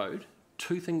this road,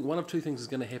 one of two things is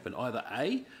going to happen. Either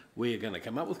A, we're going to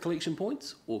come up with collection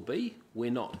points, or B,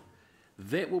 we're not.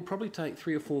 That will probably take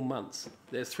 3 or 4 months.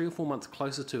 That's 3 or 4 months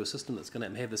closer to a system that's going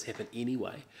to have this happen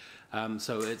anyway.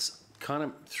 So it's kind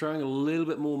of throwing a little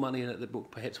bit more money in at the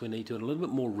book, perhaps we need to, and a little bit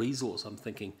more resource, I'm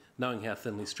thinking, knowing how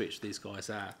thinly stretched these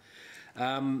guys are.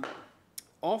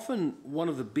 Often, one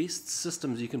of the best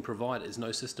systems you can provide is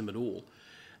no system at all.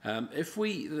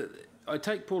 I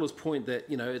take Paula's point that,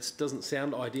 it doesn't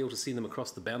sound ideal to send them across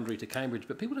the boundary to Cambridge,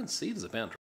 but people don't see it as a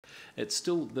boundary. It's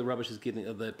still the rubbish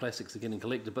the plastics are getting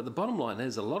collected. But the bottom line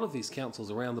is a lot of these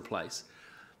councils around the place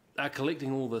are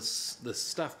collecting all this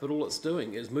stuff, but all it's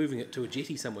doing is moving it to a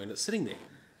jetty somewhere, and it's sitting there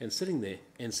and sitting there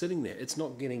and sitting there. It's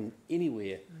not getting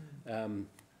anywhere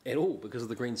at all because of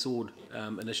the Green Sword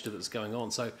initiative that's going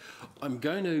on. So I'm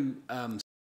going to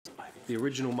the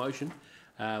original motion,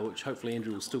 which hopefully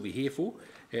Andrew will still be here for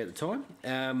at the time,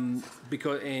 and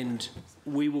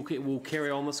we'll carry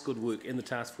on this good work in the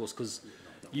task force, because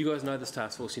you guys know this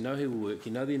task force, you know who will work,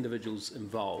 you know the individuals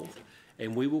involved,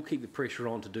 and we will keep the pressure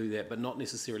on to do that, but not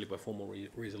necessarily by formal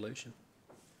resolution.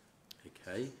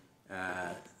 Okay.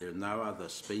 There are no other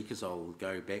speakers. I'll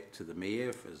go back to the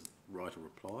Mayor for his right of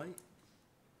reply.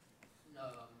 No,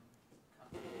 I'm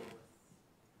comfortable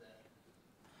with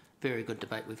the very good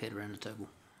debate we've had around the table.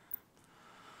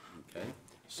 Okay.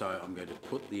 So I'm going to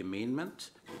put the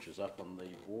amendment, which is up on the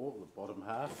wall, the bottom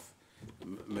half,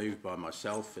 moved by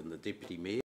myself and the Deputy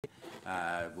Mayor.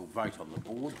 We'll vote on the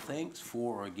board. Thanks.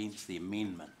 For or against the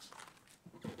amendment?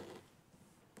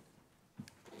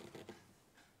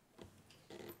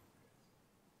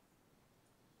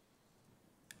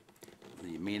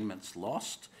 The amendment's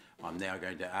lost. I'm now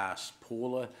going to ask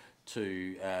Paula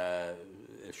to,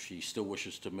 if she still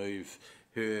wishes to move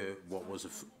what was a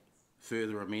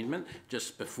further amendment.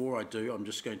 Just before I do, I'm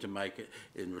just going to make it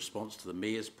in response to the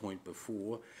Mayor's point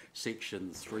before.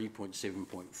 Section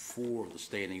 3.7.4 of the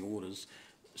Standing Orders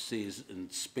says, and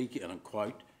I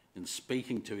quote, in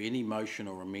speaking to any motion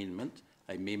or amendment,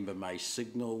 a member may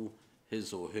signal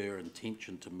his or her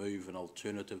intention to move an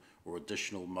alternative or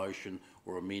additional motion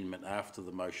or amendment after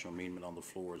the motion or amendment on the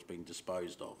floor has been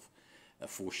disposed of. A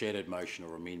foreshadowed motion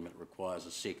or amendment requires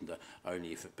a seconder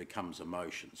only if it becomes a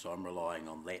motion. So I'm relying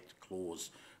on that clause.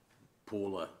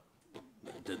 Paula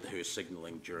did her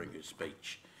signalling during her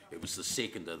speech. It was the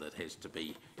seconder that has to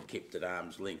be kept at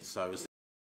arm's length. So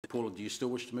Paula, do you still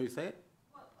wish to move that?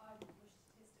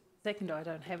 Seconder, I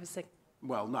don't have a second.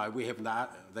 Well, no, we haven't.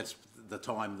 That's the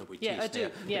time that we test. Yeah, I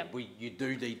do. Yeah. You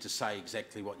do need to say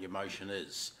exactly what your motion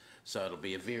is. So it'll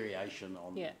be a variation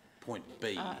on point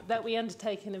B. That we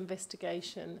undertake an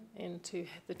investigation into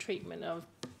the treatment of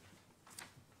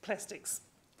plastics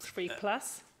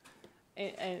 3+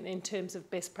 in terms of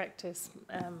best practice.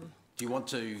 Do you want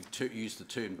to use the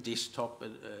term desktop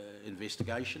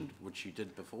investigation, which you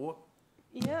did before?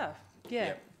 Yeah,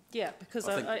 because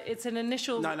it's an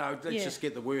initial... No, let's just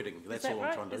get the wording. That's all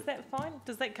I'm trying to do. Is that fine?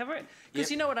 Does that cover it?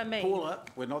 Because you know what I mean. Paula,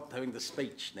 we're not doing the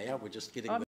speech now, we're just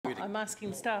getting the wording. I'm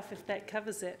asking staff if that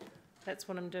covers it. That's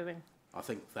what I'm doing. I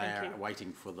think they are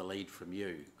waiting for the lead from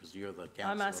you, because you're the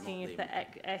councillor. I'm asking if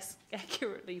that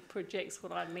accurately projects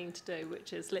what I mean to do,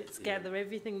 which is let's gather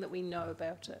everything that we know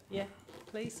about it. Yeah,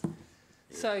 please. Yeah.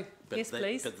 So, yes,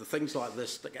 please. But the things like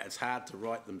this, it's hard to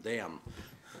write them down.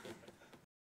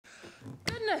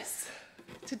 Goodness,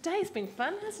 today's been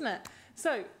fun, hasn't it?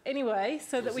 So, anyway,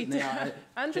 so that we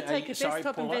undertake a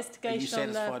desktop investigation. Are you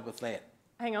satisfied with that?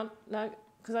 Hang on, no,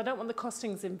 because I don't want the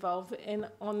costings involved in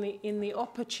the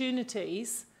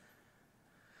opportunities,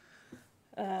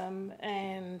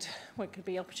 and what could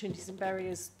be opportunities and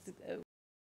barriers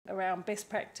around best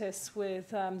practice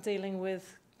with dealing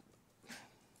with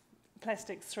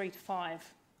plastics 3 to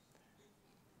 5.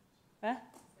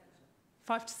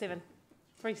 5 to 7.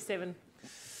 3 to 7.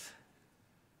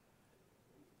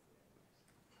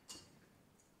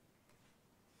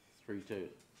 Three to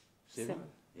seven.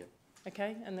 Yep.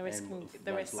 Okay, and the rest And can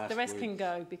the rest can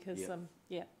go because Yep.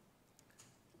 yeah.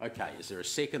 Okay, is there a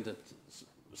seconder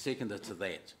to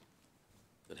that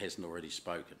hasn't already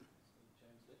spoken?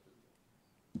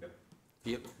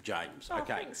 Yep, James. Oh,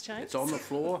 okay, thanks, James. It's on the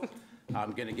floor.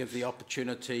 I'm going to give the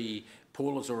opportunity.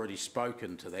 Paul has already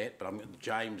spoken to that, but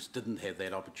James didn't have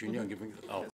that opportunity. I'm giving the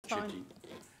opportunity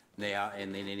now,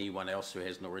 and then anyone else who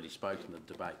hasn't already spoken in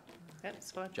the debate.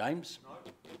 That's fine. James?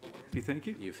 Thank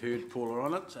you. You've heard Paula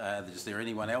on it. Is there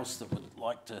anyone else that would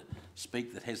like to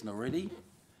speak that hasn't already?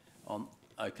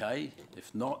 Okay,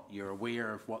 if not, you're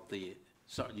aware of what the...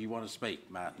 So you want to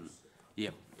speak, Martin?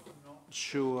 Yep. I'm not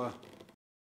sure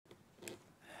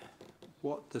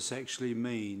what this actually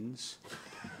means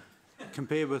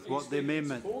compared with what the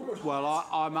amendment... Well,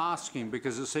 I'm asking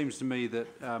because it seems to me that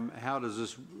how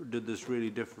did this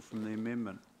really differ from the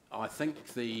amendment? I think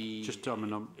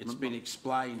it's been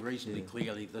explained reasonably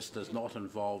clearly. This does not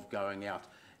involve going out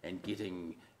and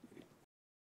getting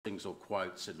things or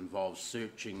quotes. It involves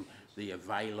searching the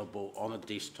available, on a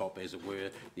desktop as it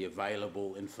were, the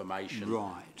available information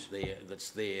that's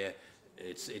there.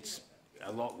 It's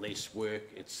a lot less work.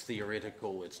 It's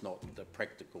theoretical. It's not the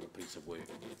practical piece of work.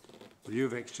 Well,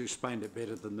 you've actually explained it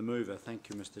better than the mover. Thank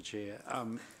you, Mr. Chair.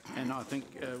 And I think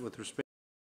with respect...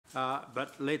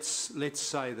 but let's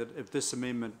say that if this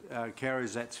amendment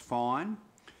carries, that's fine.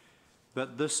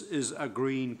 But this is a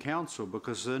green council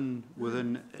because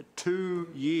within 2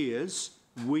 years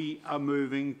we are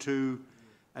moving to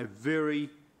a very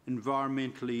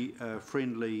environmentally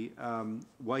friendly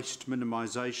waste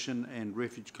minimisation and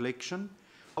refuge collection.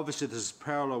 Obviously this is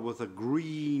parallel with a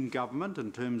green government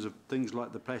in terms of things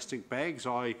like the plastic bags.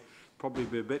 I probably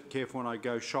be a bit careful when I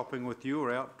go shopping with you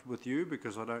or out with you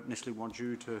because I don't necessarily want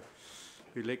you to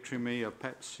be lecturing me, or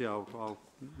perhaps I'll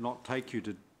not take you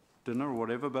to dinner or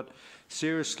whatever. But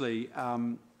seriously,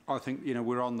 I think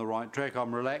we're on the right track.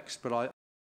 I'm relaxed, but I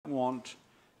want,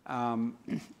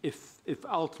 if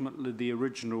ultimately the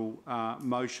original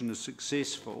motion is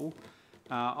successful,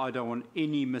 I don't want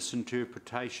any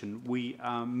misinterpretation. We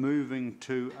are moving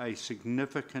to a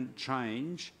significant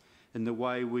change in the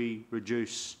way we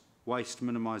reduce waste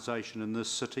minimisation in this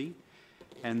city,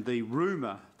 and the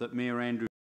rumour that Mayor Andrews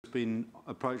has been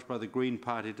approached by the Green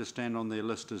Party to stand on their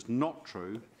list is not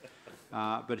true,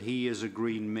 but he is a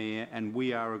Green Mayor and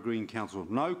we are a Green Council.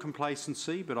 No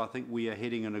complacency, but I think we are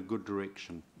heading in a good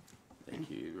direction. Thank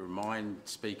you. Remind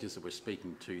speakers that we're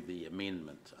speaking to the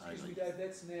amendment only. Excuse me, Dave,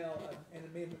 that's now an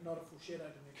amendment, not a foreshadowed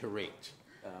amendment. Correct.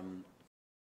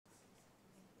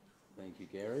 Thank you,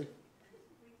 Gary.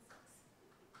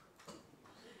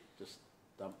 Just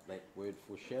dump that word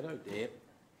foreshadowed. Yep.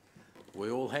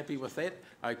 We're all happy with that?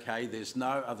 Okay, there's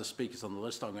no other speakers on the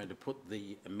list. I'm going to put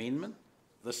the amendment,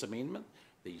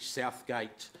 the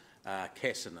Southgate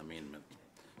Casson amendment.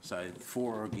 So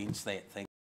for or against that, thank you.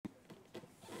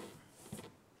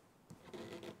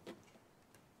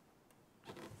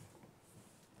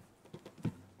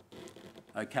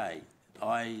 Okay,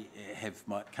 I have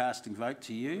my casting vote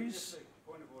to use.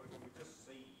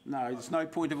 No, there's no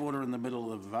point of order in the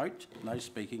middle of the vote. No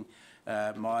speaking.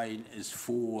 Mine is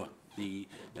for the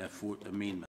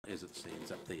amendment as it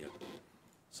stands up there.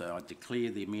 So I declare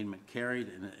the amendment carried,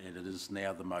 and it is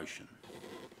now the motion.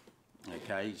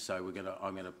 Okay, so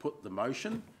I'm going to put the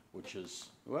motion, which is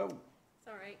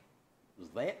Sorry. is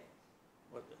that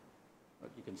what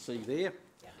you can see there.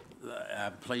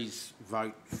 Please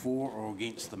vote for or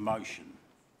against the motion.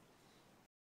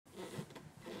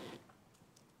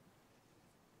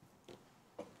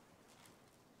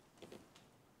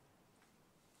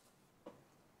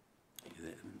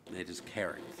 That is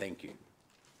carried. Thank you.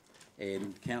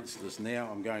 And councillors, now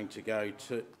I'm going to go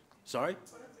to... Sorry?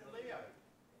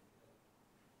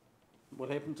 What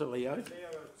happened to Leo? Leo's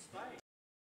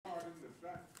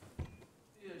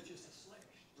just a slash.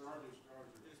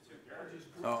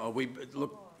 Oh, we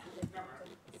look.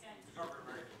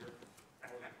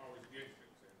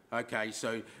 Okay,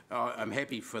 so I'm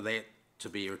happy for that to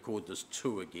be recorded as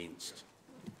 2 against.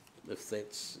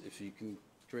 If you can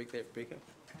direct that, Becca.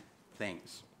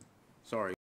 Thanks.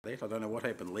 Sorry about that. I don't know what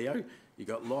happened, Leo. You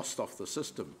got lost off the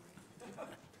system.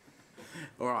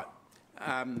 All right.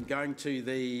 Going to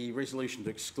the resolution to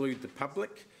exclude the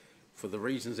public for the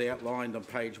reasons outlined on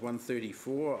page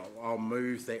 134. I'll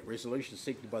move that resolution,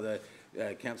 seconded by the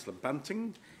Councillor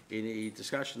Bunting. Any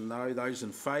discussion? No. Those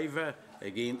in favour?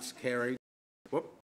 Against? Carried. Whoop,